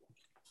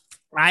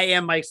 I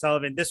am Mike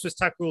Sullivan. This was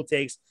Tuck Rule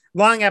Takes.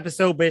 Long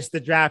episode, but it's the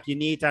draft. You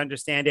need to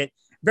understand it.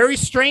 Very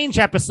strange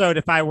episode,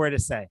 if I were to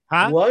say.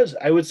 Huh? It was.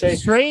 I would say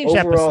strange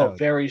overall, episode.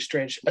 Very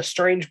strange. A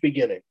strange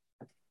beginning.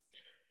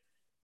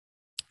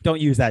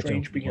 Don't use that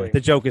strange joke. The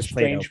joke is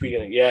played strange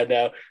beginning.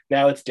 Yeah,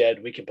 now it's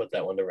dead. We can put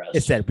that one to rest.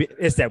 It's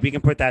dead. We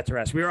can put that to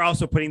rest. We are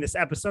also putting this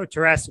episode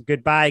to rest.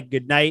 Goodbye.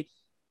 Good night.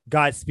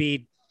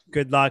 Godspeed.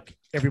 Good luck.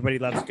 Everybody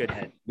loves good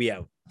head. We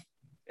out.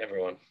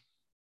 Everyone.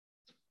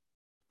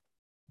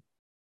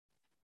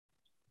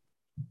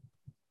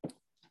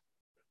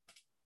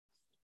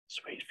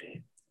 Sweet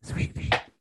feet.